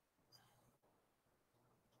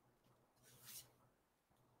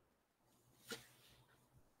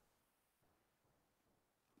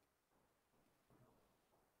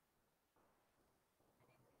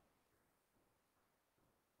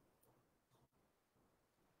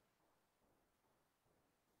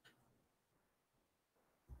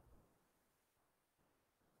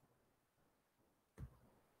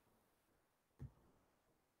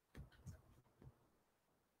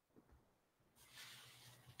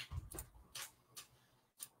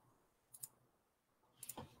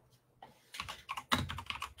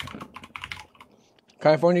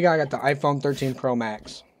 California guy got the iPhone 13 Pro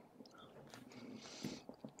Max.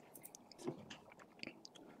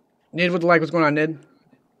 Nid with the like, what's going on, Nid?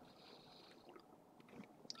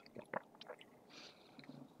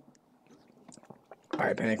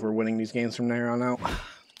 Alright, Panic, we're winning these games from there on out.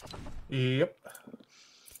 Yep.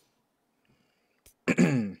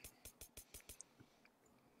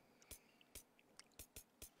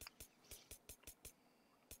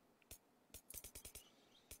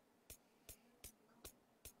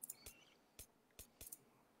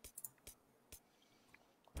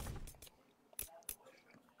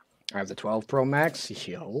 I have the 12 Pro Max.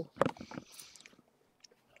 Yo.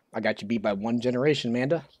 I got you beat by one generation,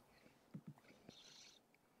 Manda.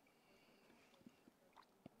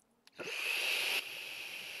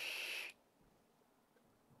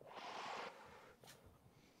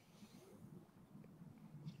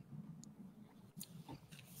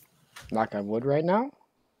 Knock on wood right now?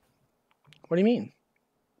 What do you mean?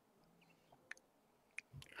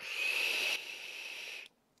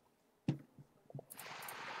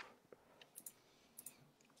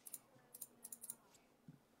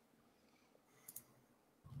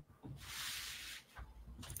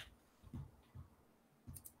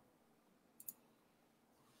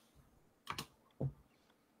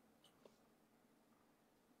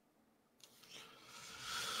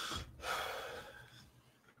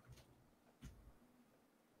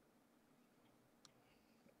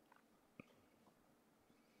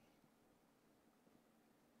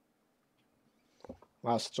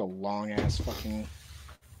 Wow, such a long ass fucking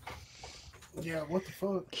Yeah, what the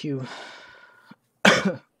fuck? queue.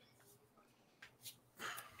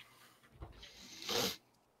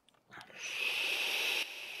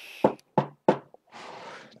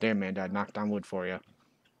 Damn, Hey, Amanda, I knocked on wood for you.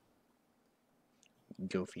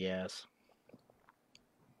 Goofy ass.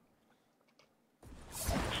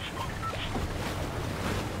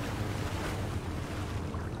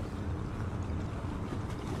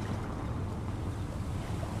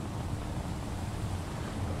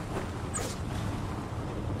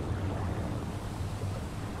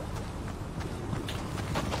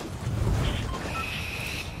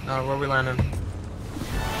 Where are we landing?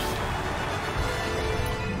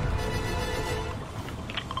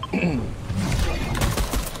 We're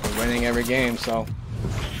winning every game, so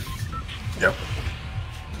Yep.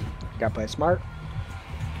 gotta play smart.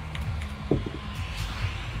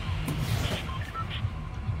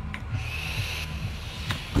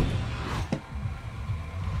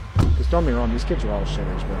 Cause don't be wrong, these kids are all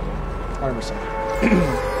shitters, bro. 100%.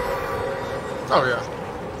 Oh yeah.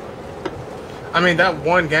 I mean, that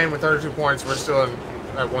one game with 32 points, we're still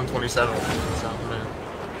at 127. So, man.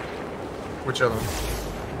 Which of them?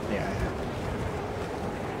 Yeah.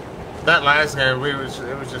 That last game, it was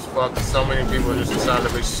just fucked. So many people just decided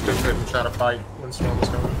to be stupid and try to fight when Storm was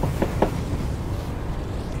coming.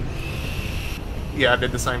 Yeah, I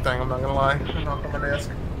did the same thing. I'm not gonna lie. I knocked on my desk.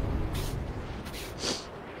 It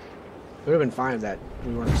would have been fine if that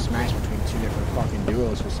we weren't smashed between two different fucking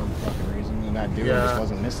duos for some fucking reason, and that duo just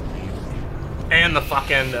wasn't missing me. And the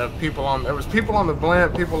fucking people on there was people on the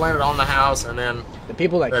blimp, people landed on the house, and then The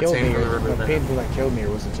people that killed me, team was really the bad. people that killed me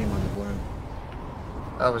was the team on the balloon.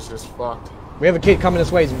 that was just fucked. We have a kid coming this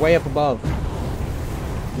way. He's way up above.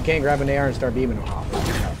 You can't grab an AR and start beaming him off. I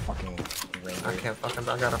got a fucking ranger. I can't fucking.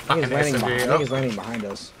 I got a I think fucking he's landing behind. I SMG. think he's landing behind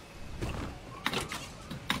us.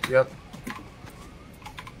 Yep.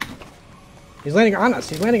 He's landing on us.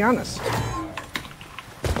 He's landing on us.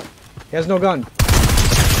 He has no gun.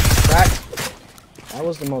 Cracked. That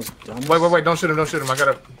was the most dumb. Wait! Don't shoot him! Don't shoot him! I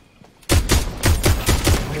gotta.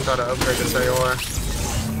 I gotta upgrade this AR.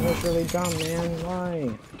 That was really dumb, man. Why?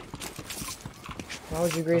 Why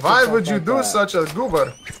would you grace Why yourself would you like do that? such a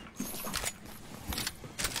goober?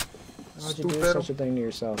 Why would you do Stupid. such a thing to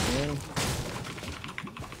yourself, man?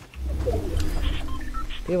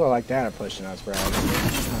 People like that are pushing us, bro. I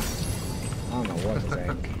don't know what to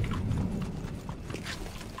think.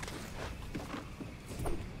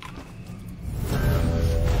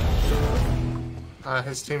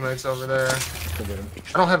 His teammates over there. Go get him.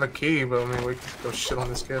 I don't have a key, but I mean, we can go shit on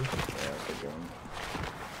this kid. Yeah, go get him.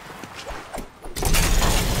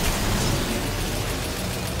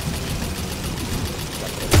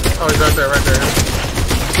 Oh, he's right there, right there.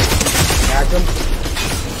 Back him.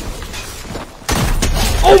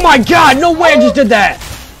 Oh my god, no way I just did that!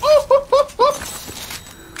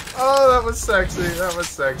 Oh, that was sexy. That was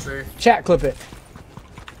sexy. Chat clip it.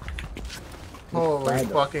 Holy Fried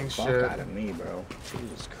the fucking fuck shit. out of me, bro.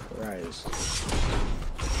 Jesus Christ.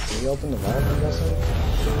 Did he open the valve, I'm guessing?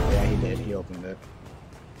 Yeah, he did. He opened it.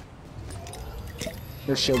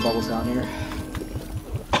 There's shield bubbles down here.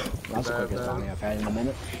 That's the quickest bounty I've had in a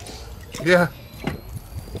minute. Yeah.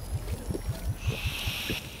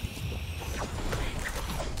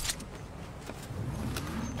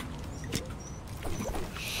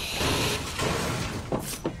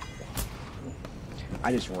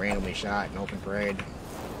 I just randomly shot in open parade.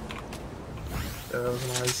 That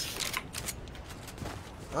was nice.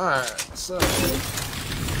 Alright, so.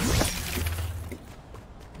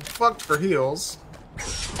 Fucked for heals.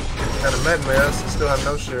 Got a med mess, still have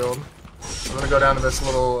no shield. I'm gonna go down to this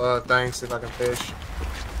little thing, see if I can fish.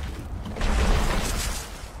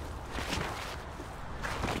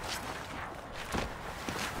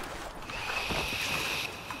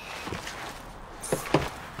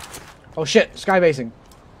 Oh shit, sky basing.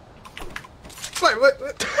 Wait,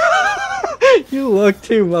 what? You look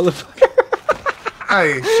too, motherfucker.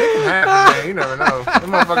 Hey, shit can happen, man. You never know.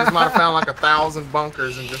 Them motherfuckers might have found like 1,000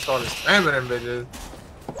 bunkers and just started spamming them bitches.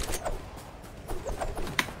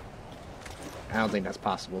 I don't think that's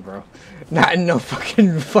possible, bro. Not in no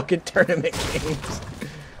fucking tournament games.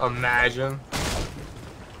 Imagine.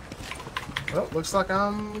 Well, looks like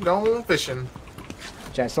I'm going fishing.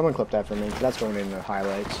 Chad, someone clip that for me, 'cause that's going in the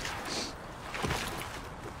highlights.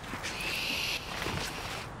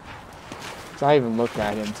 So I even looked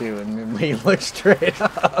at him too, and he looked straight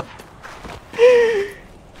up.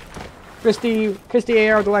 Christy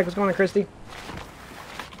AR with the like, what's going on, Christy?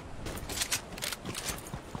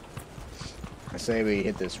 I say we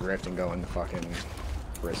hit this rift and go into fucking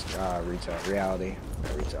retail reality.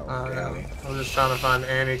 Retail reality. I'm just trying to find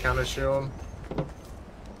any kind of shield.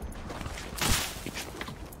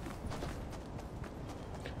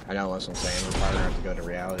 I know what I'm saying. We're probably gonna have to go to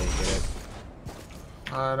reality to get it.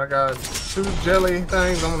 Alright, I got 2 jelly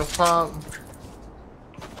things I'm gonna pop.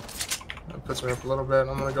 puts me up a little bit.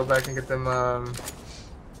 I'm gonna go back and get them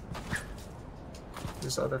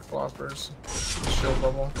these other floppers. Shield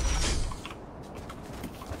bubble.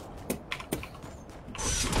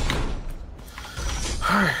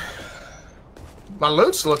 My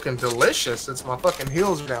loot's looking delicious. It's my fucking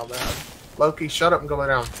heels now, man. Loki, shut up and go lay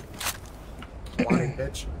down. Whiny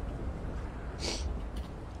bitch.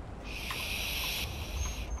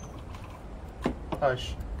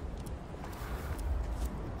 Hush.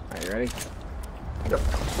 Are you ready? Yep. I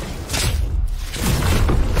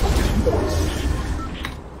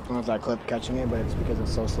don't know if that clip catching it, but it's because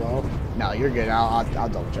it's so slow. No, you're good. I'll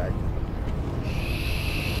double check.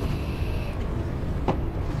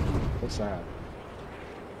 What's that?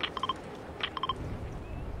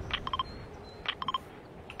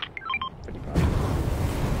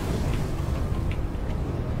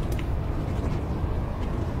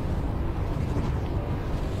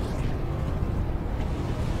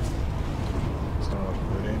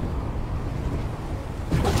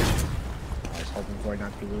 For it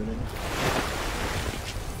not to be looted.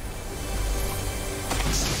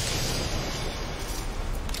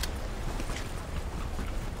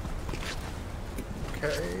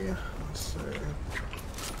 Okay, let's see.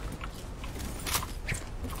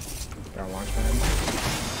 Got a launch pad.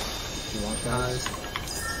 Two launch pads. Nice.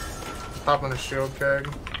 Pop in a shield keg.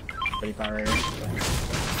 Pretty fire right here.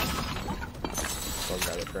 So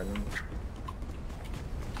grab it for them.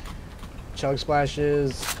 Chug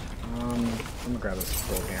splashes. I'm gonna grab this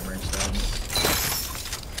full hammer instead.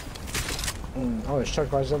 Oh, there's chug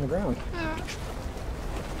splashes on the ground.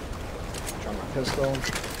 Drop my pistol.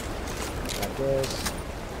 Got this.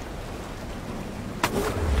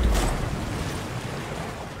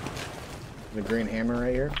 The green hammer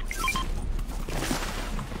right here.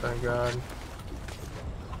 Thank God.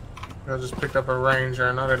 I just picked up a ranger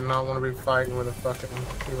and I did not want to be fighting with a fucking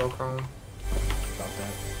Evo Chrome. About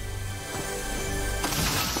that.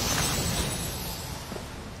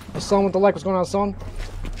 Son with the like, what's going on, son?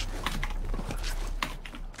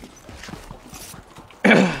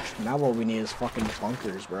 Now what we need is fucking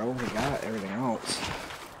bunkers, bro. We got everything else.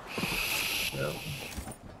 Yep.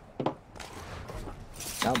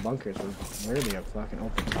 Without bunkers, we're really a fucking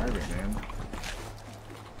open target, man.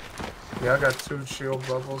 Yeah, I got 2 shield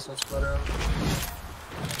bubbles, that's about it.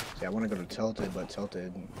 See, I want to go to Tilted, but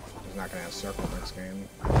Tilted is not going to have circle next game.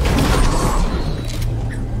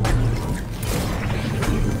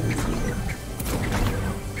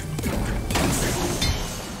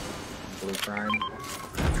 Blue Prime.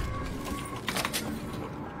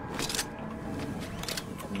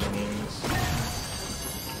 Minions.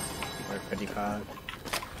 Or 55.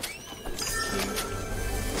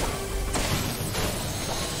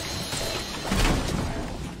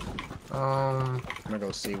 I'm gonna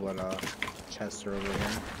go see what chests are over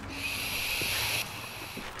here.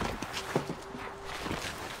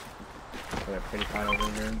 So they're pretty hot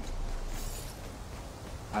over here.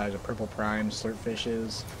 There's a purple prime, slurp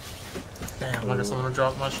fishes. Damn, I guess I'm gonna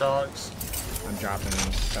drop my shots. I'm dropping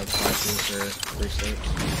chug splashes for 3 slurps.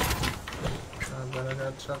 I bet I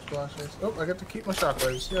got chug splashes. Oh, I get to keep my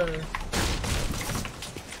shockwaves. Yay.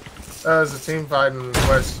 There's a team fighting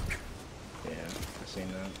west. Yeah, I've seen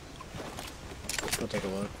that. Go take a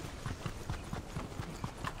look.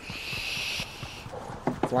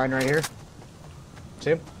 Flying right here.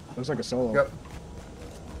 See him? Looks like a solo. Yep.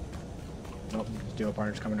 Nope, his duo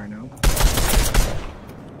partner's coming right now.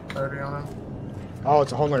 30 on him. Oh,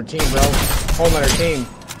 it's a whole nother team, bro. Whole nother team.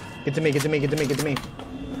 Get to me, get to me, get to me, get to me.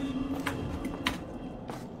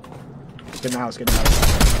 Get in the house, get in the house.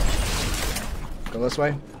 Go this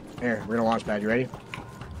way. Here, we're gonna launch pad. You ready?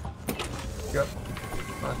 Yep.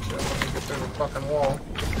 Not yet. Let me get through the fucking wall.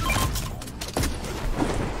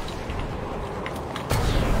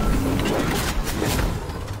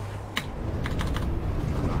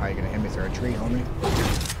 I don't know how you're gonna hit me through a tree, homie.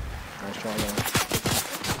 Nice try, though.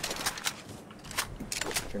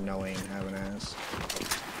 If you're knowing, have an ass.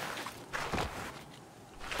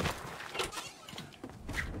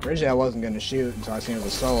 Originally, I wasn't gonna shoot until I seen it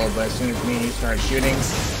was solo, but as soon as me and you started shooting,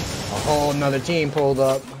 a whole nother team pulled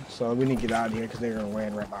up. So we need to get out of here because they're gonna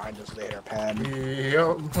land right behind us. They hit our pad.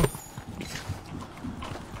 Yep.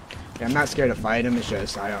 Yeah, I'm not scared to fight them. It's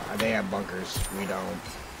just they have bunkers. We don't.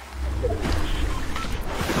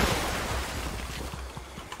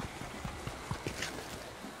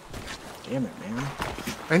 Damn it, man.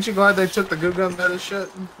 Ain't you glad they took the goo gun out of this shit?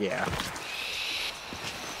 Yeah.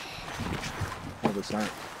 Hope it's not.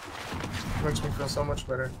 Makes me feel so much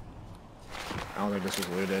better. I don't think this was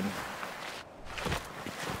looted.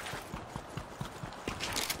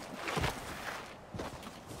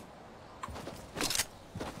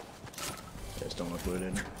 don't look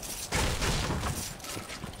looted.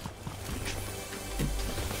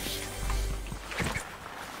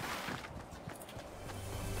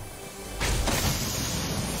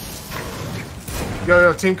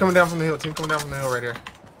 Yo, team coming down from the hill. Team coming down from the hill right here.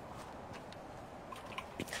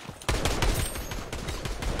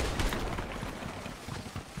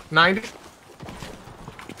 $90.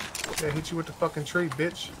 Yeah, hit you with the fucking tree,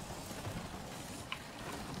 bitch.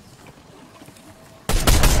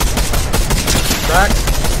 Back.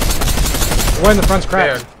 One in the front's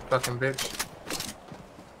cracked. Yeah, fucking bitch.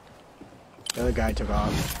 The other guy took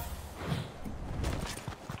off.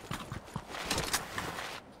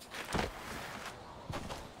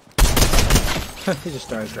 He just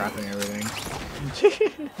starts dropping everything.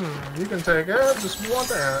 You can take it. Just one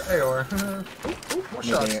thing. AR. More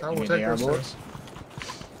shots. I will take those things.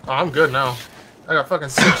 Oh, I'm good now. I got fucking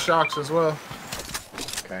 6 shocks as well.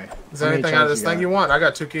 Okay. Is there anything out of this thing you want? I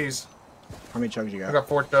got 2 keys. How many chugs you got? I got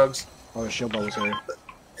 4 chugs. Oh, there's shield bubbles here.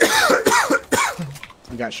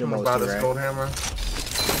 You got shield I'm bubbles about too, this right? gold hammer.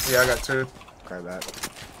 Yeah, I got 2. Grab that.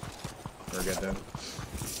 We're good then.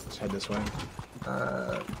 Let's head this way.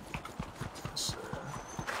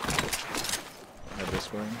 Head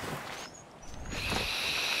this way.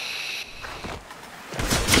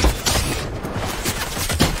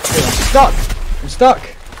 Hey, I'm stuck! I'm stuck!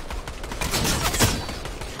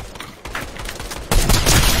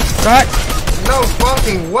 Crack! No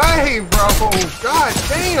fucking way, bro! God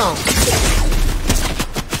damn!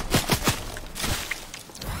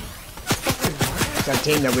 It's that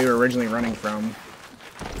team that we were originally running from.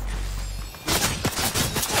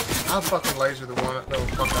 I'll fucking laser the one. No,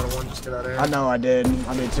 fuck out of one. Just get out of here. I know I did.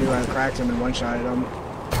 I did too. I cracked him and one-shotted him.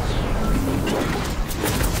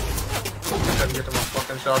 I couldn't get to my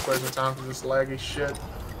fucking shockwaves in time for this laggy shit.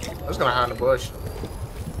 I was gonna hide in the bush.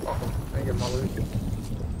 Fuck him. I ain't getting my loot.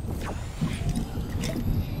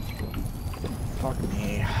 Fuck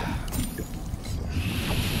me.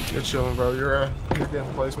 You're chilling, bro. You're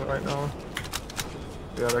getting placement right now.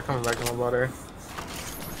 Yeah, they're coming back in my body.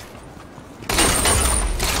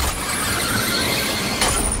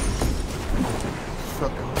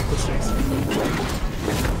 Fucking pussies.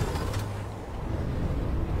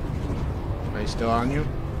 Are they still on you?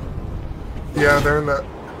 Yeah, they're in the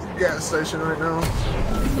gas station right now.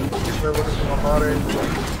 They're looking for my body.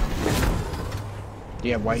 Do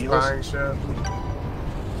you have white heels? Buying shit.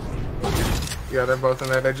 Yeah, they're both in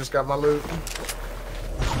there. They just got my loot.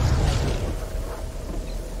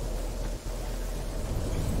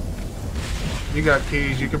 You got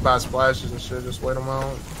keys. You could buy splashes and shit. Just wait them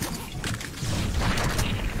out.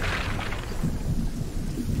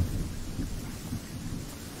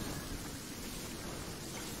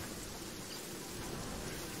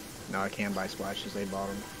 No, I can't buy splashes. They bought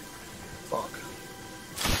them. Fuck.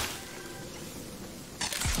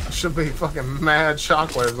 I should be fucking mad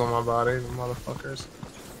shockwaves on my body, the motherfuckers.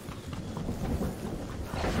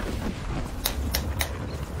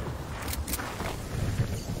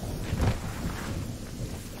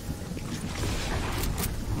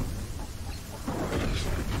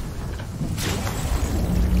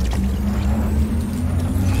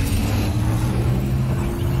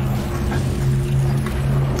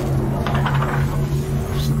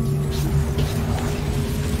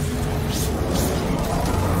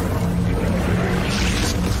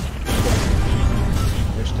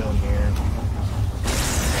 They're still here.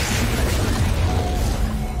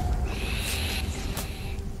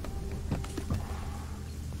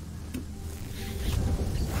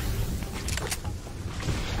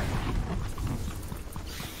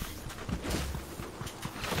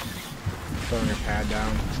 Throwing your pad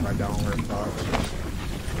down. If I don't, we're fucked.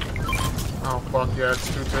 Oh fuck yeah, it's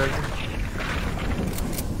too big.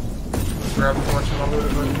 Grab as much of my loot as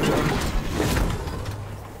I can.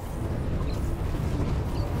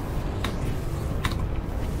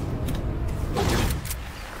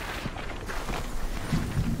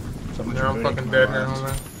 Someone's Yeah, I'm rebooting fucking from dead my here, left.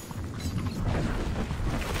 homie.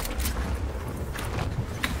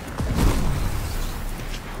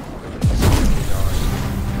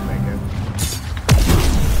 Make it.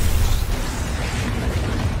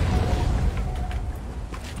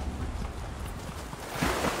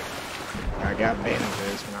 I got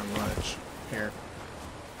bandages, but not much. Here.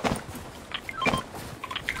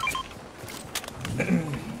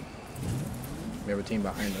 We have a team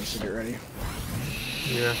behind us, so get ready.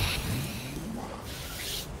 Yeah.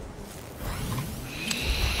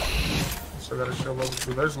 Still gotta show level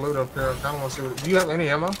 2. There's loot up here. I kinda wanna see what. Do you have any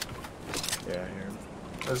ammo? Yeah, here.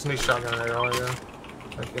 There's a shotgun there, oh yeah.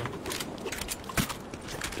 Thank you.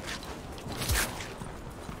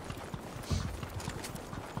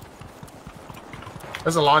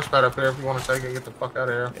 There's a launch pad up here if you want to take it. Get the fuck out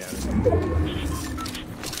of here. Yeah.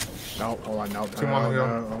 No, hold on, no, Two on the hill.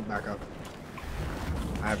 no, back up.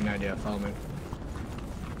 I have no idea. Follow me.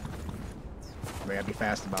 We gotta be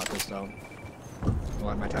fast about this though. Don't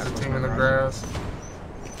let my There's a tackles team in the run. grass.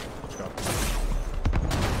 Let's go.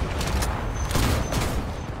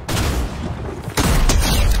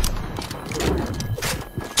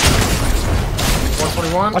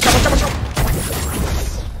 121. Watch out, watch out, watch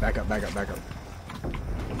out! Back up, back up, back up.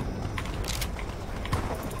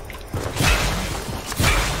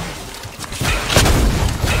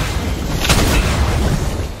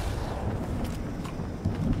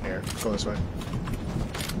 Here, let's go this way.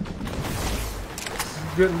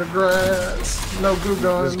 Get in the grass. No goo guns.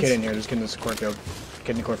 There's a kid in here, there's a kid in this cornfield.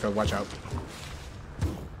 Kid in the cornfield, watch out.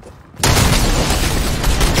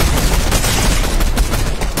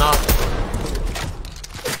 Knock.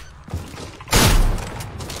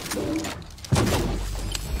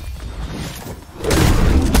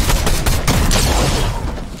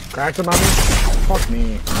 Cracked him on me? Fuck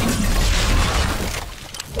me.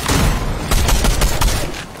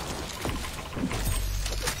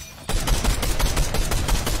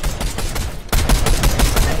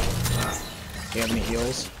 Do you have any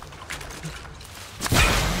heals?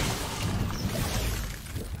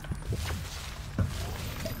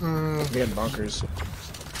 We had bunkers.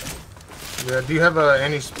 Yeah, do you have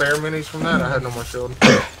any spare minis from that? I had no more shield.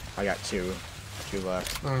 I got two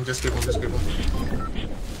left. Just keep them, just keep them.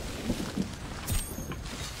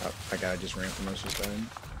 Oh, that guy just ran from us this time.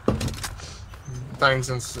 Things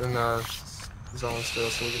in zone still,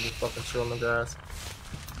 so we can just fucking chill in the grass.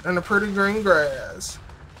 And the pretty green grass.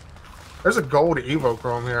 There's a gold Evo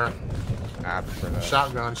Chrome here. I prefer the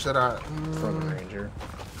Shotgun, should I? for the Ranger.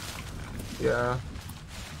 Yeah.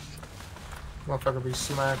 Motherfucker be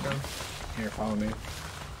smacking. Here, follow me.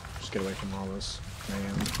 Just get away from all this,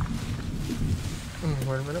 man.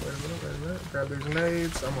 Wait a minute. Grab these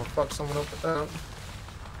nades. I'm gonna fuck someone up with that.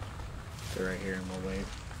 They're right here, and we'll wait. In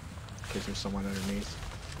case there's someone underneath.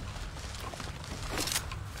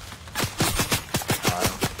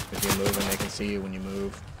 If you're moving, they can see you when you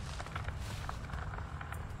move.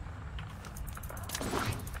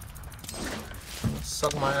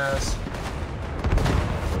 Suck my ass.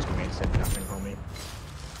 Those grenades did nothing, homie.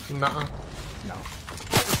 Nuh-uh. No.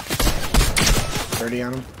 30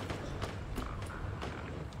 on him.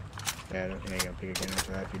 Yeah, I don't think I gotta pick again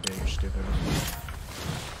after that. If you did, you're stupid.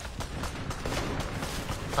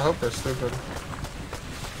 I hope they're stupid.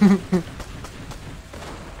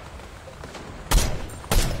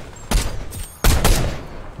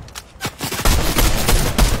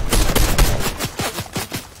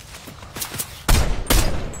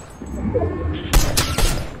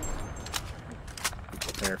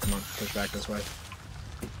 There, come on, push back this way.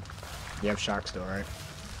 You have shock still, right?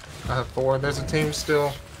 I have 4. There's a team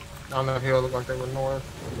still on that hill. Look like they were north.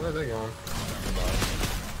 Where are they going?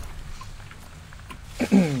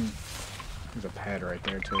 There's a pad right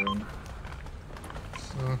there too.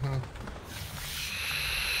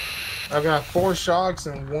 I've got 4 shocks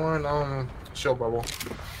and 1 shield bubble.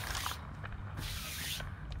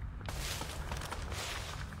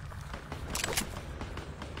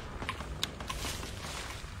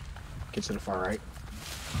 Get to the far right.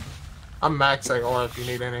 I'm max AR if you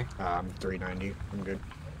need any. I'm 390. I'm good.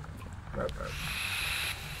 Right.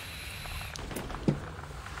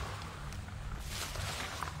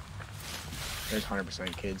 There's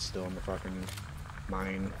 100% kids still in the fucking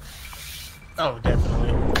mine. Oh,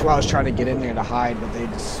 definitely. Well, I was trying to get in there to hide, but they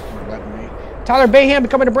just weren't letting me. Tyler Bayham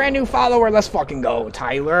becoming a brand new follower. Let's fucking go,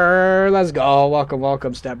 Tyler. Let's go.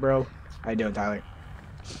 Welcome, step bro. How you doing, Tyler?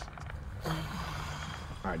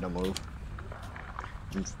 Alright, don't move.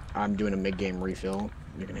 I'm doing a mid-game refill.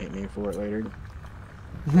 You can hate me for it later.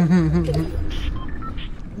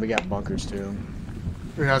 We got bunkers too.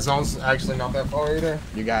 Yeah, zone's actually not that far either.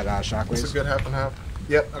 You got It's shockwaves? a good half and half.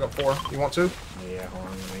 Yep, I got 4. You want 2? Yeah, hold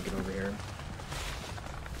on, let me get over here.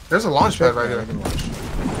 There's a launch pad right Yeah, I here. can launch.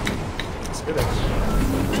 Let's get it.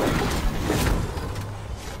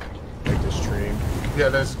 Take this tree. Yeah,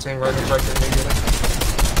 there's a team right there. Get it.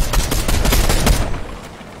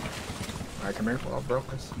 Alright, come here. Well, I broke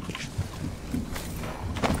this.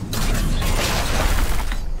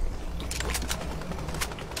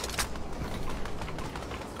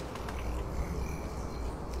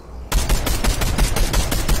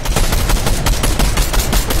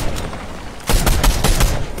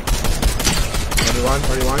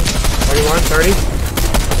 Thirty-one, 30.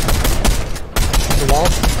 The wall.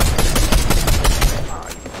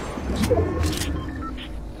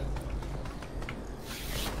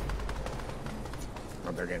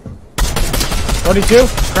 Oh, they're getting. 32.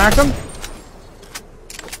 Cracked him.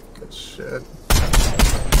 Good shit.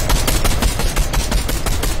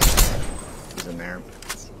 He's in there.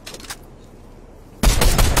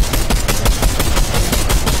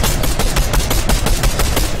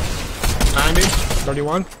 $90.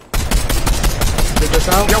 31. Get this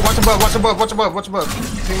out. Yo, watch above, watch above, watch above, watch above.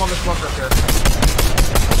 Team on this smoke right there.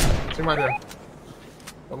 Team right there.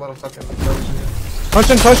 A little fucking.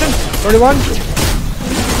 Pushing. 31.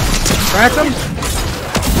 Cracked him.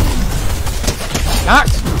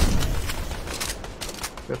 Knocked.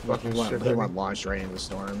 Good fucking shit, He baby. went launched right into the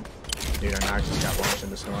storm. Dude, our knock just got launched in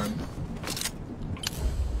the storm.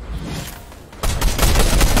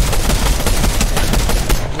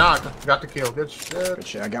 Knock. Got the kill. Good shit. Good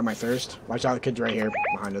shit. I got my thirst. Watch out, the kid's right here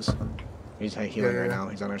behind us. He's healing right now.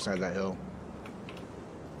 He's on our side of that hill.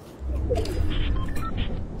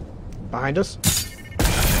 Behind us.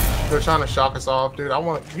 They're trying to shock us off, dude. I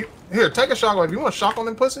want you. Here, take a shockwave. You want a shock on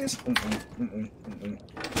them pussies?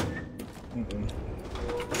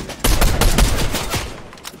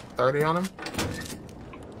 30 on him.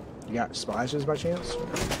 You got splashes by chance?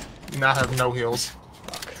 Now I have no heals.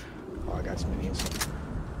 Fuck. Oh, I got some minis.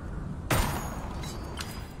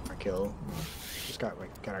 Our kill. Just got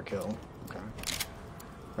our kill. Okay.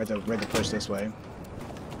 Right to push this way.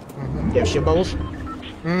 You have ship bubbles?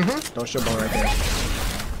 Don't ship bubble right there.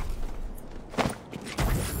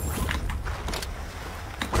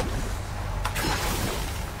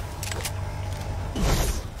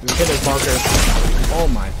 This kid is bunker. Oh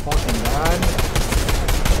my fucking god.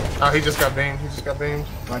 Oh, he just got beamed.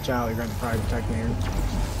 Watch out, you're gonna probably protect me here.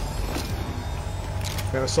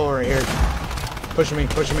 We have a solar right here. Pushing me.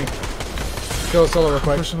 Kill a solar real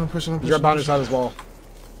quick. Pushing him. He's right behind the side of this wall.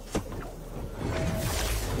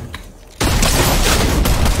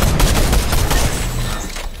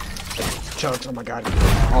 Choked, oh my god.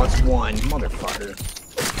 Oh, it's one. Motherfucker.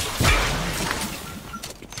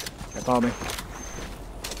 Hey, follow me.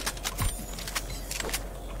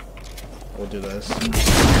 We'll do this.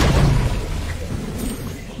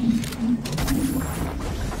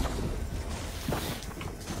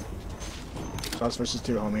 So us versus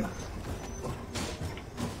 2, homie.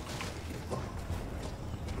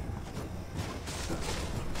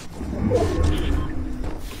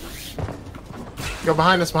 Go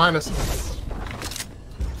behind us.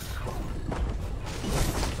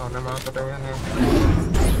 Oh, never mind. I thought they were in here.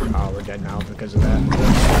 Oh, we're dead now because of that.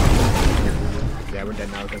 Yeah, we're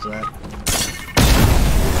dead now because of that.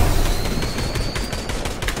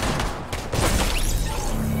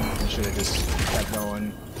 Should have just kept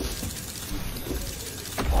going.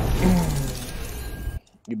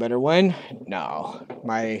 You better win? No.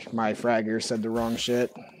 My fragger said the wrong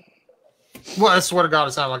shit. Well, I swear to God,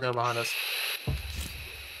 it sounded like they're behind us.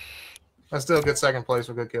 That's still a good second place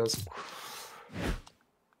with good kills.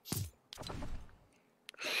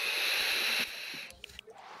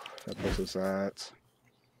 That puts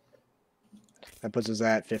us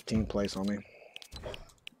at 15th place on me.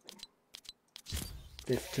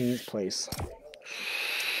 15th place.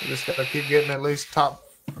 We just gotta keep getting at least top.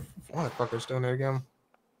 What the fuck is doing there again?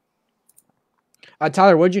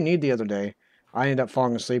 Tyler, what'd you need the other day? I ended up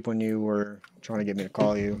falling asleep when you were trying to get me to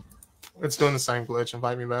call you. It's doing the same glitch.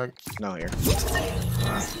 Invite me back. No, here.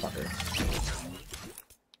 Fucker.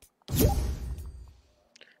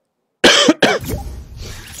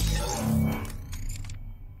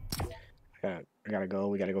 I gotta go.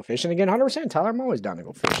 We gotta go fishing again. 100%. Tyler, I'm always down to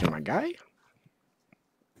go fishing, my guy.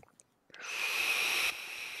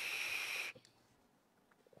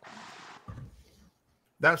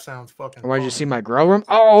 That sounds fucking. Why did you fun. see my grow room?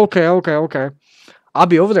 Oh, okay. I'll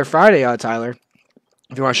be over there Friday, Tyler.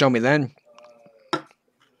 If you want to show me then.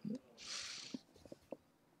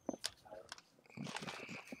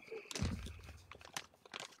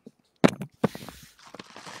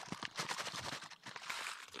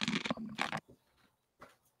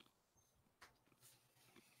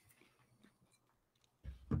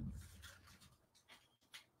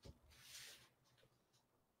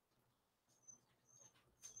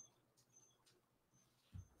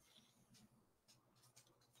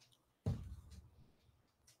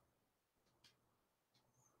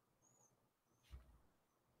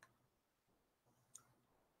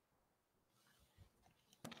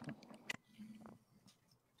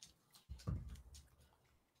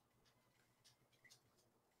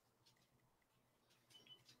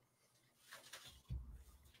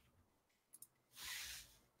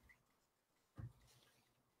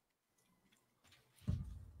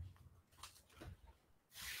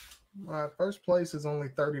 First place is only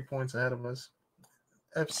 30 points ahead of us.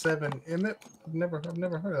 F7 Emmett. I've never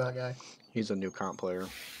heard of that guy. He's a new comp player.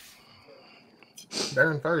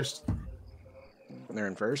 They're in first. They're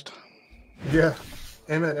in first. Yeah.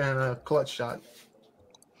 Emmett and a clutch shot.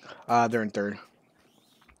 They're in third.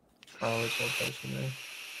 Oh, it's so close for me.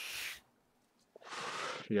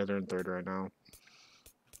 Yeah, they're in third right now.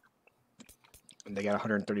 And they got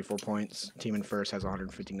 134 points. Team in first has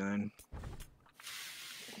 159.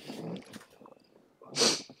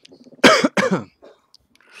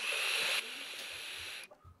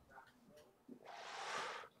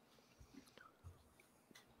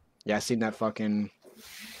 Yeah, I seen that fucking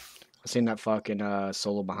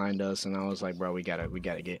solo behind us, and I was like, bro, we gotta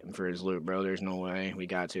get him for his loot, bro. There's no way. We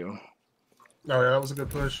got to. Oh, yeah, that was a good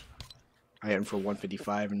push. I hit him for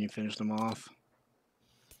 155, and you finished him off.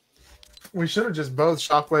 We should have just both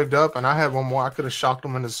shockwaved up, and I had one more. I could have shocked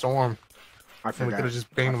him in the storm. I And we forgot. could have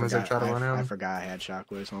just banged them as they try to run I in. forgot I had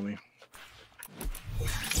shockwaves on me.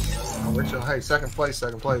 Oh, Rachel, hey, second place.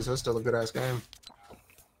 That's still a good ass game.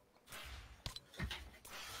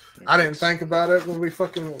 I didn't think about it when we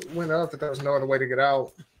fucking went up that there was no other way to get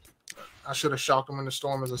out. I should have shocked him in the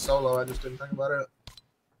storm as a solo. I just didn't think about it.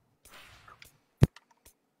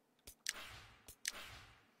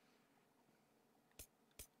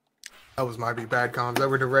 Those might be bad comms. They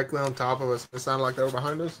were directly on top of us. It sounded like they were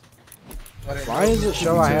behind us. Why does it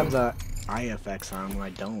show I have the IFX on when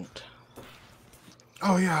I don't?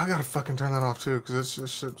 Oh yeah, I gotta fucking turn that off too because it's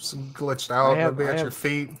just glitched out. It'll be at your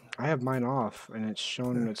feet. I have mine off, and it's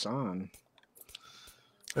showing it's on.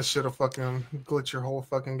 That shit'll fucking glitch your whole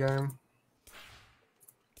fucking game.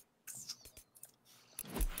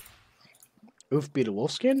 Oof, beat a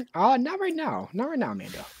wolf skin? Not right now. Not right now,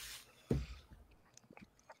 Amanda.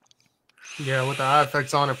 Yeah, with the eye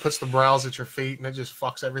effects on, it puts the brows at your feet, and it just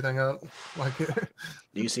fucks everything up. Like,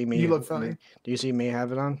 Do you see me? You look funny. Do you see me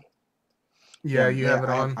have it on? yeah, you have it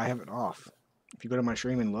on. I have it off. If you go to my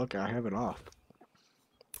stream and look, I have it off.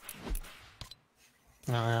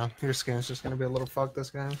 Oh yeah, your skin's just gonna be a little fucked this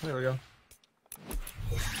game. There we go.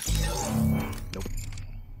 Nope.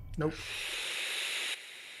 Nope.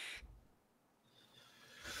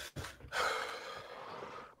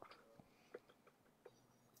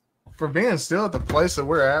 For being still at the place that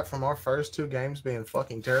we're at from our first two games being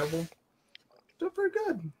fucking terrible, still pretty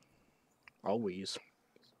good. Always.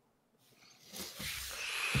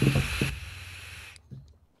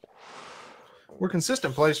 We're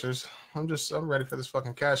consistent placers. I'm ready for this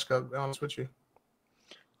fucking cash cup, to be honest with you.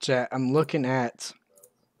 Chat, I'm looking at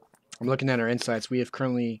our insights. We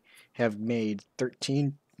currently have made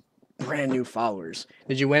 13 brand new followers.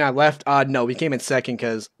 Did you win? I left. No, we came in second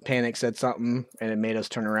because Panic said something and it made us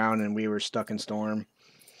turn around and we were stuck in Storm.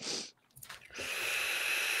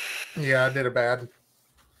 Yeah, I did it bad.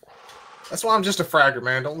 That's why I'm just a fragger,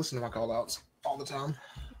 man. Don't listen to my call outs all the time.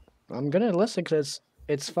 I'm gonna listen because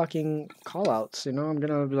it's fucking call outs, you know? I'm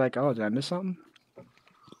gonna be like, oh, did I miss something?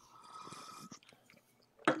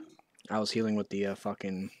 I was healing with the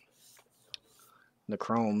the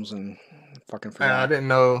chromes and fucking forgot. I didn't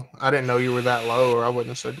know you were that low, or I wouldn't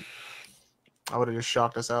have said. I would have just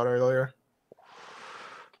shocked us out earlier.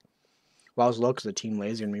 Well, I was low because the team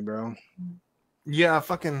lasered me, bro. Yeah, I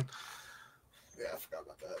forgot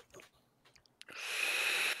about that.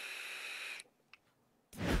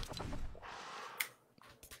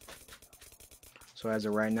 So as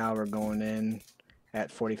of right now, we're going in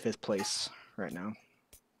at 45th place right now.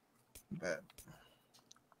 Bad.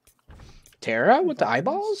 Tara with the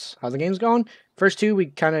eyeballs? How's the games going? First one we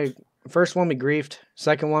griefed.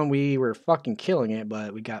 Second one we were fucking killing it,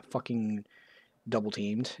 but we got fucking double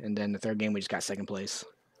teamed. And then the third game we just got second place.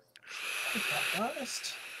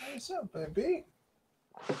 Honest. What's up, baby?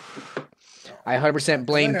 I 100%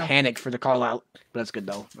 blame I know. Panic for the call out, but that's good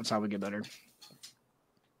though. That's how we get better.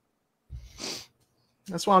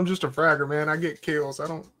 That's why I'm just a fragger, man. I get kills. I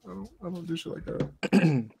don't do shit like that.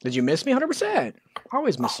 Did you miss me? 100%. I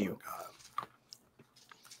always miss you.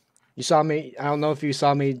 You saw me. I don't know if you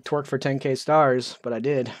saw me twerk for 10k stars, but I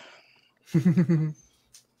did. Sure enough.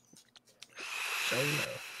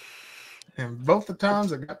 And both the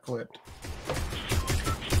times I got clipped.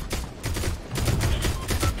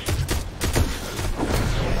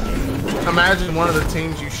 Imagine one of the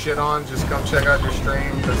teams you shit on just come check out your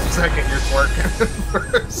stream the second you're twerking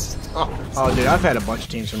for stars. Oh, dude, I've had a bunch of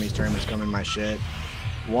teams from these tournaments come in my shit.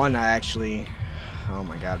 One, I actually... Oh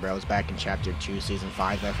my god, bro. I was back in Chapter 2, Season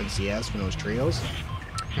 5 FNCS when it was trios.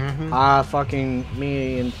 Mm-hmm. Fucking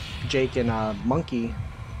me and Jake and Monkey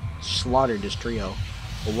slaughtered this trio.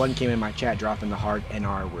 But one came in my chat dropping the hard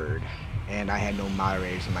NR word. And I had no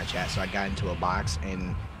moderators in my chat, so I got into a box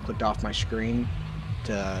and clicked off my screen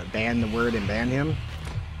to ban the word and ban him.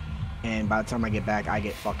 And by the time I get back, I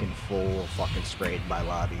get fucking full fucking sprayed by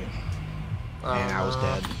lobby. And I was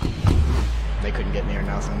dead. They couldn't get me or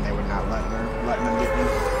nothing. They were not letting them get me.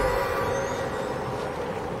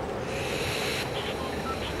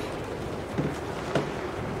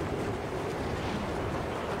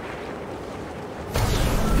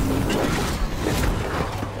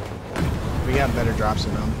 We got better drops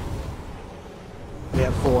than them. We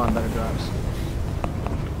have full on better drops.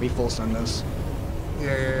 We full stun this.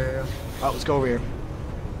 Yeah. Oh, let's go over here.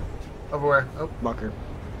 Over where? Oh. Bucker.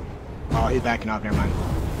 Oh, he's backing off. Never mind.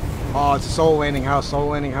 Oh, it's a solo landing house. Solo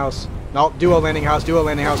landing house. Nope, duo landing house. Duo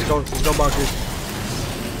landing house. Go Buckers.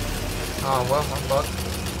 Oh, well, I'm fucked.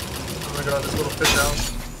 I'm gonna go to this little fish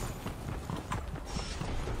house.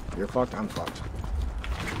 You're fucked. I'm fucked.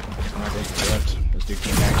 I'm not going to the left. This dude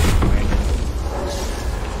came back.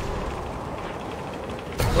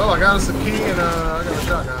 Well, I got us a key and I got a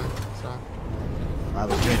shotgun. So. That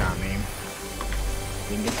was good on me.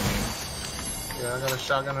 Didn't get to me. Yeah, I got a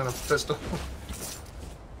shotgun and a pistol.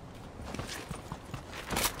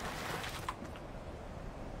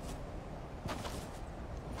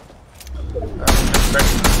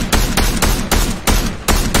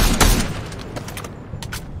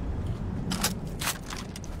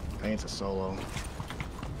 I think it's a solo.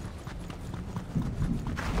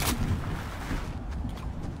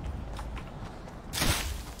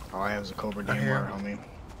 All I have is a Cobra DMR on me.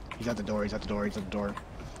 He's at the door. He's at the door. He's at the door.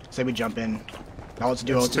 Say we jump in. No, it's a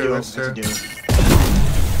duo. It's a duo. It's a duo.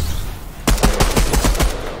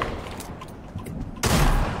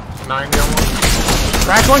 9 yellow.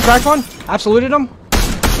 Cracked one. Cracked one. Absoluted him.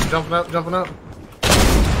 Jumping up. Jumping up.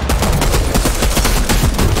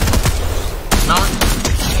 Knocked.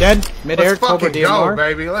 Dead. Mid-air. Let's Cobra fucking DMR. go,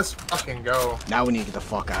 baby. Let's fucking go. Now we need to get the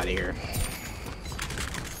fuck out of here.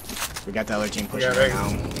 We got the other team pushing Yeah, right now.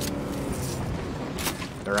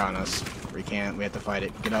 They're on us. We can't. We have to fight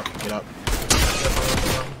it. Get up. Get up.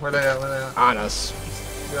 Where they at? Where they at? On us.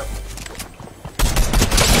 Yep.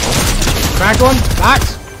 Cracked one.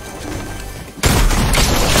 Knocked.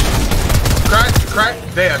 Crack,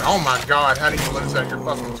 dead. Oh my god, how do you lose that? You're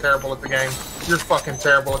fucking terrible at the game. You're fucking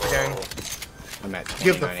terrible at the game. I'm at 29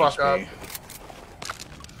 Give the fuck HP. up.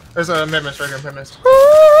 There's a Mimis right here, Mimis.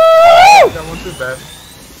 That one too bad.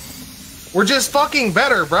 We're just fucking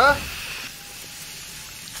better, bruh.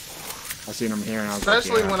 I seen them here and I was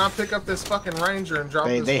Especially like, yeah. when I pick up this fucking Ranger and drop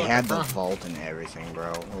this They fucking had the gun. vault and everything,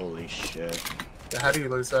 bro. Holy shit. Yeah, how do you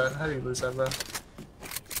lose that? How do you lose that, bro?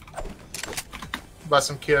 By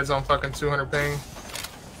some kids on fucking 200 ping.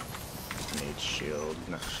 Made shield.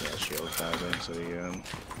 Not shield 5 so yeah.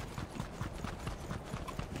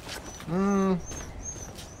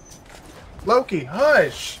 Loki,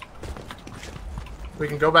 hush! We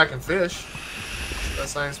can go back and fish. That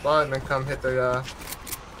same spot and then come hit the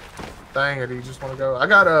thing, or do you just want to go? I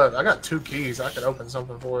got 2 keys. I could open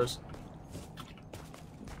something for us.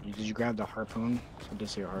 Did you grab the harpoon? I did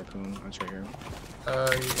see a harpoon. That's right here. Yeah,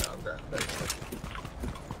 I'll grab that.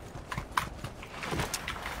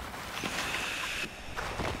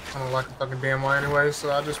 I don't like a fucking DMR anyway,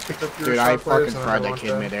 so I just picked up your Dude, I shot players fucking and I fried that want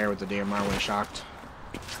kid midair with the DMR when shocked.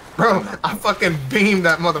 Bro, I fucking beamed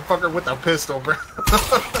that motherfucker with a pistol, bro.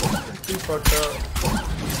 He fucked up.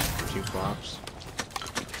 2 flops.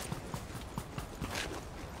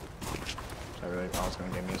 I really thought it was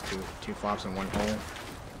gonna give me is two flops and 1 hole.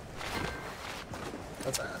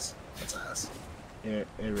 That's ass. That's ass. It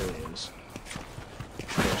really is.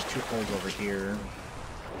 There's 2 holes over here.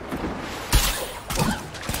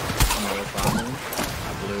 Another problem. A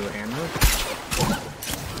blue hammer.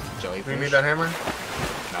 Jellyfish. Do you need that hammer?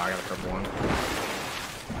 No, I got a purple one.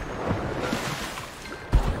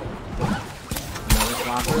 Another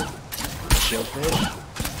flopper. Shieldfish.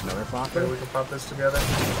 Another Okay, flopper. we can pop this together.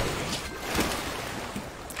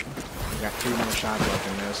 We got 2 more shots left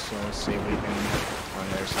in this, so let's see if we can on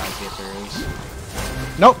the other side see if there is.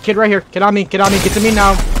 Nope, kid right here. Get on me. Get on me. Get to me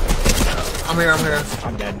now. I'm here. I'm here.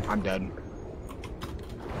 I'm dead. I'm dead.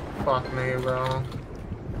 Fuck me, bro.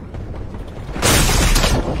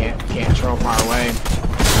 Can't throw far away.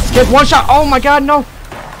 Skins 1 shot. Oh my god, no.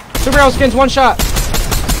 Superhero skins 1 shot.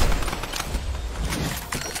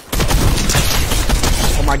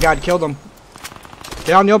 Oh my god, killed him.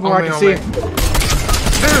 Get out in the open where I can see.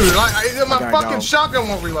 Dude, like, my gotta fucking go. shotgun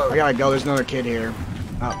won't reload. I gotta go. There's another kid here.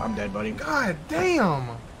 Oh, I'm dead, buddy. God damn.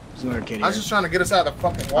 There's another kid here. I was just trying to get us out of the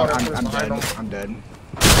fucking water. I'm behind dead. them. I'm dead.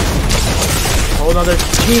 Whole other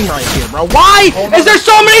team right here, bro. Why is there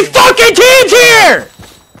so many fucking teams here?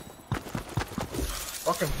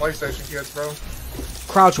 Fucking PlayStation kids, bro.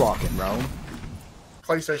 Crouch walking, bro.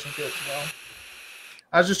 PlayStation kids, bro.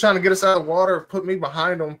 I was just trying to get us out of the water, put me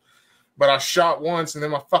behind them, but I shot once and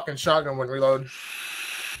then my fucking shotgun wouldn't reload.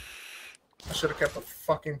 I should have kept a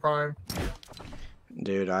fucking prime.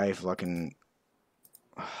 Dude, I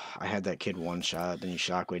had that kid one shot, then he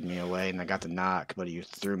shockwaved me away, and I got the knock, but he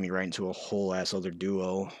threw me right into a whole ass other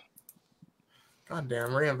duo. God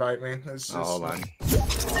damn, re-invite me. It's just... Oh, hold on.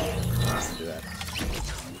 Do that.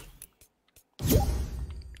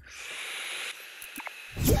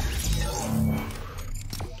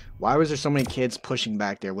 Why was there so many kids pushing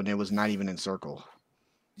back there when it was not even in circle?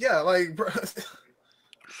 Yeah, like, bro.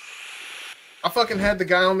 I fucking had the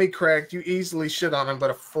guy on me cracked. You easily shit on him,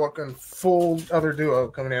 but a fucking full other duo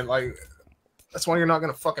coming in. Like, that's why you're not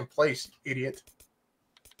gonna fucking place, idiot.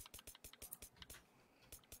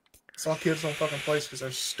 Some kids don't fucking place because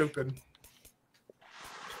they're stupid.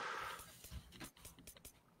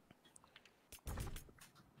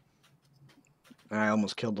 I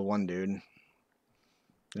almost killed the one dude. And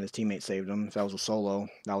his teammate saved him. If that was a solo,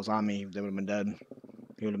 that was on me, they would have been dead.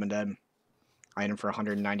 He would have been dead. I hit him for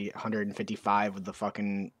 190, 155 with the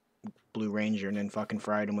fucking Blue Ranger and then fucking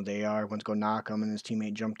fried him with the AR. Went to go knock him and his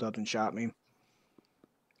teammate jumped up and shot me.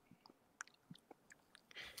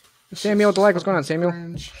 Samuel, what the like? What's going on, Samuel?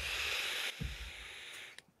 Cringe.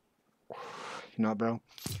 You know, bro?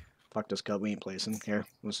 Fuck this cup. We ain't placing. Here,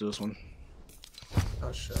 let's do this one.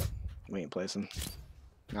 Oh shit. We ain't placing.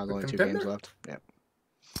 Now there's The only 2 contender? games left. Yep.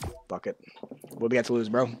 Fuck it. What do we got to lose,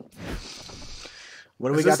 bro? What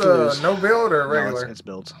do we Is got this to lose? no build or No, regular? it's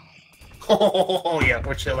built. Oh yeah,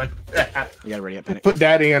 we're chilling. You got to ready up, Panic. Put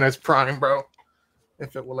daddy in his prime, bro.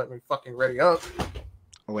 If it will let me fucking ready up.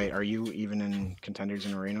 Oh, wait, are you even in contenders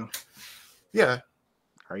in arena? Yeah.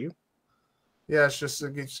 Are you? Yeah, it's just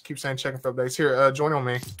keep saying checking for updates. Here, join on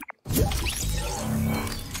me.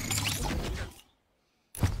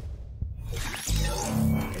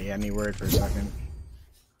 Okay, you had me worried for a second.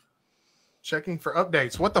 Checking for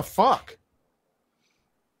updates. What the fuck?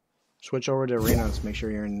 Switch over to arenas. Make sure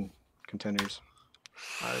you're in contenders.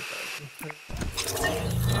 Alright,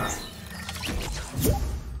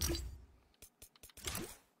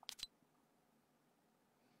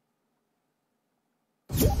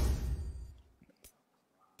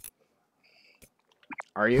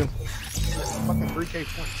 Are you? fucking 3K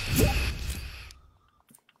points.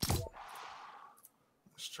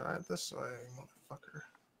 Let's try it this way, motherfucker.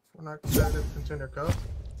 We're not competitive contender cup.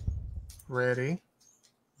 Ready.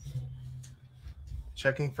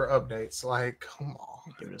 Checking for updates. Like, come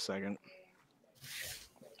on. Give it a second.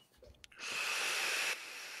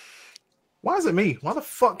 Why is it me? Why the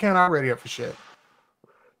fuck can't I ready up for shit?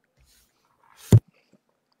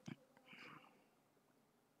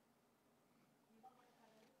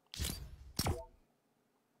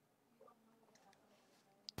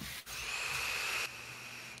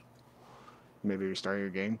 Maybe restart your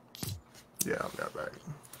game. Yeah, I'll be right back.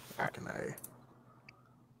 Fucking A.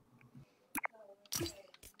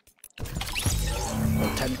 No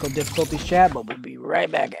technical difficulties, chat, but we'll be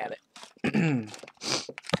right back at it.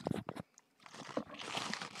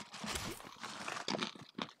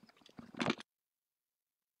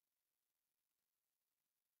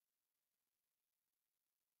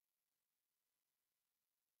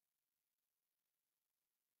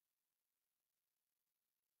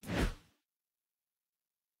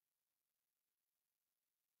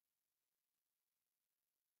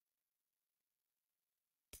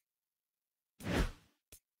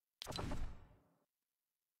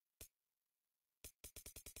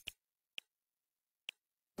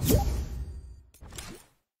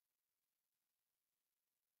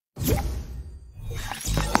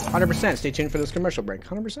 100%. Stay tuned for this commercial break.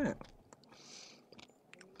 100%.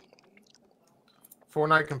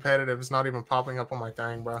 Fortnite competitive is not even popping up on my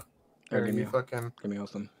thing, bro. Here, give me fucking. Give me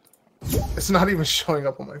Austin. It's not even showing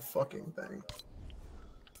up on my fucking thing.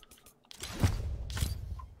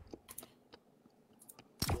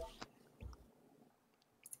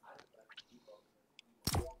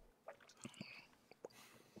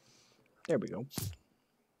 There we go.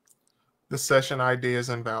 The session ID is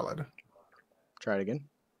invalid. Try it again.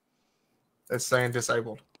 It's saying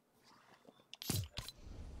disabled.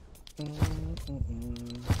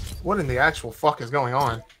 What in the actual fuck is going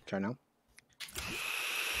on? Try now.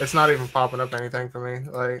 It's not even popping up anything for me.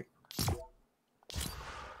 Like,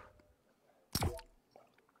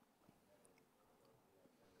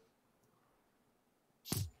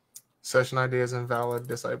 session ID is invalid,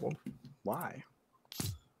 disabled. Why?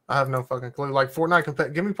 I have no fucking clue. Like, Fortnite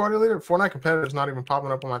competitive. Give me party leader. Fortnite competitive is not even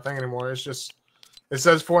popping up on my thing anymore. It's just, it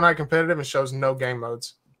says Fortnite competitive and shows no game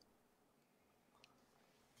modes.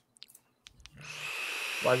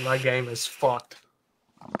 Like, my game is fucked.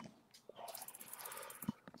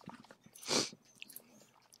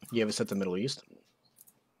 You have it set to Middle East?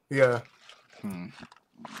 Yeah. Hmm.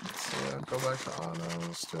 Yeah. Go back to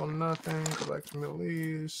auto. Still nothing. Go back to Middle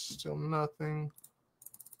East. Still nothing.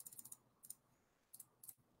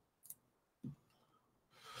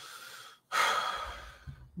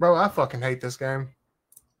 Bro, I fucking hate this game.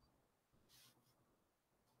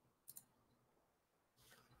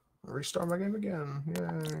 Restart my game again.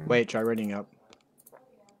 Yay. Wait, try rating up.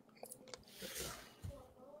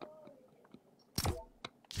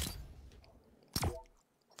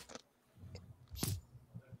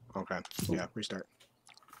 Okay. Yeah, restart.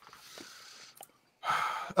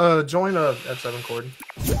 Join F7 cord.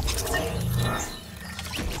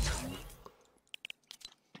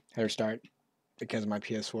 Had to start because my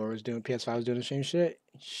PS4 was doing PS5 was doing the same shit.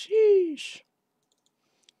 Sheesh.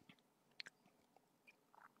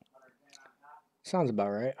 Sounds about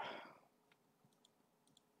right.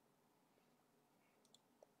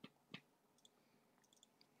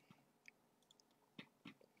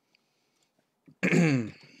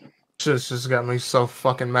 Shit's just got me so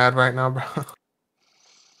fucking mad right now, bro.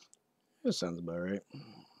 That sounds about right.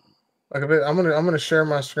 Like I'm gonna share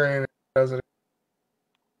my screen as it.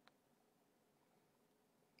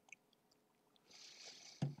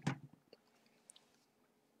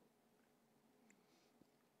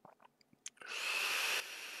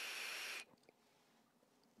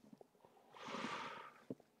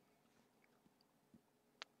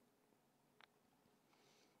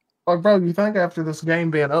 Like, bro, you think after this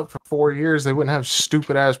game being up for 4 years, they wouldn't have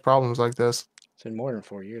stupid ass problems like this? It's been more than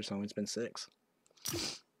 4 years, so it's been 6.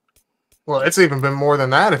 Well, it's even been more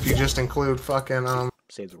than that if you just include fucking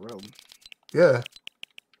Save the world. yeah.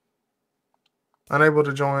 Unable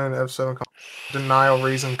to join F7 denial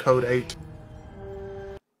reason code 8.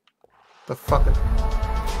 The fuck is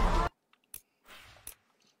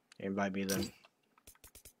Invite me then.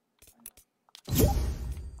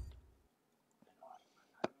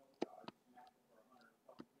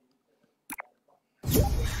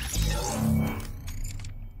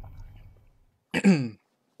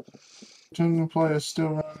 Continue to play is still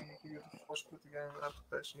running. You can get the force quit the game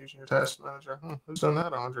application using your task manager. Who's done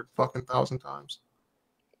that 100,000 times?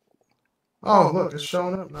 Oh, look, it's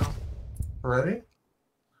showing up now. Ready?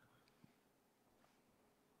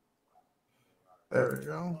 There we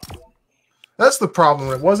go. That's the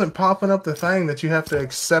problem. It wasn't popping up the thing that you have to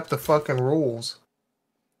accept the fucking rules.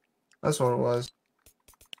 That's what it was.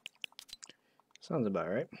 Sounds about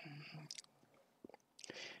right.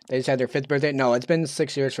 They just had their 5th birthday. No, it's been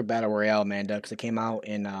 6 years for Battle Royale, Amanda, because it came out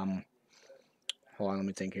in, hold on, let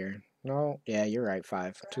me think here. No, yeah, you're right,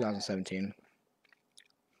 2017.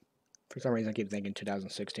 For some reason, I keep thinking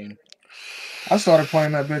 2016. I started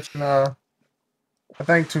playing that bitch in, I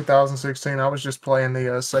think 2016. I was just playing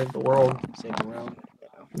the Save the World. Save the World?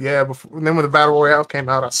 Yeah, before, and then when the Battle Royale came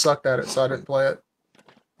out, I sucked at it, so I didn't play it.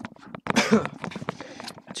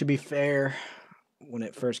 To be fair, when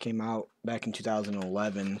it first came out back in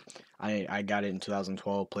 2011, I got it in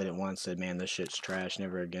 2012, played it once, said, man, this shit's trash,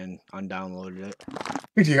 never again, undownloaded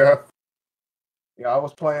it. Yeah. Yeah, I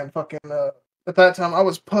was playing fucking, at that time, I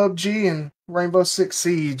was PUBG and Rainbow Six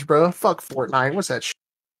Siege, bro. Fuck Fortnite. What's that shit?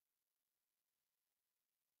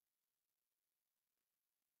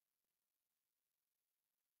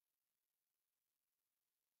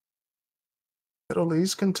 Middle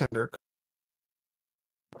East contender.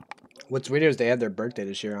 What's weird is they had their birthday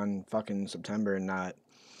this year on fucking September and not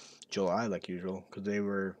July like usual, because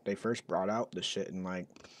they first brought out the shit in like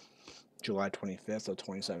July 25th of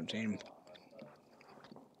 2017.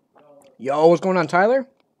 Yo, what's going on, Tyler?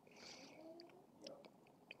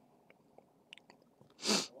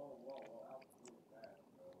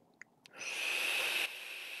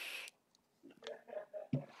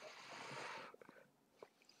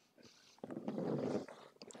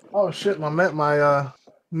 Oh shit, my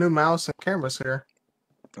new mouse and camera's here.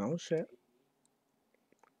 Oh shit.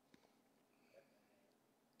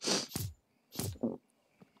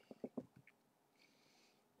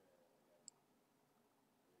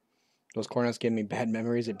 Those corn nuts give me bad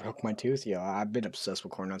memories. It broke my tooth. Yo, I've been obsessed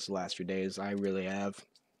with corn nuts the last few days. I really have.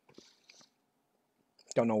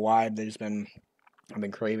 Don't know why. I've been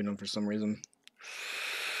craving them for some reason.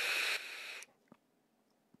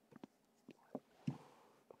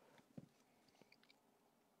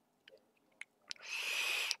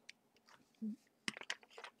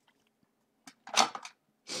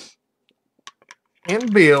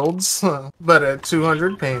 In builds, but at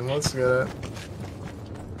 200 ping. Let's get it.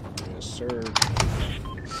 Yes, sir.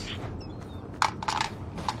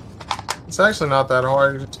 It's actually not that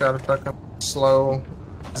hard. You just gotta fucking slow,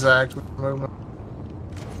 exact movement.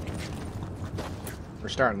 We're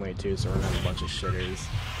starting late too, so we're gonna have a bunch of shitters.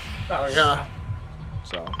 Oh yeah.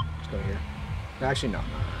 So let's go here. Actually, no.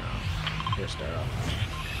 Here, start up.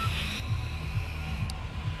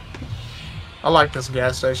 I like this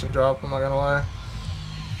gas station drop, I'm not gonna lie.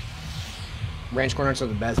 Range corners are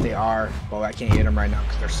the best they are, but I can't hit them right now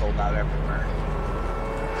because they're sold out everywhere.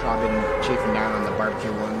 So I've been chiefing down on the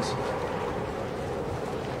barbecue ones.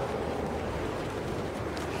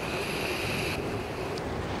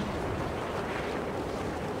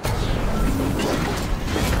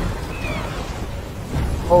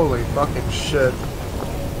 Holy fucking shit.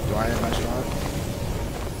 Do I have my shot?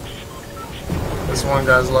 This one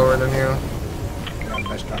guy's lower than you. I got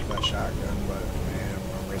best drop that shotgun, but man,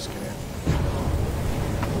 I'm risking it.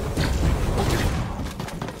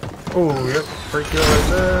 Oh, yep. Free kill right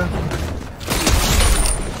there.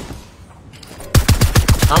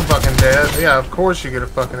 I'm fucking dead. Yeah, of course you get a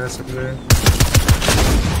fucking SMG.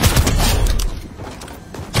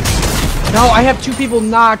 No, I have 2 people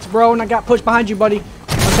knocked, bro, and I got pushed behind you, buddy.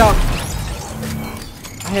 Watch out.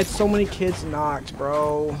 I had so many kids knocked,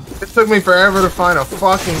 bro. It took me forever to find a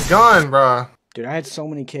fucking gun, bruh. Dude, I had so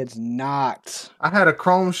many kids knocked. I had a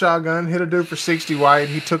chrome shotgun, hit a dude for 60 white.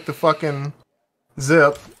 He took the fucking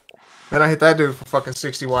zip. Then I hit that dude for fucking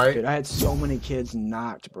 60 white. Dude, I had so many kids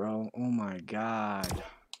knocked, bro. Oh my god.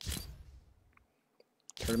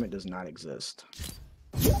 Tournament does not exist.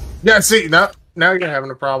 Yeah, see, now you're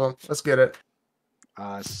having a problem. Let's get it.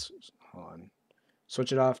 Hold on.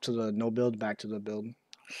 Switch it off to the no build, back to the build.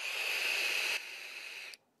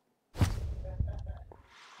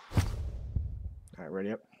 Alright,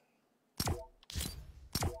 ready up.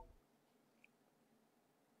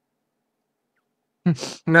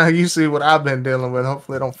 Now you see what I've been dealing with.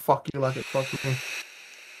 Hopefully it don't fuck you like it fucked me.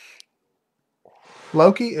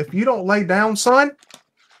 Loki, if you don't lay down, son.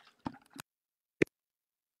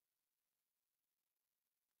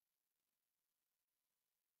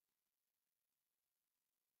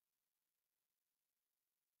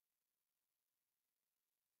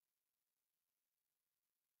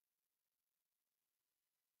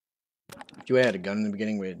 If you had a gun in the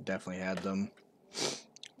beginning, we definitely had them.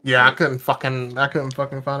 Yeah, I couldn't fucking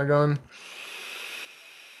find a gun.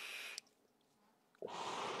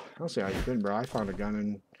 I don't see how you could, bro. I found a gun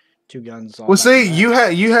and 2 guns. All Well, back to see,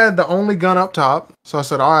 back. you had the only gun up top, so I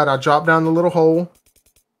said, all right, I dropped down the little hole.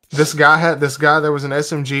 This guy there was an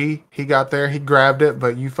SMG. He got there, he grabbed it,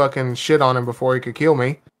 but you fucking shit on him before he could kill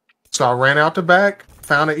me. So I ran out the back,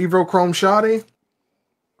 found an Evo Chrome shotty,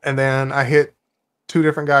 and then I hit 2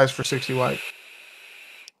 different guys for 60 white.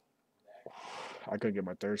 I could get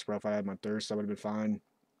my thirst, bro. If I had my thirst, I would have been fine.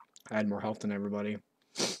 I had more health than everybody.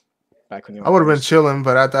 Back when you I would have been chilling,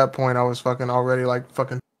 but at that point, I was fucking already like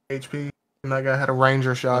fucking HP, and that guy had a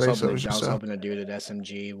Ranger shotty, so it was I was just hoping the dude at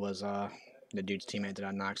SMG was the dude's teammate that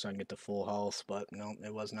I knocked so I can get the full health, but no,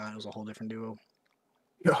 it was not. It was a whole different duo.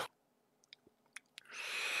 yeah.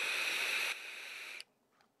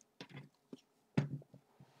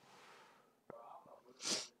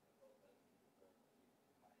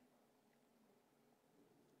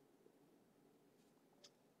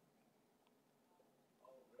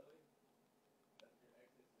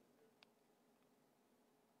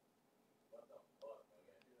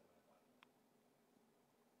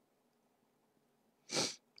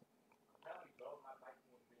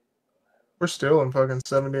 We're still in fucking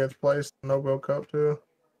 70th place in the Nobel Cup too.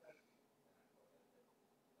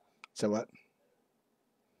 So what?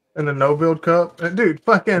 In the No Build Cup, dude,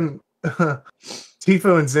 fucking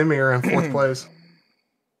Tifo and Zimmy are in 4th place.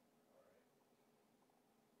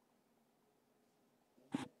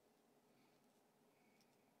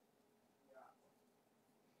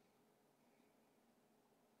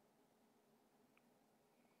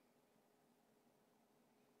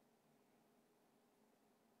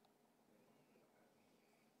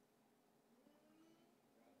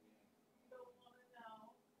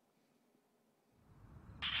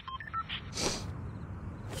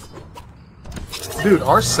 Dude,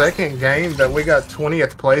 our second game that we got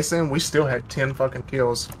 20th place in, we still had 10 fucking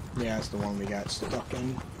kills. Yeah, it's the one we got stuck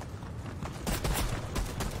in.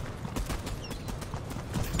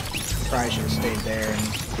 Probably should have stayed there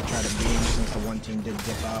and tried to beat him since the one team did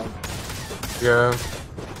dip out. Yeah.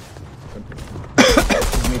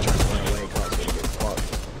 Me trying to run away cause they get fucked.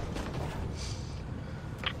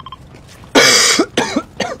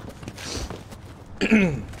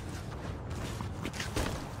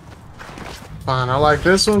 Fine, I like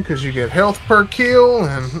this one because you get health per kill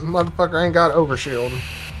and motherfucker ain't got overshield.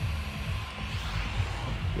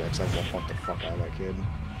 Yeah, because I fucked the fuck out of that kid.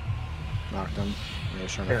 Knocked him. He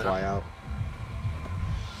was trying to fly out.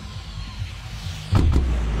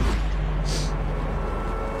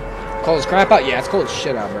 Cold as crap out? Yeah, it's cold as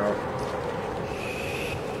shit out, bro.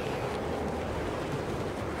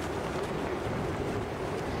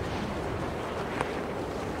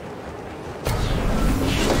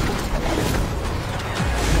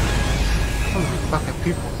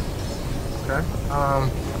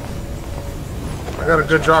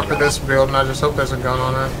 good drop for this build, and I just hope there's a gun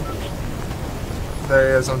on it. There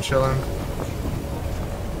he is, I'm chilling.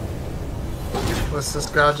 Unless this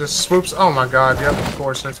guy just swoops. Oh my god, yep, of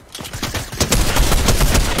course. Alright,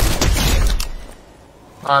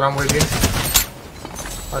 I'm with you.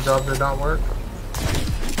 My job did not work.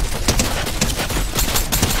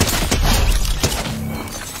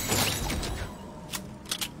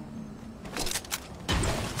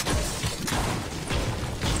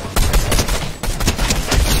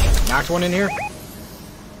 Knocked one in here.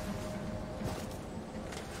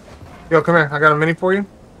 Yo, come here. I got a mini for you.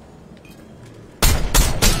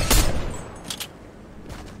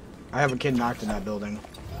 I have a kid knocked in that building.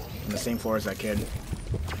 On the same floor as that kid. Do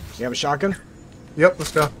you have a shotgun? Yep,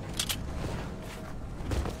 let's go.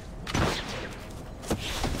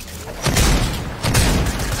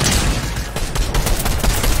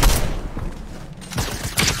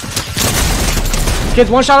 Kids,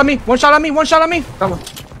 one shot on me! One shot on me! One shot on me! Come on.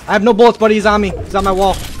 I have no bullets, buddy. He's on me. He's on my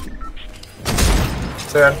wall.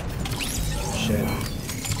 Sad. Shit.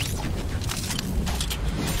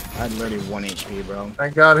 I had literally 1 HP, bro.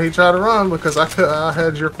 Thank God he tried to run because I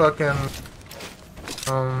had your fucking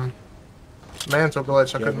mantle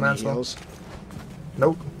glitch. I Do you couldn't have any mantle. heals?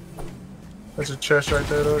 Nope. There's a chest right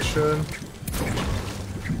there though. It should.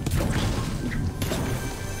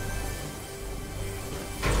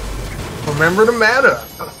 Remember the meta.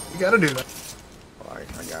 You gotta do that. Oh,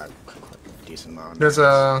 I got a decent amount. There's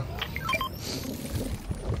a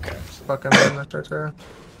Okay. fucking bandit right there.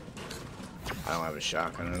 I don't have a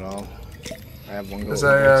shotgun at all. I have one. There's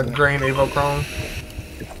gold a green Evo Chrome.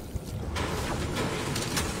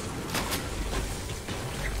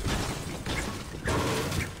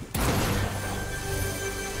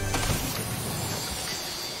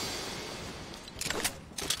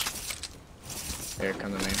 Here,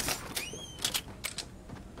 come to me.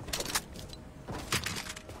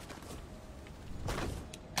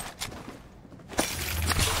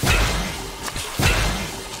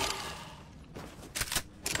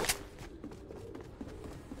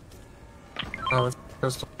 Oh, it's a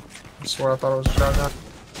pistol. I swear I thought it was a shotgun.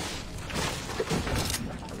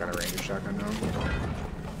 I got a ranger shotgun now.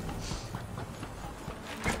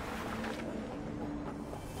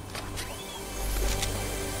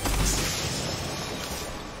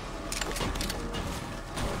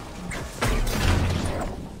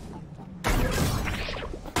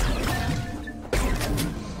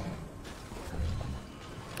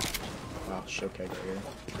 Wow, showcase right here.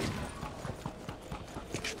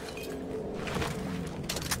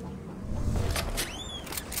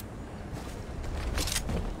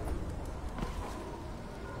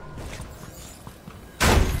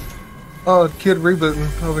 Oh, kid rebooting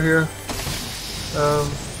over here.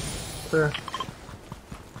 There.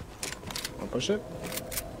 Wanna push it?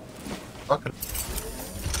 Fuck it.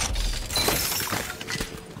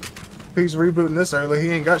 He's rebooting this early.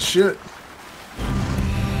 He ain't got shit.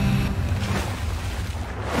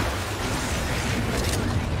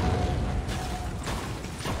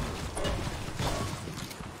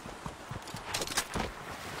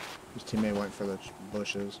 His teammate went for the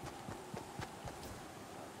bushes.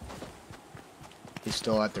 He's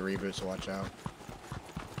still at the reboot, so watch out.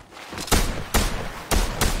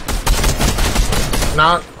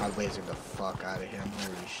 Not I lasered the fuck out of him.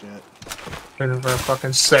 Holy shit. hitting for a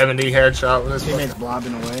fucking 70 headshot with this. Teammate's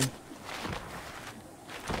blobbing away.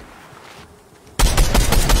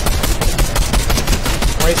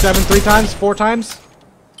 Seven, 3 times, 4 times.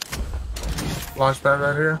 Launch pad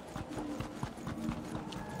right here.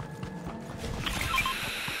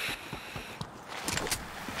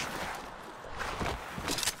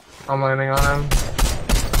 I'm landing on him.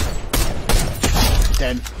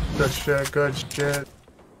 Dead. Good shit, good shit.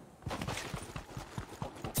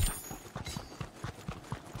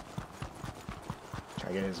 Try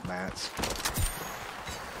to get his mats.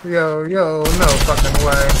 Yo, no fucking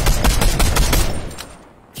way.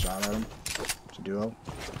 Shot at him. It's a duo.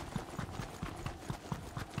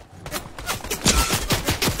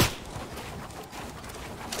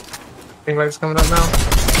 Pink light's coming up now.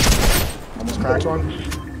 Almost cracked one.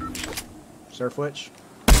 Surf witch.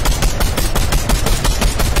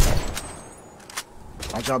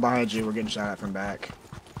 Watch out behind you. We're getting shot at from back.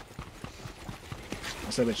 I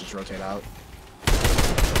said let's just rotate out.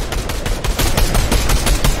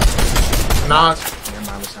 Not. Never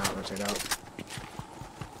mind, let's not rotate out.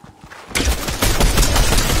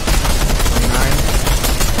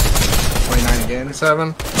 29 again.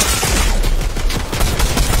 27.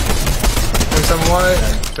 27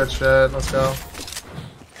 white. Good shit, let's go.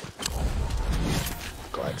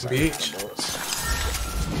 Go ahead, Beach.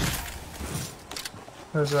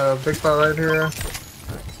 There's a big fight right here.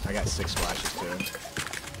 I got 6 splashes too.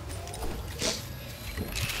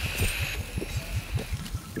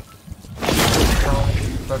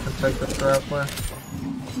 Fucking take the trap way.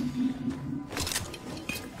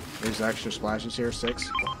 There's extra splashes here,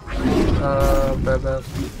 6. Bet.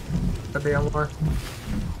 Could be on more.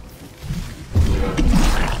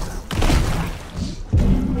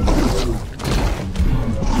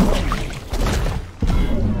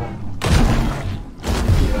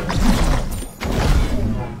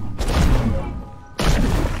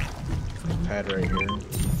 Pad right here. I'm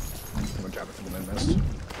gonna drop it for the mid mist.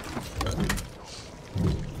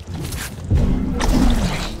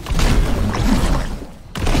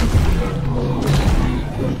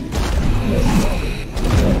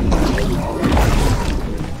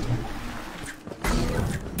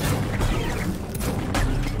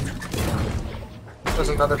 There's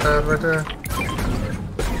another pad right there.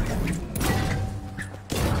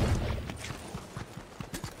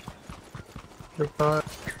 Big pot.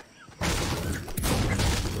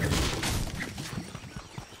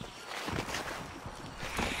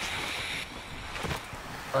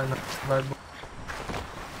 How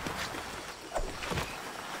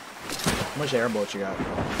much air bullets you got?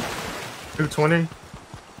 220. Can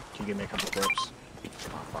you give me a couple flips? Oh,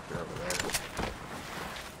 fuck, they're over there.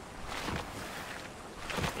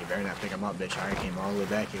 You better not pick them up, bitch. I came all the way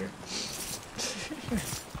back here.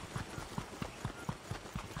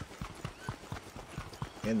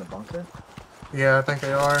 In the bunker? Yeah, I think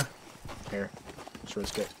they are. Here. Let's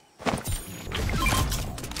risk it. At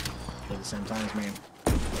the same time as me.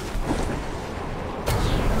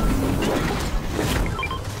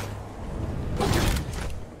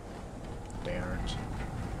 They aren't.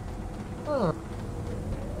 Huh.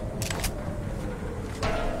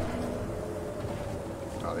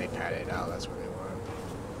 Oh, they padded out. That's where they were.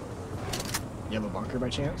 You have a bunker by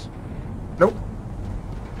chance? Nope.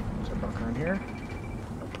 Is there a bunker in here?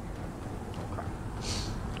 Nope. Okay.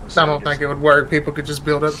 I don't think it would work. People could just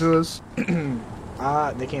build up to us.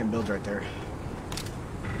 They can't build right there.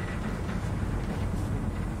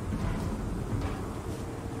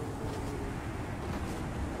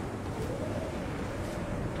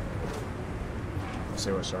 Let's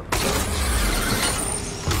see what's up.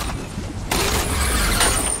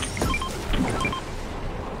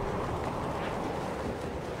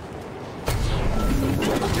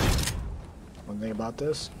 One thing about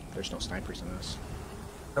this, there's no snipers in this.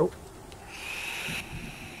 Nope.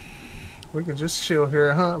 We can just chill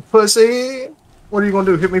here, huh? Pussy! What are you gonna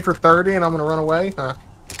do? Hit me for 30 and I'm gonna run away? Huh?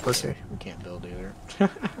 Pussy. We can't build either. I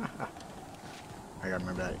gotta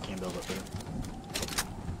remember that. Can't build up there.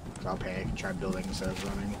 So I'll panic and try building instead of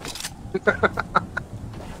running.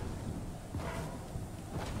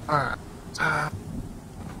 Alright.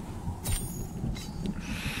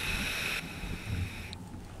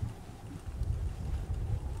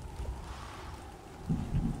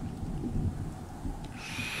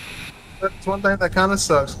 That's one thing that kind of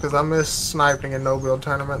sucks because I miss sniping in no-build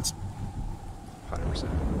tournaments. 100%.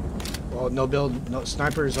 Well, no build. No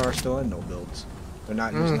snipers are still in no builds. They're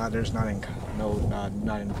not. There's not in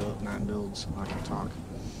builds. I can talk.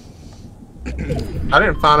 I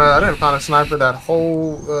didn't find a sniper that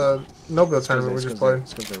whole no-build tournament we just played.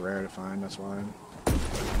 It's because they're rare to find. That's why.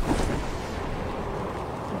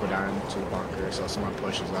 We'll go down into the bunker so someone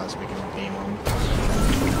pushes us, we can beam them.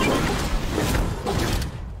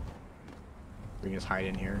 We can just hide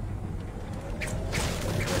in here.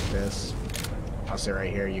 Like this. I'll sit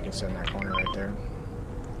right here, you can sit in that corner right there.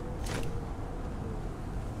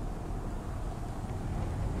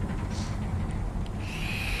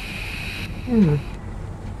 You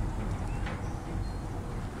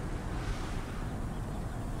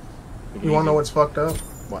wanna know what's fucked up?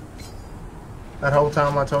 What? That whole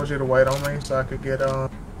time I told you to wait on me so I could get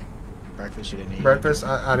breakfast. You didn't eat. Breakfast?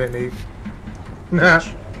 I didn't eat. Nah.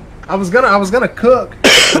 I was gonna cook,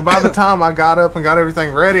 but by the time I got up and got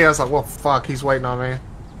everything ready, I was like, well, fuck, he's waiting on me.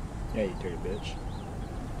 Yeah, you dirty bitch.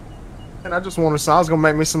 And I just wanted, so I was gonna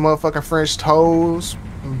make me some motherfucking French toast,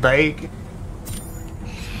 bake.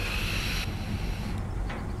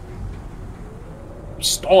 I'm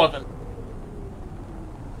starving.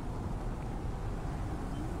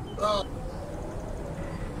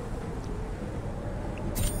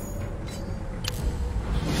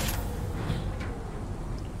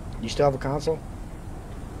 You still have a console?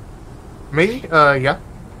 Me? Yeah.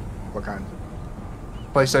 What kind?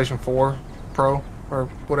 PlayStation 4 Pro, or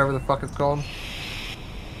whatever the fuck it's called.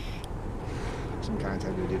 Some kind of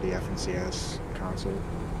type of do the FNCS console.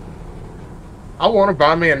 I want to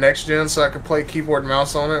buy me a next gen so I could play keyboard and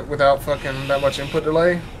mouse on it without fucking that much input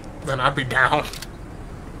delay. Then I'd be down.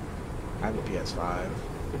 I have a PS5.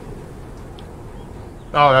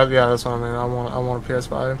 Oh, yeah, that's what I mean. I want a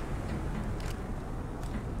PS5.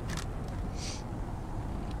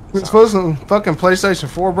 It's supposed to fucking PlayStation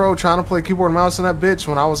 4, bro. Trying to play keyboard and mouse in that bitch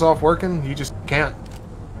when I was off working, you just can't.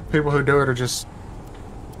 People who do it are just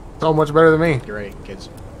so much better than me. Get ready, kids.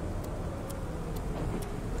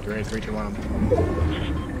 Get ready, 3, 2, 1.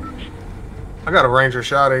 I got a Ranger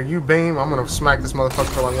shot at you, beam. I'm gonna smack this motherfucker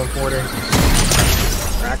for like 140.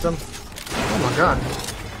 Cracked him. Oh my god.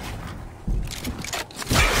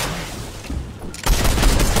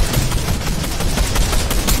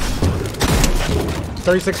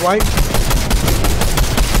 $36 white.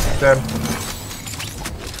 Dead.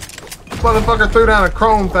 Motherfucker threw down a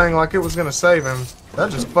chrome thing like it was gonna save him. That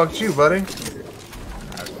just fucked you, buddy.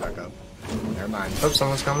 Alright, back up. Never mind. Hope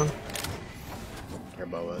someone's coming. Here,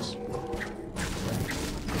 Bo is.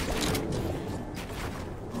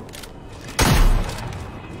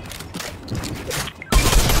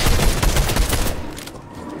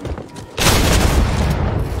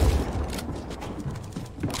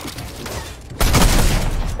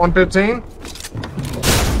 $115.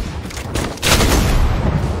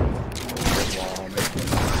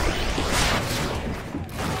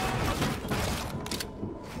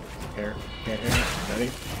 Here. Ready?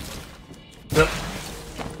 Yep.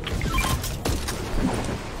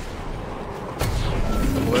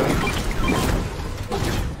 Balloon.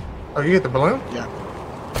 Oh, you get the balloon? Yeah.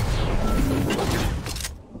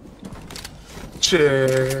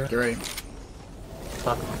 Shit. Get ready.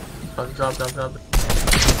 Fuck. Drop it.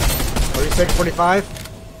 46, 45.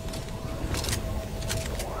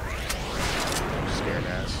 Scared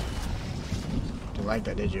ass. Didn't like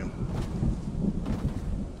that, did you?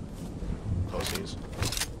 Pussies.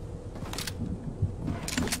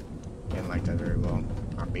 Didn't like that very well.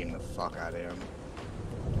 I'm beating the fuck out of him.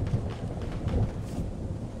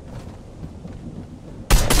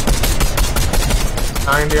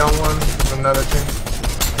 $90 on one. Another two.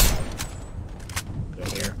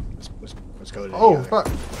 Get in here. Let's go to the Oh, other. fuck.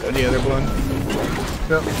 Go to the other balloon.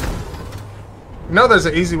 Yep. You know there's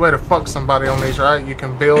an easy way to fuck somebody on these, right? You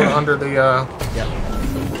can build under the, Yep.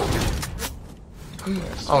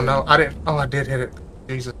 Oh, no. I didn't. Oh, I did hit it.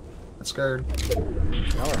 Jesus. I'm scared.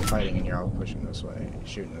 Y'all are fighting and you're all pushing this way,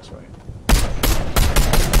 shooting this way. There's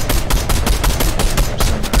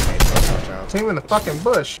some grenades, watch out. Team in the fucking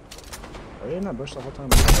bush. Are you in that bush the whole time?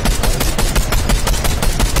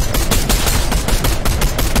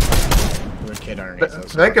 There's a kid underneath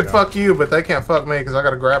us. They could watch fuck you, but they can't fuck me because I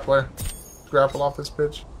got a grappler. Grapple off this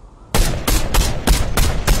bitch.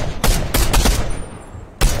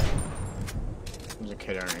 There's a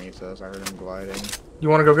kid underneath us. I heard him gliding. You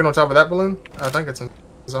want to go get on top of that balloon? I think it's in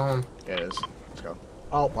zone. Yeah, it is. Let's go.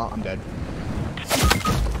 Oh, well, I'm dead.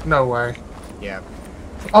 No way. Yeah.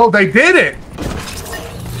 Oh, they did it!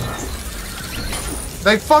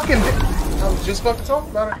 They fucking did. I was just fucking talking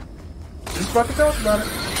about it. Just fucking talking about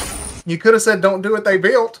it. You could have said, don't do what they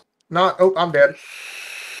built. Not, oh, I'm dead.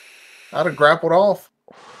 I'd have grappled off.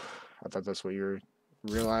 I thought that's what you were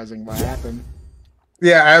realizing what happened.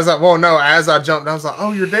 Yeah, as I jumped down, I was like,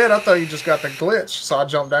 oh, you're dead. I thought you just got the glitch. So I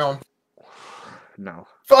jumped down. No.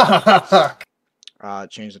 Fuck!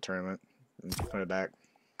 Change the tournament and put it back.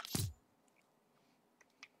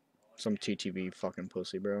 Some TTV fucking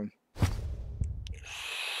pussy, bro.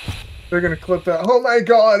 They're gonna clip that. Oh my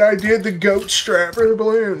god, I did the goat strap for the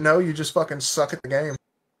balloon. No, you just fucking suck at the game.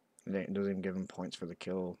 It doesn't even give him points for the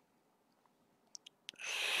kill.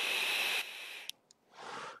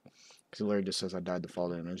 Because he literally just says I died to fall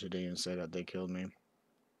damage. It didn't even say that they killed me.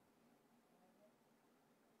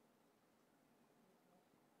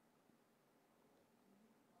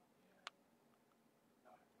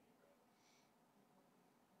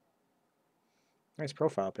 Nice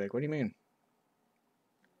profile pic. What do you mean?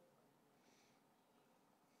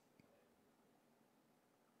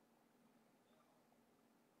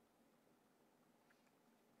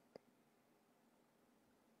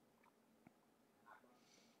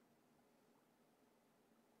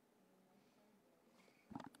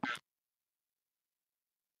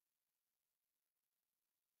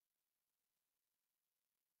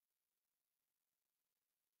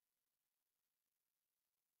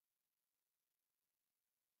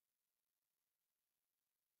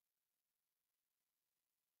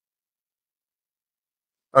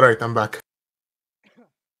 Alright, I'm back.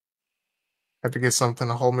 Have to get something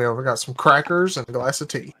to hold me over. Got some crackers and a glass of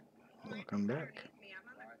tea. Welcome back.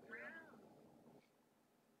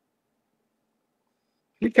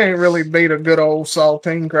 You can't really beat a good old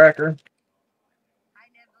saltine cracker.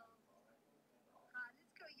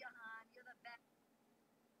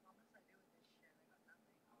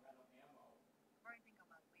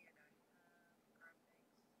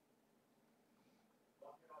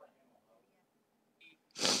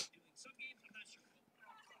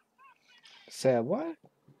 Said what?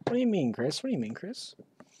 What do you mean, Chris? What do you mean, Chris?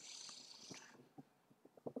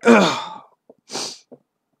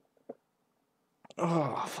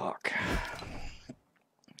 Oh, fuck.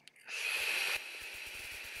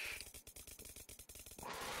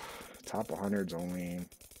 Top 100's only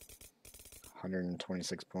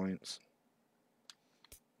 126 points.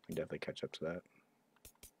 We definitely catch up to that.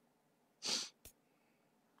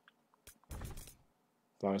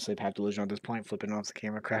 Honestly, Path Delusion at this point, flipping off the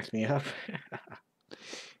camera cracks me up.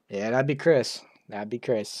 Yeah, that'd be Chris. That'd be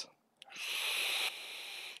Chris.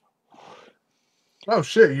 Oh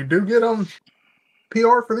shit! You do get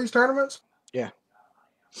PR for these tournaments? Yeah.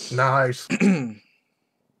 Nice.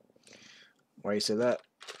 Why you say that?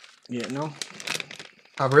 Yeah, no.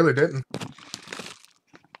 I really didn't.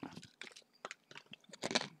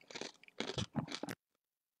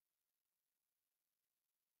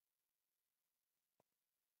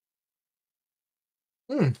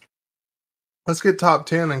 Let's get top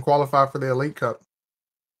 10 and qualify for the Elite Cup.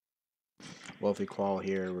 Well, if we qual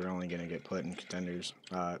here, we're only gonna get put in contenders,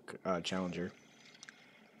 challenger.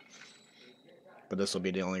 But this will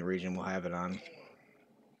be the only region we'll have it on.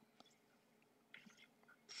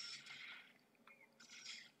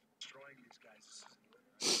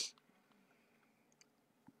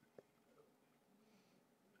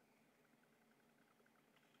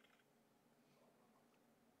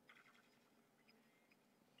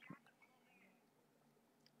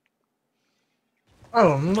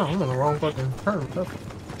 Oh no, I'm in the wrong fucking tournament. Okay.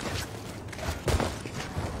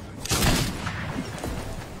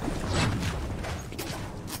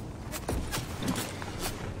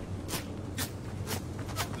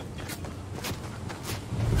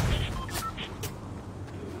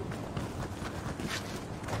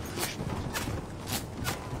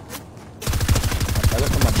 Brother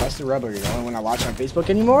from my busted rubber, you're the only one I watch on Facebook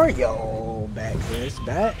anymore? Yo, bet, Chris,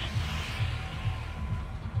 bet.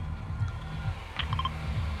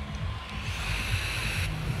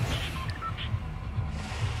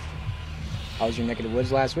 How was your neck of the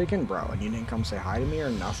woods last weekend, bro? And you didn't come say hi to me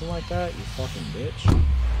or nothing like that? You fucking bitch.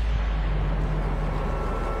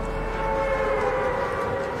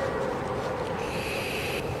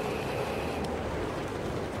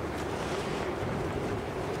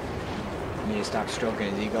 You need to stop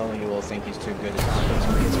stroking his ego. He will think he's too good to talk to us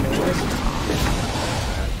when he gets famous.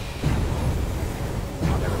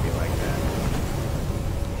 I'll never be like that.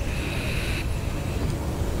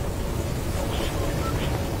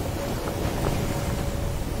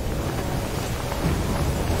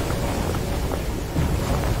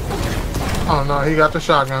 Oh no, he got the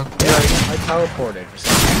shotgun. Yeah, I teleported.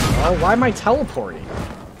 Oh, why am I teleporting?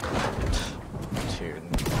 Dude.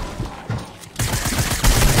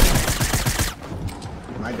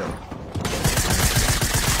 I don't.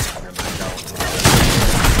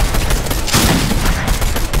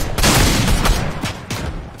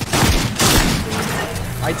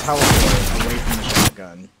 I teleported away from the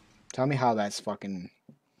shotgun. Tell me how that's fucking...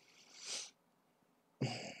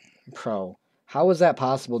 Bro. How is that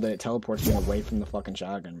possible that it teleports me away from the fucking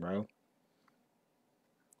shotgun, bro?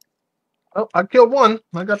 Oh, I killed one.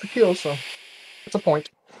 I got the kill, so it's a point.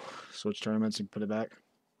 Switch tournaments and put it back.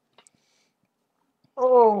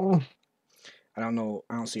 Oh. I don't know.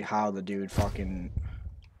 I don't see how the dude fucking...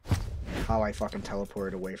 How I fucking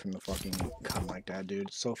teleported away from the fucking gun like that, dude.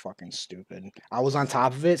 It's so fucking stupid. I was on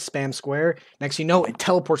top of it, spam square. Next thing you know, it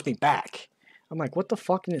teleports me back. I'm like, what the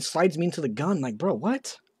fuck? And it slides me into the gun. Like, bro,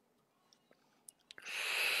 what?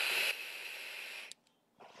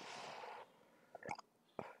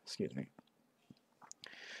 Excuse me.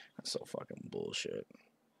 That's so fucking bullshit.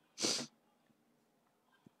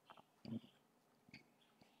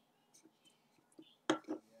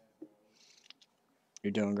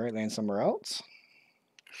 You're doing great, land somewhere else.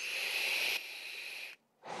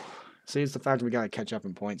 See, it's the fact that we gotta catch up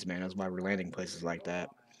in points, man. That's why we're landing places like that.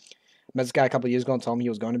 Met this guy a couple years ago and told me he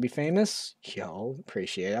was going to be famous. Yo,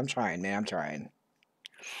 appreciate it. I'm trying, man. I'm trying.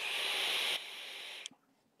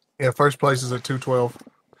 Yeah, first place is at 212.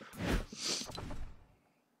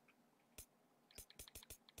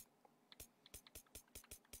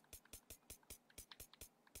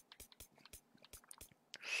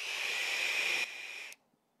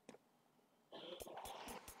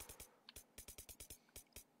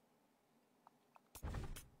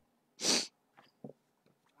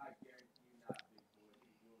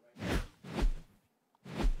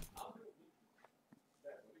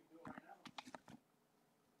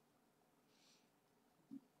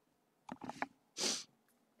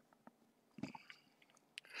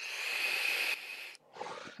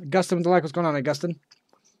 Augustin with the like. What's going on, Augustin?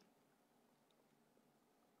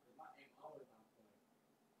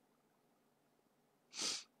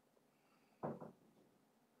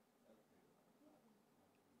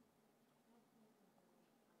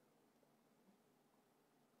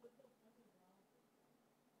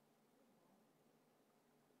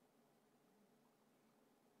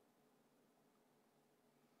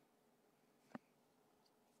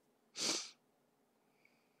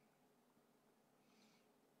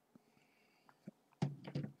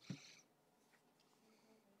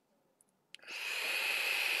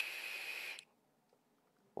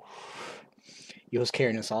 You was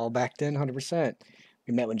carrying us all back then, 100%.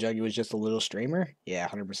 We met when Juggy was just a little streamer. Yeah,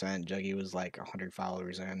 100%. Juggy was like 100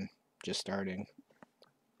 followers in, just starting.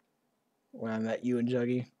 When I met you and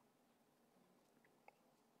Juggy.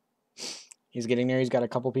 He's getting there. He's got a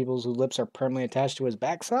couple people whose lips are permanently attached to his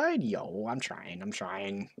backside. Yo, I'm trying. I'm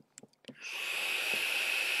trying.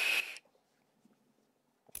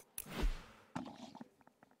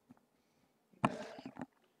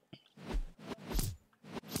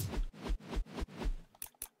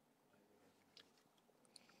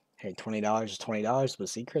 Hey, $20 is $20, but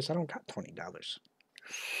see, Chris, I don't got $20.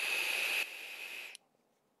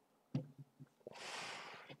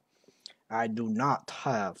 I do not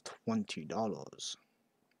have $20.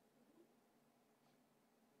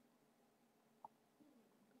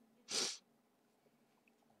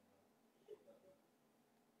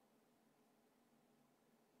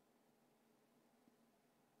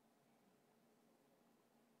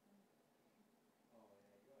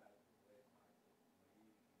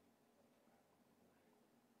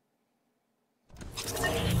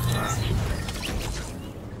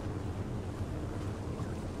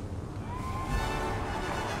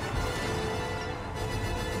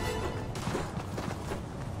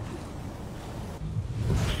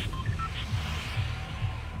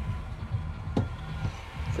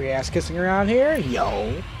 Free ass kissing around here?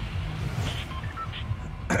 Yo.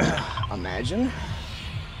 Imagine.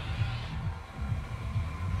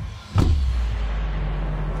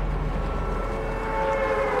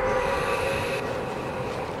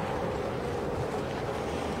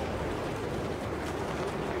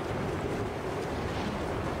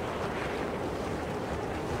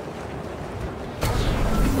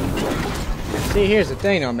 See, here's the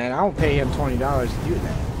thing though, man. I don't pay him $20 to do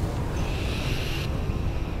that.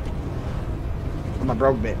 I'm a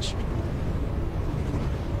broke bitch.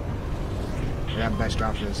 I got best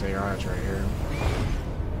drop for this AR. It's right here.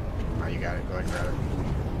 Oh, you got it. Go ahead and grab it.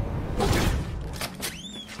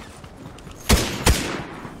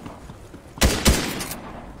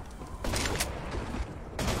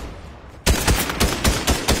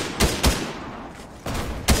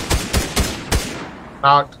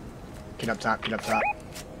 Knocked. Get up top. Get up top.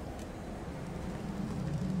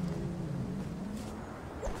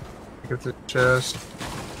 Get the chest.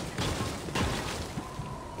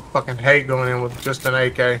 Fucking hate going in with just an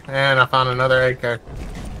AK. And I found another AK. We're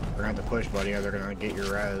gonna have to push, buddy, or they're gonna get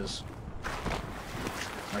your res.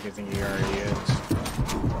 Like I think he already is.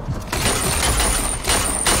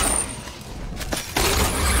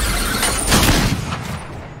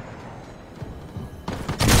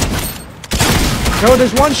 No,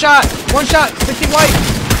 there's one shot! One shot! 60 white!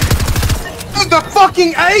 The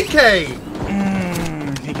fucking AK!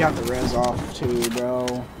 He got the res off too, bro.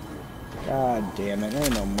 God damn it. There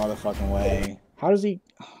ain't no motherfucking way. How does he...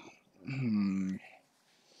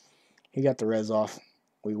 He got the res off.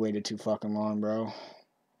 We waited too fucking long, bro.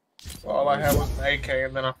 All I had was an AK,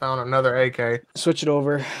 and then I found another AK. Switch it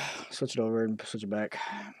over. Switch it over and switch it back.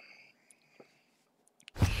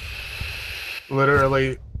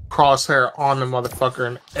 Literally crosshair on the motherfucker,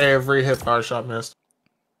 and every hipfire shot missed.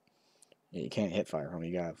 Yeah, you can't hit fire, homie.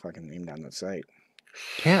 You gotta fucking aim down the sight.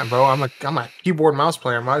 Can't, bro. I'm a keyboard mouse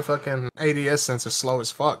player. My fucking ADS sense is slow as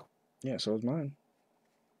fuck. Yeah, so is mine.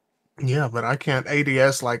 Yeah, but I can't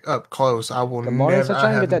ADS like up close. I will Good morning, never.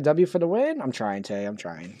 Sunshine. Get that W for the win. I'm trying, Tay. I'm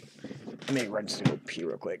trying. Let me run to pee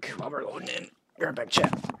real quick while we're loading in. Be right back,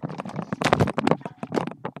 chat.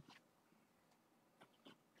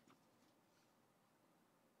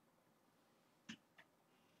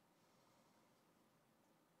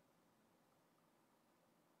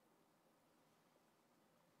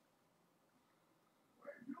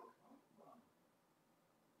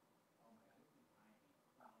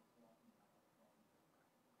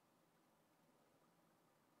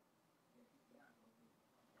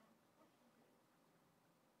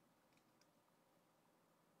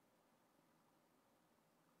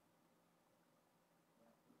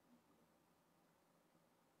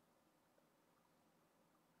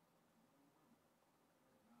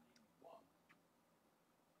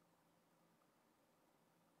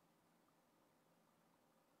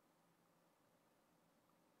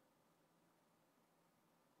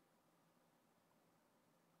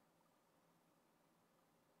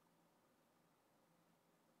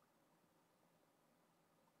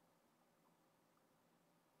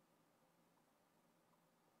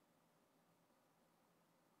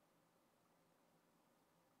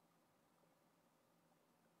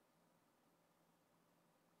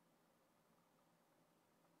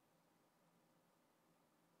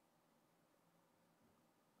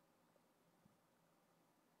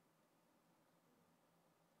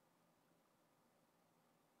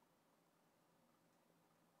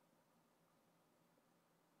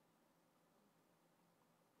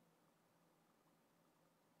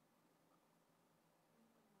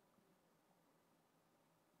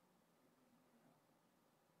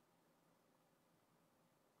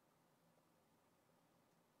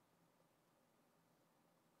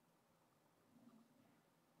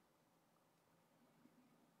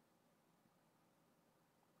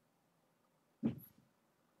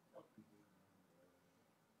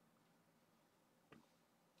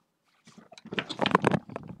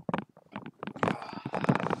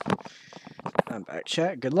 I'm back,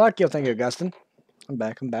 chat. Good luck. Yo, thank you, Augustin. I'm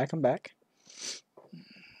back.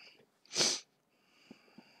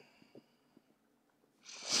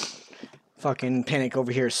 Fucking Panic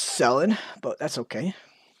over here selling, but that's okay.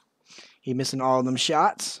 He missing all of them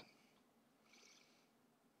shots.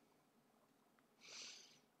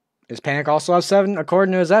 Is Panic also have 7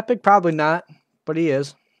 according to his epic? Probably not, but he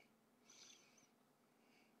is.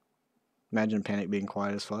 Imagine Panic being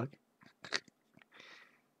quiet as fuck.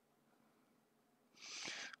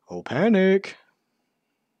 Oh, Panic.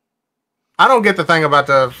 I don't get the thing about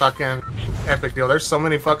the fucking epic deal. There's so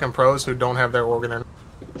many fucking pros who don't have their organ in.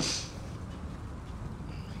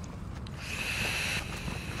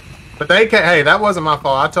 But the AK, hey, that wasn't my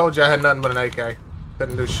fault. I told you I had nothing but an AK.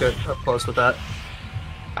 Couldn't do shit up close with that.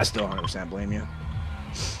 I still 100% blame you.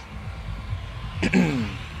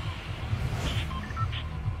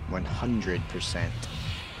 100%.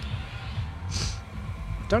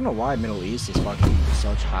 Don't know why Middle East is fucking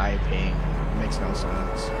such high paying. It makes no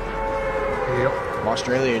sense. Yep.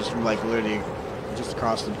 Australia is like literally just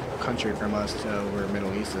across the country from us to where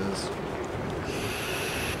Middle East is.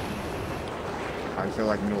 I feel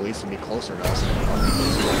like Middle East would be closer to us.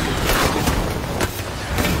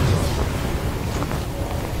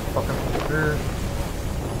 Fucking weird.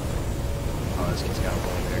 Oh, this kid's got a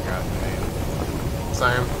little bit of crap in the name.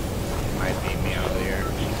 Same. Might beat me out of the air.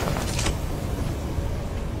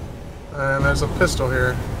 And there's a pistol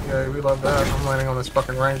here. Yeah, we love that. I'm landing on this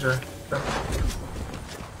fucking Ranger. Okay.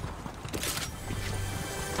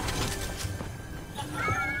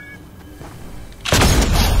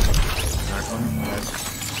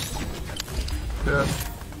 Yeah.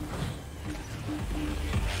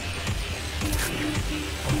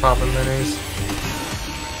 I'm popping minis.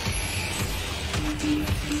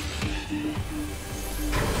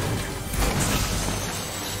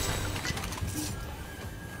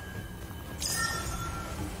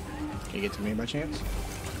 Can you get to me by chance?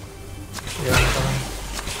 Yeah, I'm coming.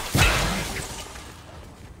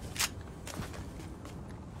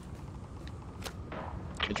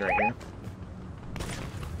 Kid's right here.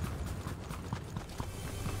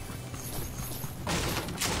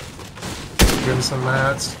 Getting some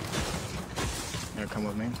mats. Here, come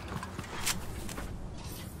with me. I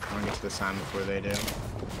want to get to the sign before they do.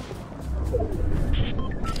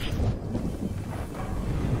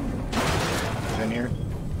 He's in here.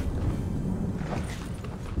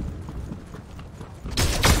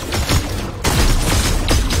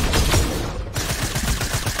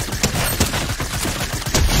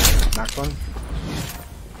 Knocked one.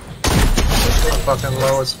 I'm fucking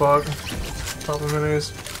low as fuck. Couple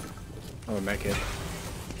minis. Oh, a med kit.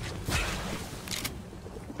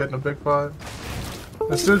 Hitting a big pot.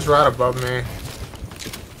 This dude's right above me.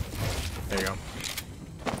 There you go.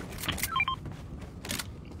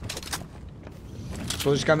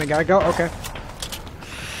 Soldier's coming, gotta go? Okay.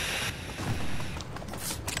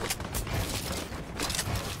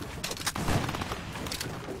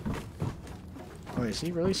 Oh, is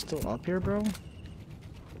he really still up here, bro?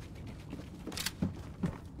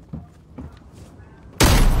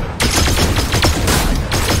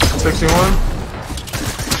 $61.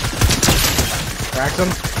 Cracked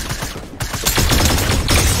him.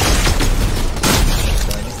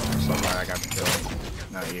 Somebody I got the kill.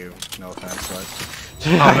 Not you. No offense, but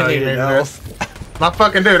Oh, no, I you needed needed help. this. My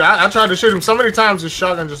fucking dude, I tried to shoot him so many times, this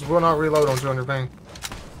shotgun just will not reload on 200 ping.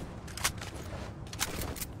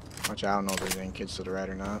 Watch out, I don't know if there's any kids to the right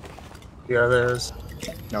or not. Yeah, there's.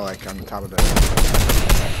 No, like on the top of the...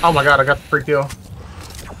 Oh my god, I got the free kill.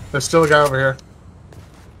 There's still a guy over here.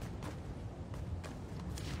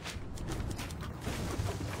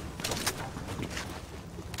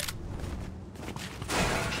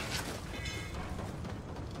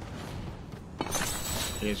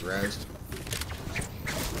 He is rezzed.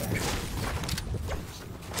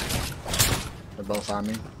 They're both on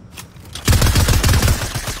me.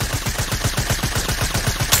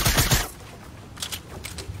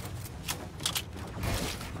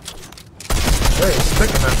 Hey, he's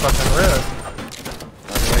sticking that fucking red.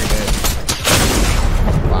 That's very good.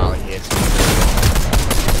 Wow, he hits me.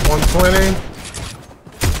 120.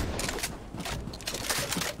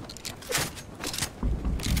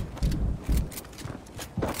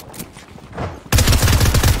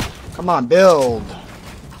 Come on, build.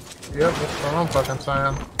 Yep, that's what I'm fucking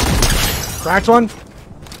saying. Cracked one.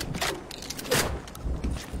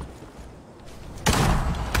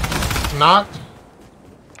 Knocked.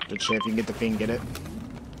 Good shit. If you can get the ping, get it.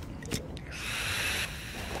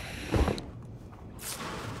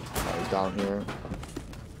 Oh, he's down here.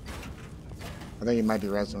 I think he might be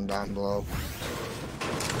resting down below.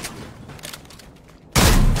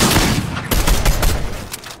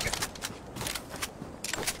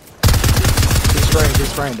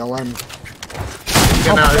 spraying. Don't let him.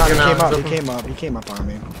 Get out, God, get he out. came up. He came up. He came up on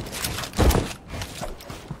me.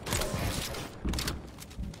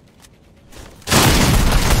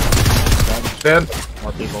 Dead.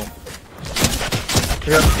 More people.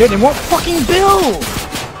 Yep. Dude, they won't fucking build!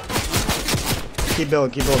 Keep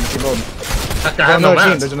building, keep building, keep building. I have no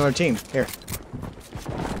mats. There's another team. Here.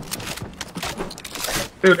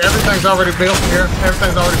 Dude, everything's already built here.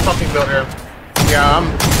 Everything's already fucking built here. Yeah,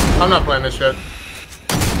 I'm not playing this shit.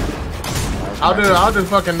 I'll do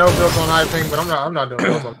fucking no builds on high ping, but I'm not doing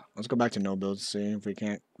builds on. Let's go back to no builds, see if we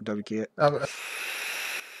can't double key it.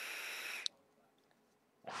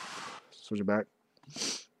 Switch it back.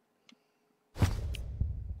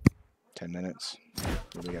 10 minutes.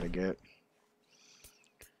 What do we gotta get?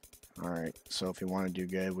 Alright, so if we want to do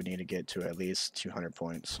good, we need to get to at least 200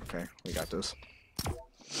 points. Okay, we got this.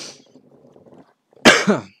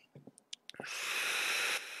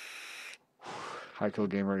 High kill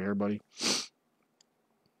game right here, buddy.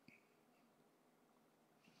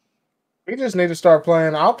 We just need to start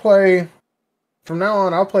playing. I'll play from now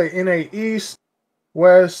on. I'll play NA East,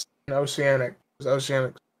 West, and Oceanic.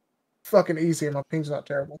 Oceanic, fucking easy, and my ping's not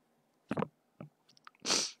terrible.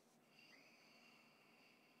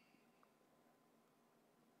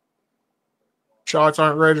 Shots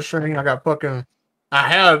aren't registering. I got fucking. I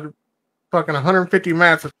had fucking 150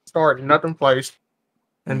 mats at the start, and nothing placed.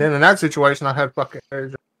 And then in that situation, I had fucking.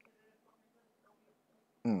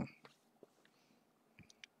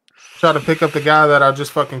 Try to pick up the guy that I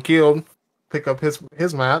just fucking killed. Pick up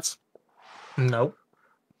his mats. Nope.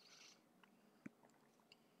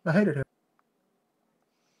 I hated him.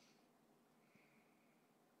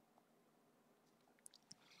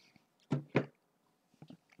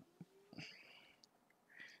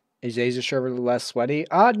 Is Asia server less sweaty?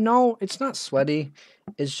 No, it's not sweaty.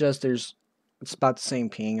 It's just it's about the same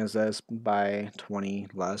ping as this by 20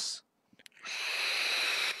 less.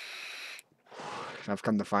 I've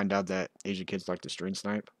come to find out that Asia kids like to stream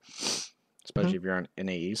snipe, especially if you're on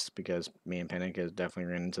NA East, because me and Panic has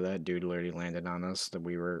definitely ran into that. Dude literally landed on us that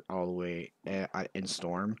we were all the way in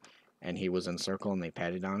Storm, and he was in Circle, and they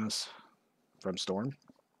patted on us from Storm.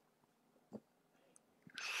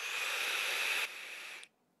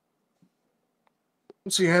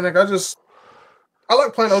 Oceanic, I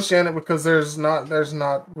like playing Oceanic because there's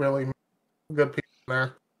not really good people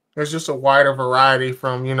there. There's just a wider variety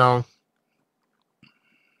from,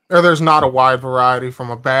 or there's not a wide variety from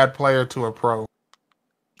a bad player to a pro.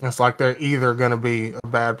 It's like they're either going to be a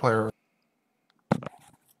bad player.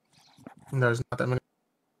 And there's not that many.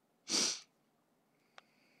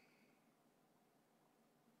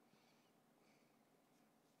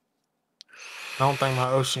 I don't think my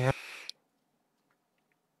Oceanic.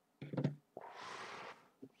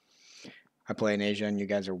 I play in Asia, and you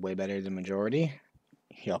guys are way better than majority.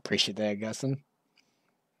 Y'all appreciate that, Gustin.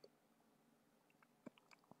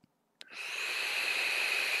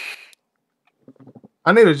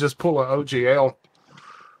 I need to just pull an OGL,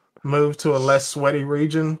 move to a less sweaty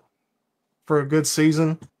region for a good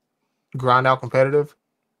season, grind out competitive.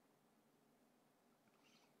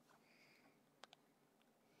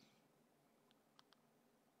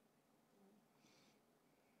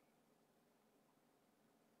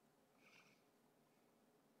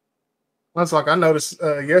 That's like I noticed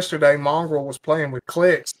yesterday Mongrel was playing with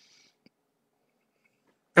Clicks.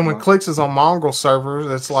 And when Clicks is on Mongrel servers,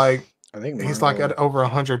 it's like I think he's like at over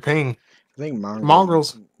 100 ping. I think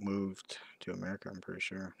Mongrel's moved to America, I'm pretty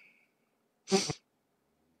sure.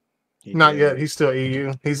 Not yet. He's still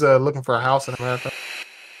EU. He's looking for a house in America.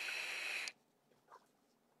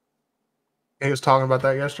 He was talking about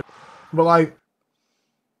that yesterday. But like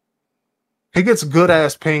he gets good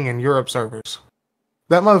ass ping in Europe servers.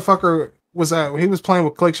 That motherfucker he was playing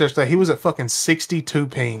with Clicks yesterday. He was at fucking 62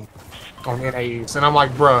 ping on NAEs. And I'm like,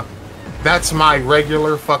 bruh, that's my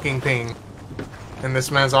regular fucking ping. And this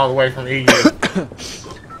man's all the way from EU.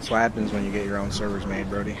 That's what happens when you get your own servers made,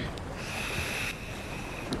 Brody.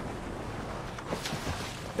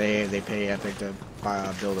 They pay Epic to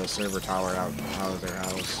build a server tower out of their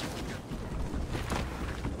house.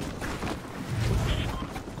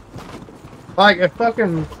 Like, if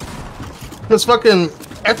fucking... Because fucking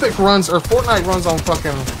Epic runs, or Fortnite runs on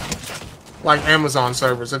fucking, like, Amazon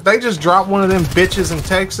servers. If they just drop one of them bitches in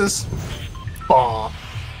Texas, aw.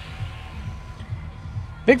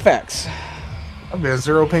 Big facts. That'd be a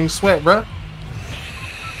 0 ping sweat, bruh.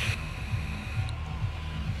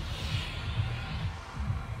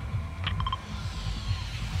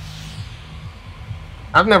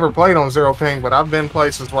 I've never played on 0 ping, but I've been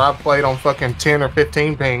places where I've played on fucking 10 or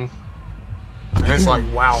 15 ping. And it's like,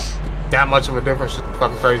 wow, that much of a difference is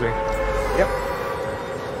fucking crazy. Yep.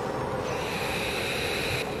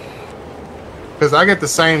 Because I get the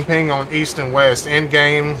same ping on East and West. In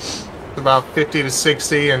game, it's about 50 to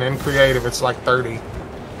 60, and in creative, it's like 30.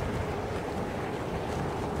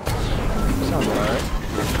 Sounds alright.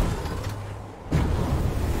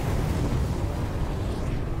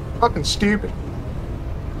 Fucking stupid. I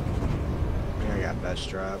think I got best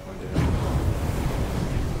drop. I do.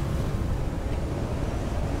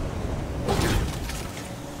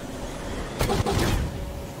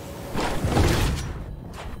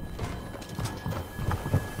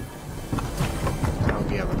 I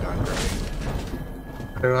hope you have a gun, bro.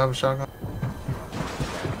 Do I have a shotgun?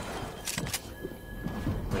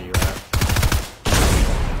 Where you at?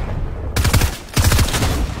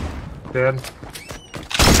 Dead.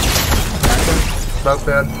 Both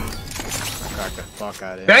dead. Crack the fuck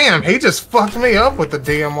out of it. Damn, he just fucked me up with the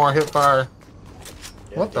DMR hip fire.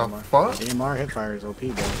 Yeah, What the DMR. fuck? DMR hipfire is OP,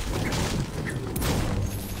 bro.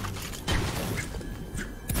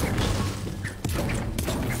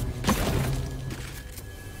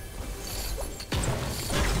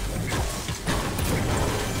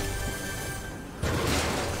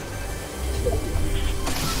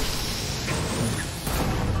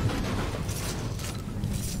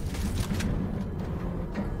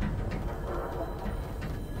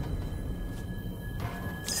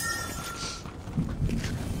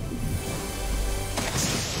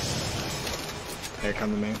 Here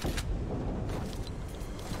come the man.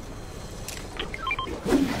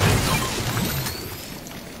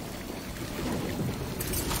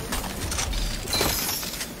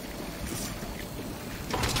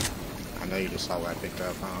 I know you just saw what I picked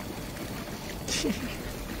up, huh?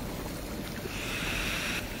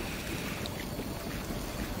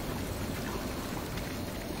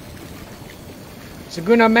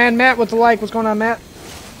 Saguna man, Matt, what's the like? What's going on, Matt?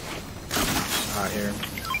 Alright, here.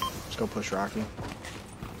 Let's go push Rocky.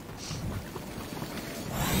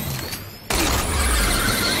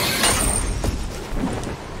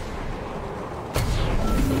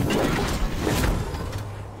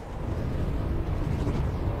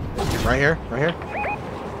 Right here, right here.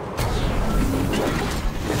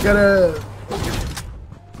 Gotta.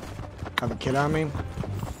 Have a kid on me.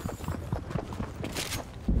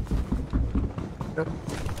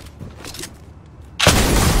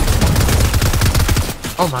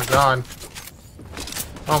 Oh my god.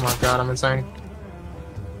 Oh my god, I'm insane.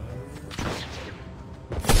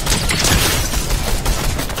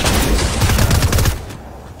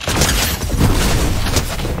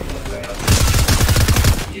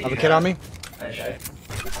 Have a kid on me.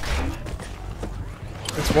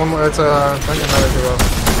 It's one more, it's I think another duo.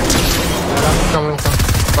 Coming from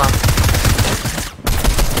top.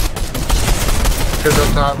 Kids up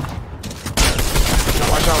top.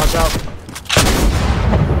 Watch out, watch out.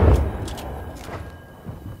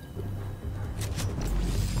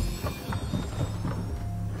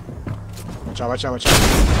 Watch out, watch out, watch out.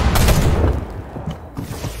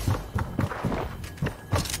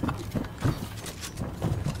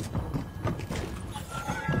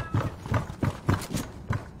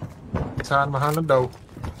 He's hiding behind the door.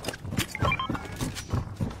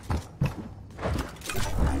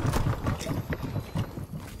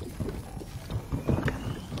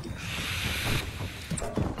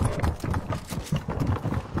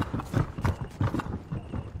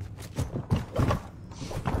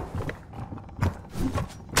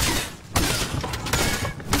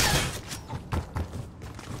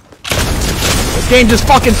 This game just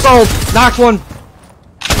fucking sold. Knocked one.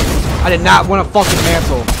 I did not want to fucking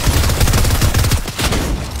cancel.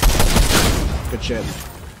 Good shit.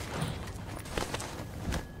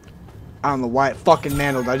 I don't know why it fucking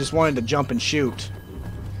mantled. I just wanted to jump and shoot.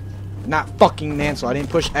 Not fucking cancel. I didn't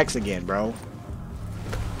push X again, bro.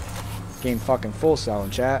 Game fucking full cell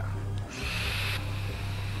in chat.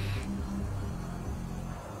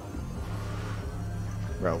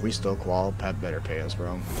 Bro, we still qual. Pep better pay us,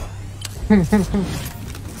 bro.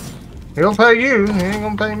 He'll pay you, he ain't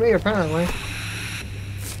gonna pay me apparently.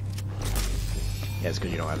 Yeah, it's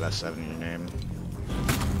because you don't have S7 in your name.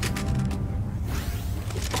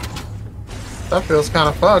 That feels kind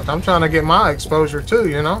of fucked. I'm trying to get my exposure too,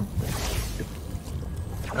 you know?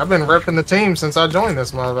 I've been repping the team since I joined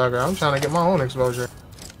this motherfucker. I'm trying to get my own exposure.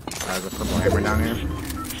 There's a purple hammer down here.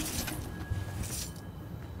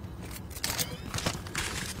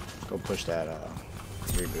 Go push that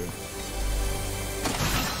reboot.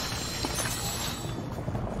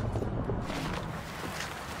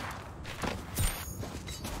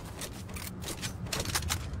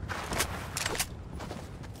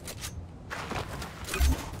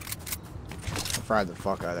 I fried the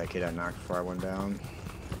fuck out of that kid I knocked before I went down.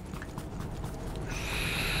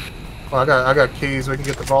 Well, I got keys. We can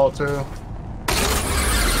get the vault too.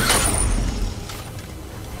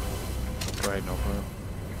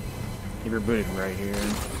 He rebooted right here.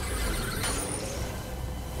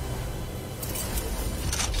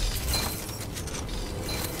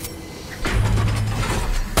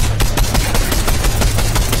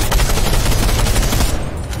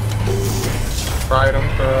 Fried him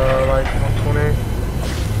for like 120.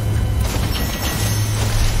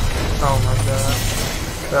 Oh my god.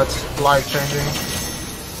 That's life changing.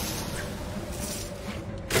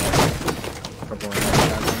 Purple and red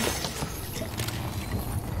shotgun.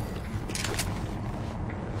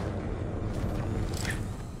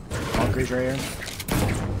 Walker's right here.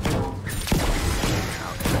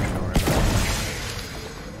 Okay, don't worry about it.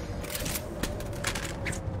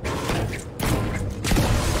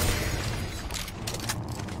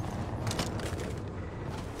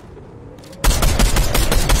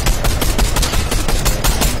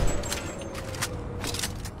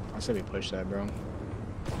 I said we push that, bro.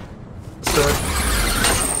 Let's do it.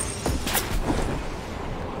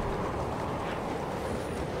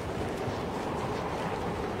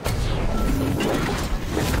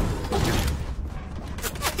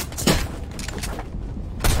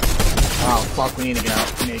 Oh, fuck, we need to get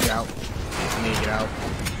out. We need to get out. We need to get out.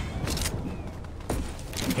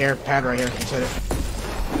 Here, pad right here. Let's hit it.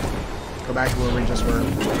 Go back to where we just were.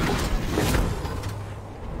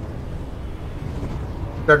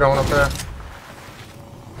 They're going up there.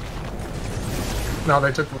 No,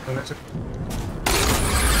 they took one. They took.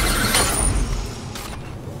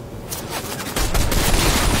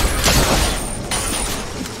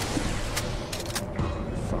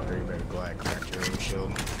 Fucker, you better glide crack your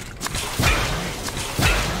shield.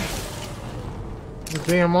 Is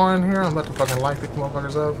DMR in here? I'm about to fucking light these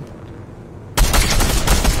motherfuckers up.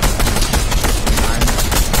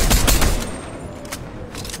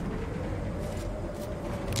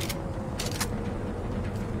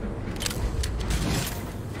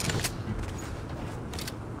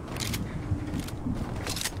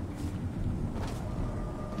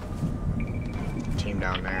 Team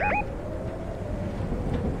down there.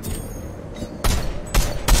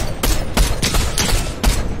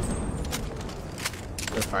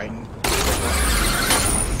 They're fighting.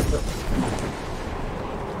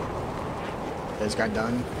 This got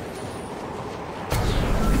done.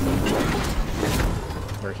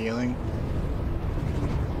 We're healing.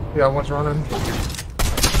 Yeah, one's running.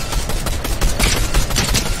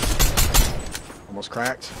 Almost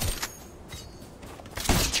cracked.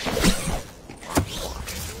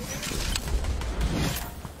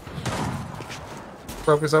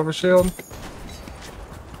 Broke his overshield.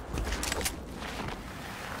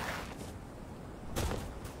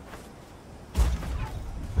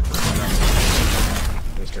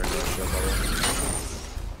 Just turned the shield bubble.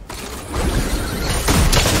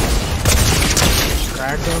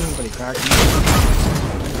 Cracked him, but he cracked him.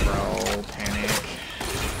 Bro, panic.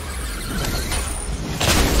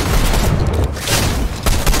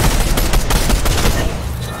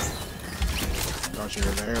 Thought you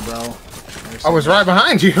were there, bro. I was right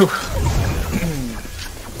behind you.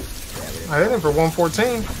 I hit him for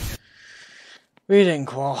 114. We didn't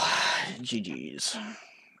qual. GG's.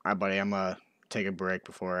 Alright, buddy, I'm gonna take a break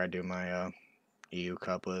before I do my EU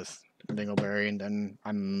Cup with Dingleberry, and then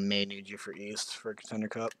I may need you for East for Contender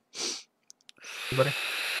Cup. Buddy.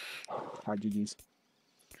 Alright, GG's.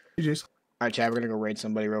 GG's. Alright, Chad, we're gonna go raid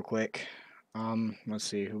somebody real quick. Let's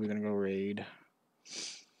see, who we gonna go raid?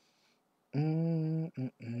 I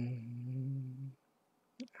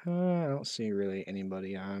don't see really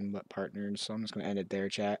anybody on but partners, so I'm just gonna end it there,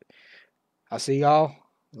 chat. I'll see y'all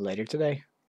later today.